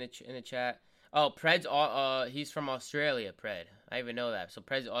Nasty in the chat. Oh, Pred's he's from Australia. Pred, I even know that. So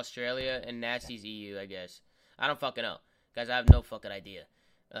Pred's Australia and Nasty's EU, I guess. I don't fucking know, guys. I have no fucking idea.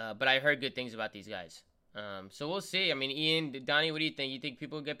 But I heard good things about these guys. So we'll see. I mean, Ian, Donnie, what do you think? You think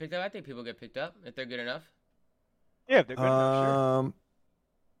people get picked up? I think people get picked up if they're good enough. Yeah, if they're good enough, sure.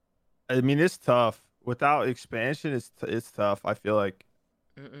 I mean, it's tough. Without expansion, it's tough. I feel like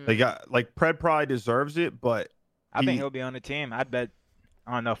they got Pred probably deserves it, but I think he'll be on the team. I'd bet.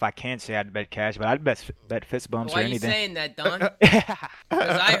 I don't know if I can say I'd bet cash, but I'd bet fist bumps or anything. Why are you saying that, Don?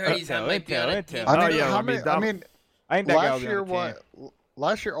 Because I heard he's might be on a team. I mean,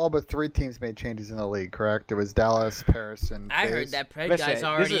 last year all but 3 teams made changes in the league, correct? It was Dallas, Paris, and I heard that Pred guy's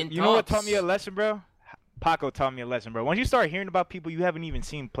already in talks. You know what taught me a lesson, bro? Paco taught me a lesson, bro. Once you start hearing about people you haven't even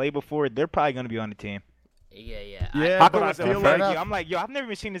seen play before, they're probably going to be on the team. Yeah. Paco was I'm like, yo, I've never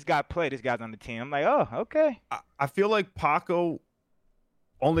even seen this guy play. This guy's on the team. I'm like, oh, okay. I feel like Paco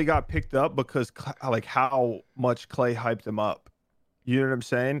only got picked up because how much Clay hyped him up. You know what I'm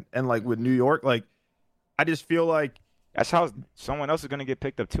saying? And with New York, I just feel like that's how someone else is going to get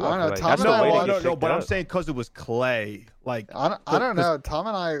picked up too. I don't know. That's the way to get but I'm saying because it was Clay. I don't know. Tom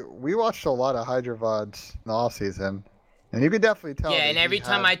and we watched a lot of Hydra VODs in the offseason, and you could definitely tell. Yeah, and every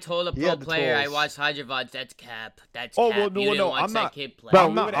time I told a pro player I watched Hydra VODs, that's cap. That's cap. You didn't watch that kid play.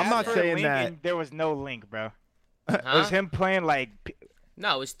 Bro, I'm not saying that. There was no link, bro. It was him playing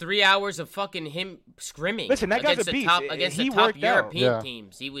No, it was 3 hours of fucking him scrimming. Listen, that guy's a beast. Against the top European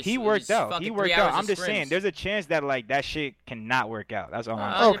teams. He worked out. I'm just saying, there's a chance that that shit cannot work out. That's all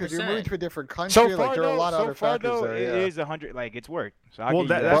I'm saying. Oh, because you're moving to a different country. There are a lot of other factors there. It is 100. It's worked. So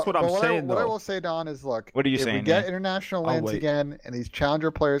that's what I'm saying. What I will say, Don, is look. What are you saying? If we get international wins again, and these challenger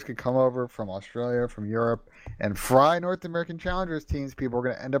players could come over from Australia, from Europe, and fry North American challengers teams, people are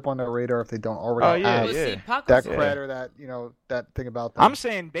going to end up on their radar if they don't already have that cred or that thing about them. I'm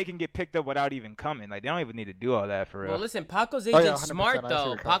saying they can get picked up without even coming. They don't even need to do all that for real. Well, listen, Paco's agent's smart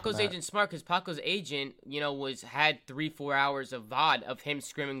though. Paco's agent's smart because Paco's agent, had 3-4 hours of VOD of him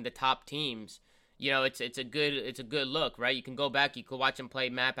scrimming the top teams. It's a good look, right? You can go back, you can watch him play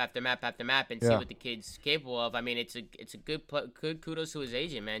map after map after map and see what the kid's capable of. I mean, it's a good kudos to his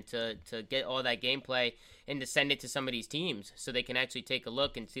agent, man, to get all that gameplay and to send it to some of these teams so they can actually take a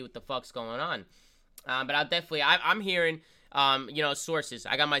look and see what the fuck's going on. But I'm hearing, sources.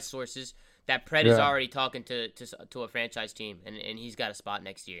 I got my sources that Pred is already talking to a franchise team, and he's got a spot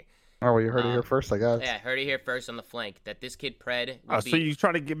next year. Oh, well, you heard it here first, I guess. Yeah, heard it here first on the flank that this kid Pred. So you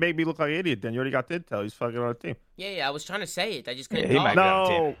trying to make me look like an idiot? Then you already got the intel. He's fucking on the team. Yeah, I was trying to say it. I just couldn't. Talk.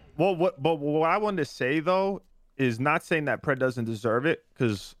 No, well, what I wanted to say though is not saying that Pred doesn't deserve it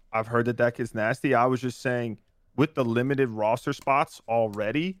because I've heard that kid's nasty. I was just saying with the limited roster spots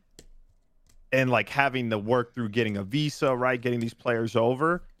already, and having to work through getting a visa, right, getting these players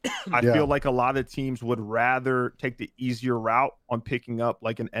over. I feel like a lot of teams would rather take the easier route on picking up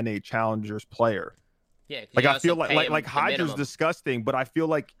an NA Challengers player. Yeah, I feel like Hydra's disgusting, but I feel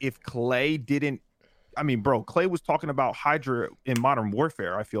like if Clay didn't, Clay was talking about Hydra in Modern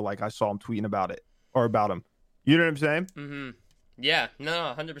Warfare. I feel like I saw him tweeting about it or about him. You know what I'm saying? Mm-hmm. Yeah,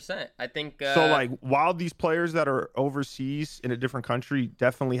 no, 100%. I think so. While these players that are overseas in a different country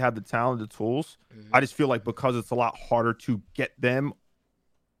definitely have the talent, the tools, I just feel like because it's a lot harder to get them.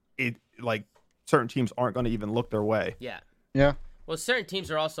 Certain teams aren't going to even look their way. Yeah. Well, certain teams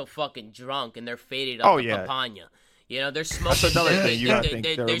are also fucking drunk and they're faded up the Papania. They're smoking.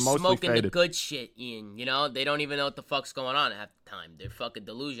 They're smoking the good shit, Ian. They don't even know what the fuck's going on half the time. They're fucking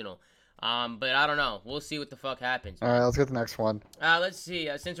delusional. But I don't know. We'll see what the fuck happens. All right, let's get the next one. Let's see.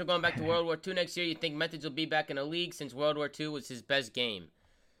 Since we're going back to World War II next year, you think Methods will be back in the league since World War II was his best game?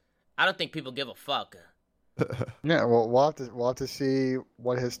 I don't think people give a fuck. Yeah, well, we'll have to see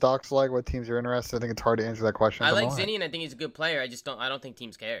what his stock's like, what teams are interested. I think it's hard to answer that question. I like Zinni, and I think he's a good player. I don't think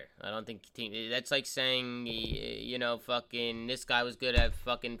teams care. I don't think that's like saying, fucking this guy was good at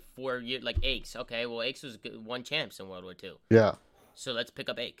fucking 4 years, like Aches. Okay, well, Aches was good, won champs in World War II. Yeah. So let's pick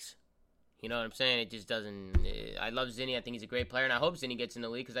up Aches. You know what I'm saying? It just doesn't. I love Zinni. I think he's a great player, and I hope Zinni gets in the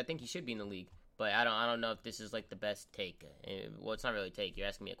league because I think he should be in the league. But I don't know if this is the best take. Well, it's not really a take. You're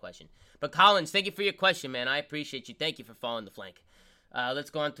asking me a question. But Collins, thank you for your question, man. I appreciate you. Thank you for following the flank. Let's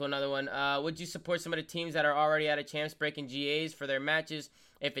go on to another one. Would you support some of the teams that are already out of champs breaking GAs for their matches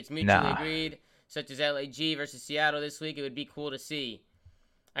if it's mutually agreed, such as LAG versus Seattle this week? It would be cool to see.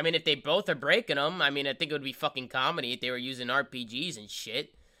 If they both are breaking them, I think it would be fucking comedy if they were using RPGs and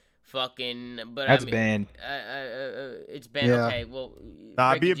shit. Fucking, but that's I mean, banned. It's banned. Yeah. Okay, well,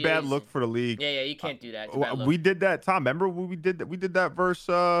 it'd be a bad look for the league. Yeah, you can't do that. We did that, Tom. Remember when we did that verse?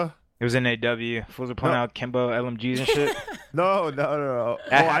 It was in AW. Fools were playing out Kimbo LMGs and shit. No. Well,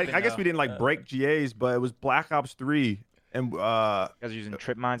 I guess we didn't like break GAs, but it was Black Ops 3 and guys using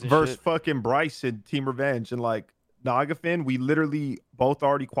trip mines and versus shit. fucking Bryce and Team Revenge and like Nagafin. We literally both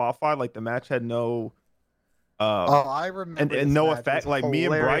already qualified. Like the match had no. I remember. And no effect. Like me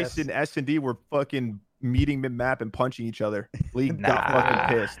and Bryce and S&D were fucking meeting mid map and punching each other. League got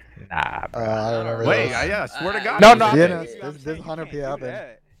fucking pissed. Nah, bro. I remember. Wait, I swear to God. No. This 100p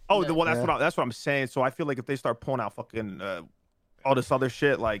happened. Oh, well, that's what I'm saying. So I feel like if they start pulling out fucking all this other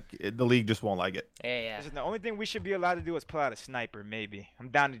shit, like the league just won't like it. Yeah. Listen, the only thing we should be allowed to do is pull out a sniper. Maybe I'm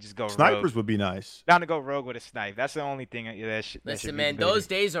down to just go. Snipers rogue. Would be nice. Down to go rogue with a snipe. That's the only thing. Listen, man, those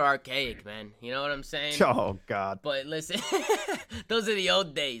days are archaic, man. You know what I'm saying? Oh God. But listen, those are the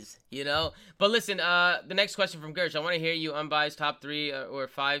old days, you know. But listen, the next question from Gersh. I want to hear you unbiased top 3 or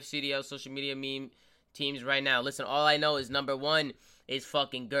 5 CDL social media meme teams right now. Listen, all I know is number 1 is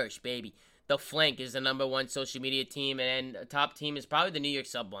fucking Gersh, baby. The Flank is the number 1 social media team, and the top team is probably the New York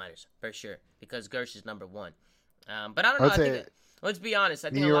Subliners for sure because Gersh is number 1. But I don't know. I think let's be honest. I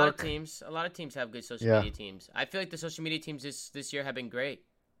think a lot of teams have good social media teams. I feel like the social media teams this year have been great.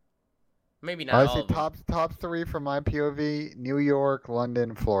 Maybe not all of them. Top 3 from my POV: New York,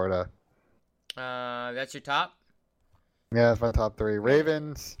 London, Florida. That's your top. Yeah, that's my top 3.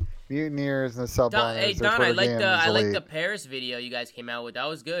 Ravens, Mutineers, and the Subliners. Hey Don, I like the Paris video you guys came out with. That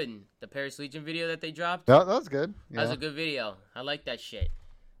was good. The Paris Legion video that they dropped. That was good. Yeah. That was a good video. I like that shit.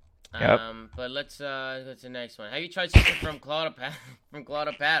 Yep. But let's go to the next one. Have you tried switching from claw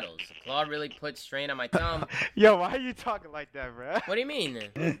to paddles? Claw really puts strain on my thumb. Yo, why are you talking like that, bro? What do you mean?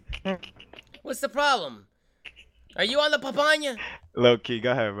 What's the problem? Are you on the papaya? Low key,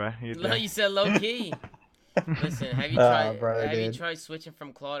 go ahead, bro. You said low key. Listen, have you tried switching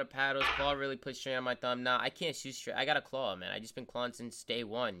from claw to paddles? Claw really puts strain on my thumb. Nah, I can't shoot straight. I got a claw, man. I just been clawing since day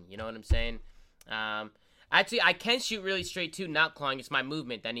 1. You know what I'm saying? Actually, I can shoot really straight too, not clawing. It's my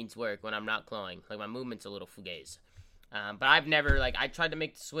movement that needs work when I'm not clawing. Like my movement's a little fugazi. But I've never I tried to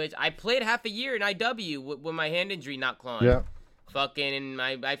make the switch. I played half a year in IW with my hand injury, not clawing. Yeah. Fucking,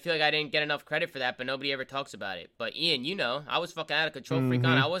 I feel like I didn't get enough credit for that, but nobody ever talks about it. But Ian, you know, I was fucking out of control freak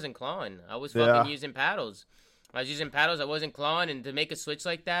on. I wasn't clawing. I was fucking using paddles. I wasn't clawing, and to make a switch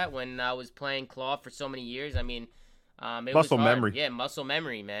like that when I was playing claw for so many years, I mean, it muscle was hard. memory. Yeah, muscle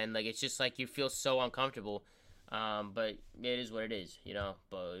memory, man. Like, it's just like you feel so uncomfortable. But it is what it is, you know.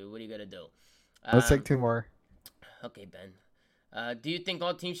 But what are you gonna do? Let's take 2 more. Okay, Ben. Do you think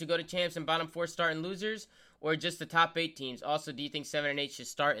all teams should go to champs and bottom 4 start in losers, or just the top 8 teams? Also, do you think 7 and 8 should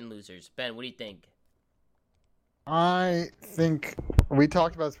start in losers? Ben, what do you think? I think we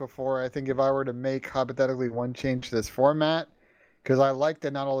talked about this before. I think if I were to make hypothetically one change to this format, because I like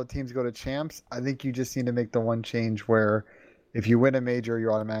that not all the teams go to champs, I think you just need to make the one change where if you win a major,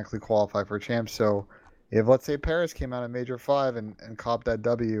 you automatically qualify for champs. So if, let's say, Paris came out of Major 5 and copped that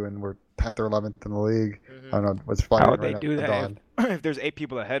W and we're 10th or 11th in the league, I don't know what's flying. How would they do that if there's 8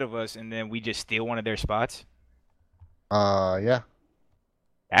 people ahead of us and then we just steal one of their spots? Yeah.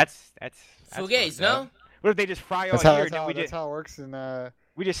 That's Fugazi, no? What if they just fry all year and then that's how it works in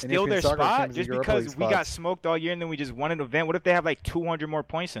we just steal their spot just because we got smoked all year and then we just won an event? What if they have like 200 more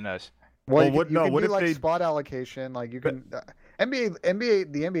points than us? Well, you can do like spot allocation, like you can the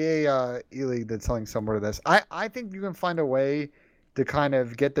NBA E-League did something similar to this. I think you can find a way to kind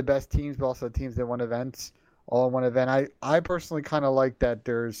of get the best teams, but also teams that won events all in one event. I personally kind of like that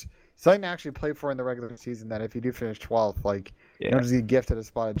there's something to actually play for in the regular season, that if you do finish 12th, like you don't just get gifted a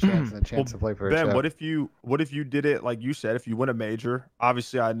spot, a chance, and a chance to play for a Ben, chip. what if you did it like you said? If you win a major,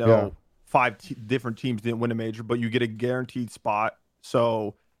 obviously I know 5 different teams didn't win a major, but you get a guaranteed spot.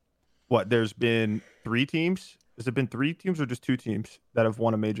 So, what? There's been 3 teams. Has it been 3 teams or just 2 teams that have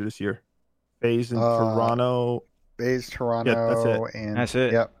won a major this year? FaZe and Toronto. FaZe, Toronto, yeah, that's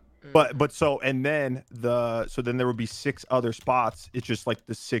it. Yep. But then there would be 6 other spots. It's just like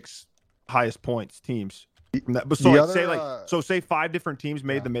the 6 highest points teams. Say 5 different teams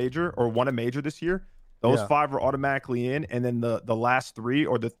made the major or won a major this year. Those 5 are automatically in, and then the last 3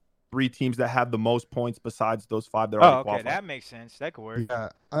 or the 3 teams that have the most points besides those 5 that are qualified. That makes sense. That could work. Yeah.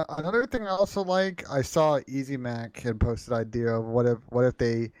 Another thing I also like, I saw Easy Mac had posted an idea of what if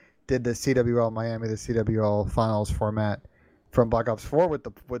they did the CWL Miami, the CWL finals format from Black Ops 4 with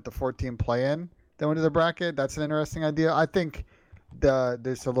the 14 play-in that went to the bracket. That's an interesting idea. I think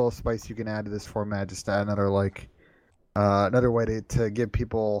there's a little spice you can add to this format, just to add another way to get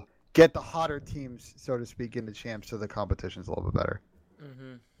the hotter teams, so to speak, into champs, so the competition's a little bit better.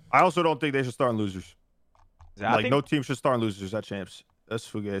 I also don't think they should start in losers. No team should start in losers at champs. That's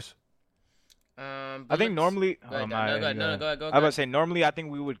fugace. I think normally, go ahead. I was about to say normally I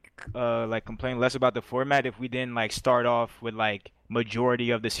think we would like complain less about the format if we didn't like start off with like majority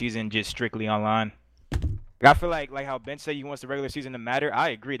of the season just strictly online. I feel like how Ben said he wants the regular season to matter. I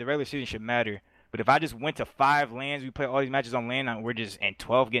agree, the regular season should matter. But if I just went to 5 LANs, we play all these matches on LAN, and we're just in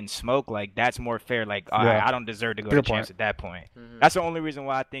 12 getting smoked, like that's more fair. Like I don't deserve to go to champs at that point. That's the only reason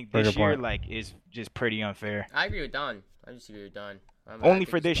why I think this year is just pretty unfair. I agree with Don. I just agree with Don. Only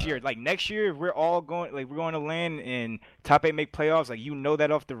for this year. Like next year, if we're all going to LAN and top 8 make playoffs,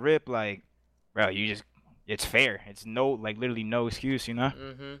 that off the rip, bro, it's fair. It's literally no excuse,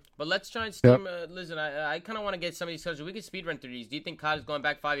 But let's try and steam. Listen, I kind of want to get some of these questions. We can speed run through these. Do you think COD is going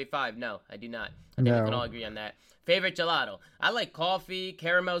back 5v5? No, I do not. I think we can all agree on that. Favorite gelato? I like coffee.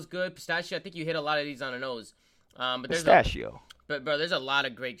 Caramel's good. Pistachio. I think you hit a lot of these on the nose. But pistachio. But bro, there's a lot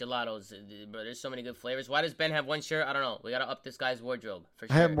of great gelatos. Bro, there's so many good flavors. Why does Ben have one shirt? I don't know. We gotta up this guy's wardrobe for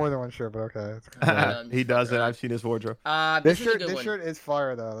sure. I have more than one shirt, but okay. He doesn't. I've seen his wardrobe. This shirt is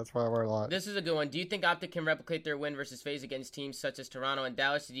fire though. That's why I wear it a lot. This is a good one. Do you think Optic can replicate their win versus FaZe against teams such as Toronto and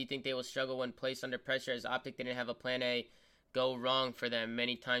Dallas? Do you think they will struggle when placed under pressure, as Optic didn't have a plan A go wrong for them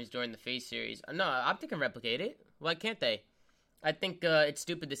many times during the FaZe series? No, Optic can replicate it. Why can't they? I think it's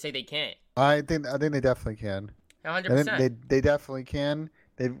stupid to say they can't. I think they definitely can. 100%. They definitely can.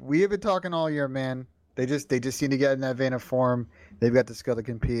 We have been talking all year, man. They just need to get in that vein of form. They've got the skill to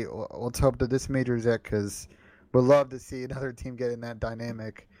compete. Let's hope that this major is it, because we'd love to see another team get in that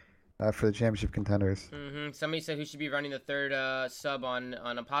dynamic for the championship contenders. Somebody said who should be running the third sub on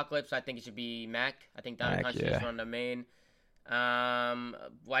Apocalypse. I think it should be Mac. I think Don Constantine should run the main.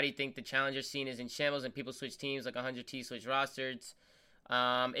 Why do you think the challenger scene is in shambles and people switch teams like 100T switch rosters?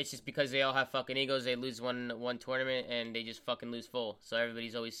 It's just because they all have fucking egos. They lose one tournament and they just fucking lose full. So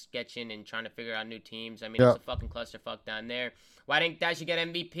everybody's always sketching and trying to figure out new teams. I mean, it's a fucking clusterfuck down there. Why didn't Dashy get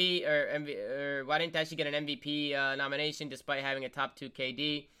MVP or why didn't Dashy get an MVP nomination despite having a top 2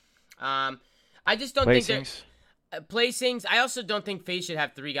 KD? I just don't think placings. I also don't think FaZe should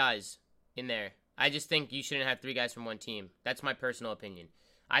have 3 guys in there. I just think you shouldn't have 3 guys from one team. That's my personal opinion.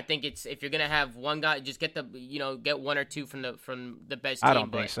 I think it's if you're gonna have one guy, just get get 1 or 2 from the best team. I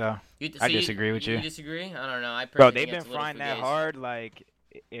don't think so. I disagree with you. You disagree? I don't know. Bro, they've been frying that hard. Like,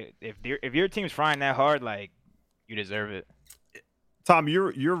 if your team's frying that hard, like, you deserve it. Tom,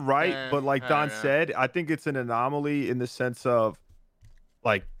 you're right, but like Don said, I think it's an anomaly in the sense of,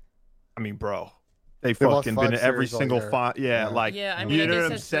 like, I mean, bro, they fucking been in every single fight. I mean, you know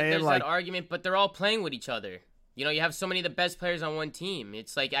what I'm saying? There's that argument, but they're all playing with each other. You have so many of the best players on one team.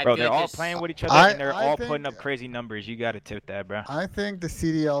 It's like they're all playing with each other and they're all putting up crazy numbers. You got to tip that, bro. I think the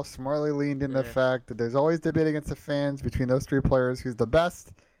CDL smartly leaned in the fact that there's always debate against the fans between those 3 players who's the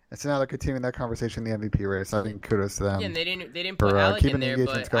best, and so now they're continuing that conversation in the MVP race. I think kudos to them. Yeah, and they didn't put Alec in there,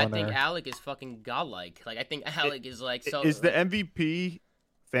 but I think Alec is fucking godlike. Like, I think Alec is like so. Is the MVP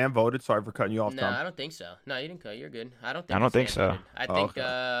fan voted? Sorry for cutting you off, Tom. No, I don't think so. No, you didn't cut. You're good. I don't think so. Voted. I think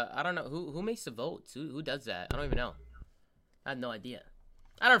I don't know who makes the votes. Who does that? I don't even know. I have no idea.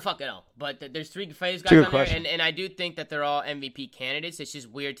 I don't fucking know. But there's 3 FaZe guys on there, and I do think that they're all MVP candidates. It's just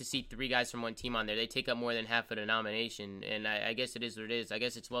weird to see 3 guys from one team on there. They take up more than half of the nomination, and I guess it is what it is. I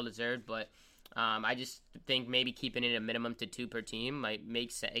guess it's well deserved, but I just think maybe keeping it a minimum to 2 per team might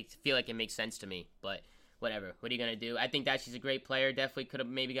make sense. I feel like it makes sense to me, but whatever. What are you gonna do? I think that she's a great player. Definitely could have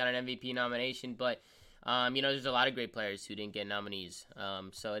maybe got an MVP nomination, but there's a lot of great players who didn't get nominees.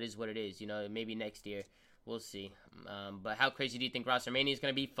 So it is what it is. Maybe next year. We'll see. But how crazy do you think Roster Mania is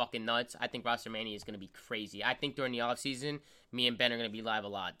going to be? Fucking nuts. I think Roster Mania is going to be crazy. I think during the offseason, me and Ben are going to be live a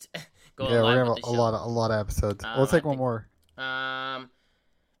lot. We're going to have a lot of episodes. We'll take one more.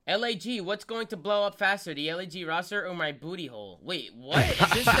 LAG, what's going to blow up faster, the LAG roster or my booty hole? Wait, what? Is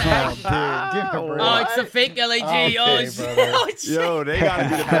this the it's a fake LAG. Shit. Yo, they got to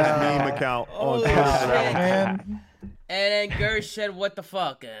be the best meme account on Twitter, man. And then Gersh said, what the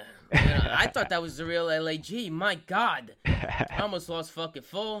fuck? I thought that was the real LAG. My God. I almost lost fucking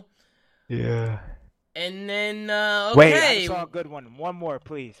full. Yeah. And then, okay. Wait, I saw a good one. One more,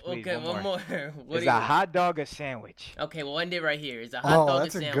 please. Okay, one more. Is a hot dog a sandwich? Okay, we'll end it right here. Is a hot dog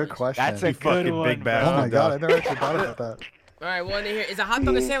a sandwich? That's a good question. That's a good one, big bad. Oh my God, I never actually thought about that. All right, we'll end it here. Is a hot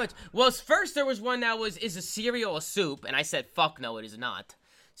dog a sandwich? Well, first there was one that was, is a cereal a soup? And I said, fuck no, it is not.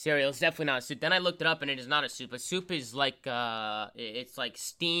 Cereal is definitely not a soup. Then I looked it up, and it is not a soup. A soup is like, it's like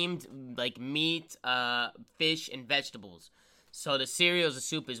steamed, like meat, fish, and vegetables. So the cereal as a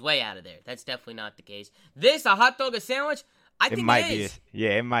soup is way out of there. That's definitely not the case. This, a hot dog, a sandwich? I think it is.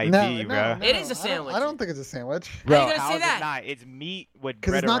 It might be, bro. It is a sandwich. I don't think it's a sandwich. Bro, how are you gonna say that? It's not. It's meat with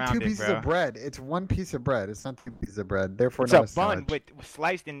Because bread it's not around two pieces bro. of bread. It's one piece of bread. It's not two pieces of bread. Therefore, it's not a bun with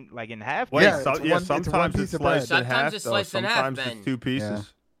sliced in half. Wait, yeah, sometimes it's sliced in half. Sometimes it's sliced in half. Sometimes it's two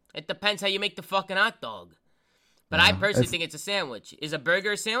pieces. It depends how you make the fucking hot dog. But I personally think it's a sandwich. Is a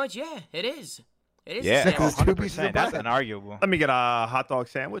burger a sandwich? Yeah, it is. It is a sandwich. 100%. That's unarguable. Let me get a hot dog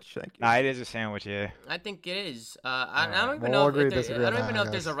sandwich. Thank you. Nah, it is a sandwich, yeah. I think it is. I don't even know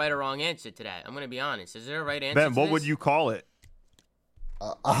if there's a right or wrong answer to that. I'm going to be honest. Is there a right answer Ben, what would you call it?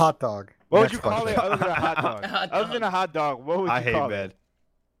 A hot dog. What would you call it other than a hot dog? Other than a hot dog, what would you call it?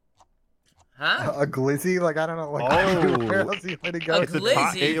 Huh? A glizzy? Like, I don't know. Like, where else you want to go? A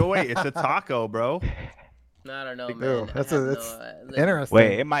glizzy? Wait, it's a taco, bro. I don't know, man. That's interesting.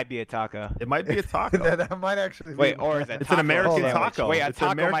 Wait, it might be a taco. It might be a taco. that might actually. Wait, or is it? It's an American taco. Wait, a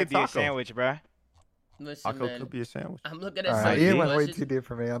taco might be a sandwich, bro. Listen, taco could be a sandwich. I'm looking at some Ian went way too deep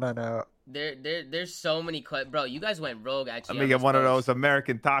for me. I don't know. There's so many bro. You guys went rogue actually. Let me get one of those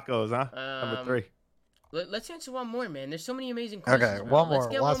American tacos, huh? Number 3. Let's answer one more, man. There's so many amazing questions. Okay, one more.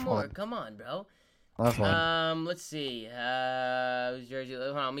 Let's get last one more. One. Come on, bro. Last one. Let's see. Jersey.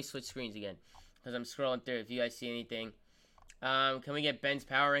 Hold on, let me switch screens again because I'm scrolling through. If you guys see anything, can we get Ben's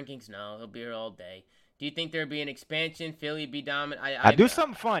power rankings? No, he'll be here all day. Do you think there'll be an expansion? Philly be dominant? I do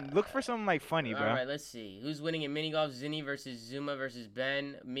something fun. Look for something like funny, bro. All right, let's see. Who's winning in mini golf? Zinni versus ZooMaa versus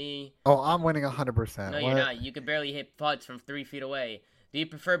Ben. Me. Oh, I'm winning 100%. No, you're not. You can barely hit putts from 3 feet away. Do you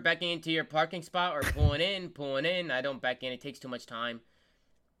prefer backing into your parking spot or pulling in? Pulling in. I don't back in. It takes too much time.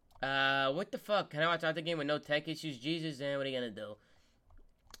 What the fuck? Can I watch out the game with no tech issues? Jesus, man, what are you gonna do?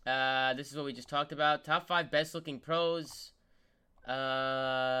 This is what we just talked about. Top 5 best looking pros.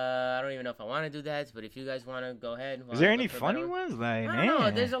 I don't even know if I want to do that, but if you guys want to go ahead. Is there any funny ones? Like, I don't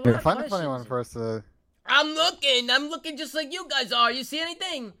know. There's a lot of questions. Funny one for us to... I'm looking just like you guys are. You see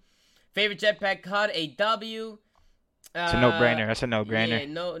anything? Favorite jetpack cut? A W. It's a no-brainer. That's a no-brainer.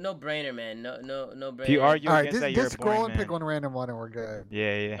 Yeah, no-brainer, man. No brainer. If you argue against that, you're just scroll and pick one random one, and we're good.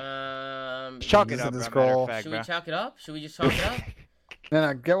 Yeah. Chalk it up, bro. Should we chalk it up? Should we just chalk it up?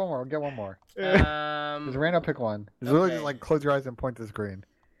 No, get one more. Get one more. Just random pick one. It's literally just like close your eyes and point to the screen.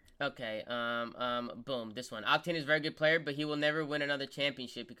 Okay. Boom. This one. Octane is a very good player, but he will never win another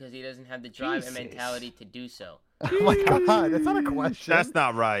championship because he doesn't have the drive and mentality to do so. Oh my god, that's not a question. That's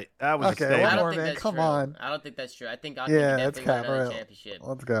not right. That was a statement. I don't think man. That's Come true. on. I don't think that's true. I think Octane can definitely win another championship.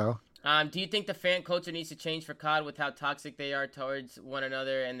 Let's go. Do you think the fan culture needs to change for COD with how toxic they are towards one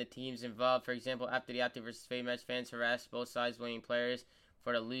another and the teams involved? For example, after the Octane versus Fade match, fans harassed both sides winning players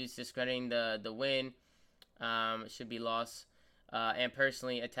for the lose, discrediting the win. Should be lost. And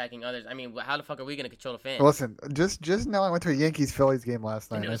personally attacking others. I mean, how the fuck are we gonna control the fans? Listen, just now I went to a Yankees-Phillies game last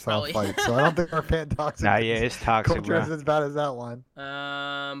night and I saw a fight, so I don't think our fan toxic. Nah, yeah, it's toxic, culture is as bad as that one.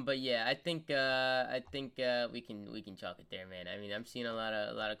 But yeah, I think we can chalk it there, man. I mean, I'm seeing a lot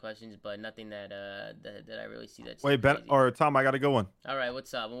of questions, but nothing that I really see that's. Wait, Ben or Tom, I got a good one. All right,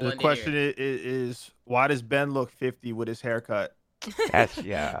 what's up? The question is, why does Ben look 50 with his haircut? That's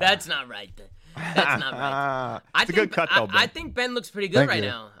not right. That's not right. It's a good cut, though, Ben. I think Ben looks pretty good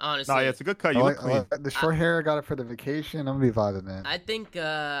now, honestly. No, yeah, it's a good cut. You look clean. The short hair, I got it for the vacation. I'm gonna be vibing, man. I think.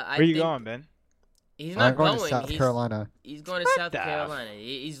 Where are you going, Ben? He's not going. To South Carolina. He's going to South Carolina.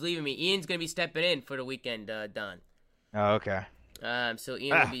 He's leaving me. Ian's gonna be stepping in for the weekend. Done. Oh, okay. So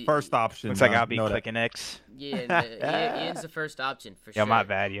Ian will be first option. Looks like I'll be clicking X. Yeah, Ian's the first option for sure. Yeah, my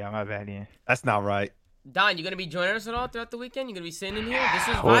bad. Yeah. That's not right. Don, you gonna be joining us at all throughout the weekend? You gonna be sitting in here? This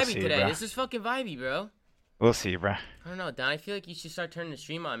is vibey today. Bro. This is fucking vibey, bro. We'll see, bro. I don't know, Don. I feel like you should start turning the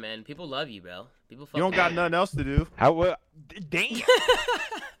stream on, man. People love you, bro. People. You don't got nothing else to do. Damn.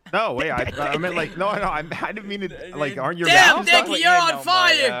 No, wait. I meant like no. I didn't mean it. Like, aren't your damn, Dickie, you're on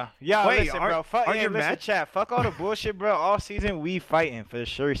fire. Yeah, wait, listen, bro. Listen, chat. Fuck all the bullshit, bro. All season we fighting for the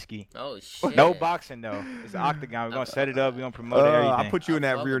Shursky. Oh shit. No boxing though. It's an octagon. We're gonna set it up. We're gonna promote everything. I'll put you in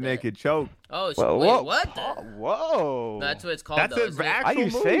that rear naked choke. Oh shit. Wait, what? Whoa. That's what it's called. That's though. Why you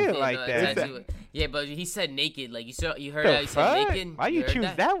say it like that? Yeah, but he said naked. Like you heard how he said naked. Why you choose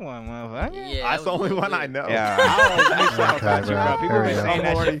that one, motherfucker? Yeah, that's the only one I know. Yeah, people been saying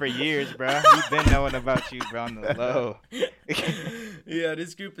that shit for years, bro. We've been knowing about you, bro, on the low. Yeah,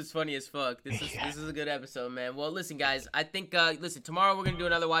 this group is funny as fuck. This is a good episode, man. Well, listen, guys. I think tomorrow we're gonna do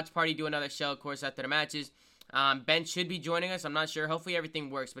another watch party, do another show, of course, after the matches. Ben should be joining us. I'm not sure. Hopefully everything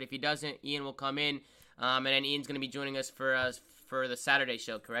works, but if he doesn't, Ian will come in, and then Ian's gonna be joining us for the Saturday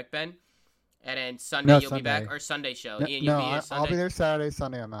show. Correct, Ben? And then Sunday you'll be back, or Sunday show. Ian, you'll be here Sunday? I'll be there Saturday.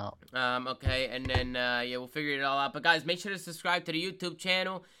 Sunday I'm out. Okay, and then yeah, we'll figure it all out. But guys, make sure to subscribe to the YouTube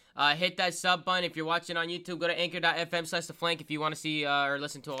channel. Hit that sub button. If you're watching on YouTube, go to anchor.fm/theflank if you want to see or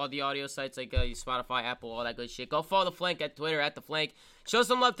listen to all the audio sites like Spotify, Apple, all that good shit. Go follow the Flank at Twitter at the Flank. Show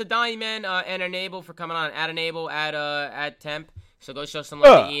some love to Donnie, man, and Enable for coming on. At Enable, at Temp. So go show some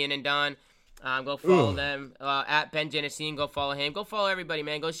love to Ian and Don. Go follow them. At Ben Genesine, go follow him. Go follow everybody,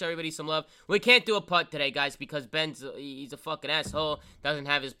 man. Go show everybody some love. We can't do a putt today, guys, because he's a fucking asshole. Doesn't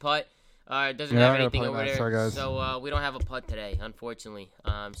have his putt. Doesn't have anything over there. So we don't have a putt today, unfortunately.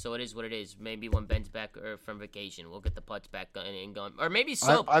 So it is what it is. Maybe when Ben's back from vacation, we'll get the putts back and going. Or maybe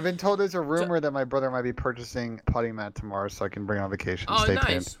Soap. I've been told there's a rumor that my brother might be purchasing putting mat tomorrow, so I can bring it on vacation. Oh, Stay nice.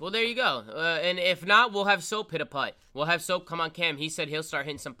 tuned. Well, there you go. And if not, we'll have Soap hit a putt. We'll have Soap come on cam. He said he'll start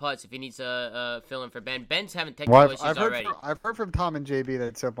hitting some putts if he needs a fill in for Ben. Ben's having technical issues already. I've heard from Tom and JB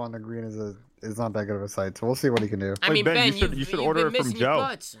that Soap on the green is not that good of a sight, so we'll see what he can do. I mean, Ben, you should order it from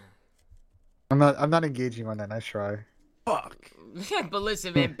Joe. I'm not engaging on that. Nice try. Fuck. Yeah, but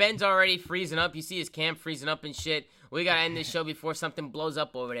listen, man, Ben's already freezing up. You see his cam freezing up and shit. We gotta end this show before something blows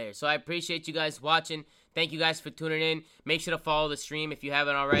up over there. So I appreciate you guys watching. Thank you guys for tuning in. Make sure to follow the stream if you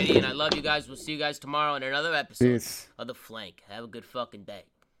haven't already. And I love you guys. We'll see you guys tomorrow in another episode of The Flank. Have a good fucking day.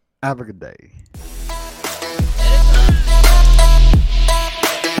 Have a good day.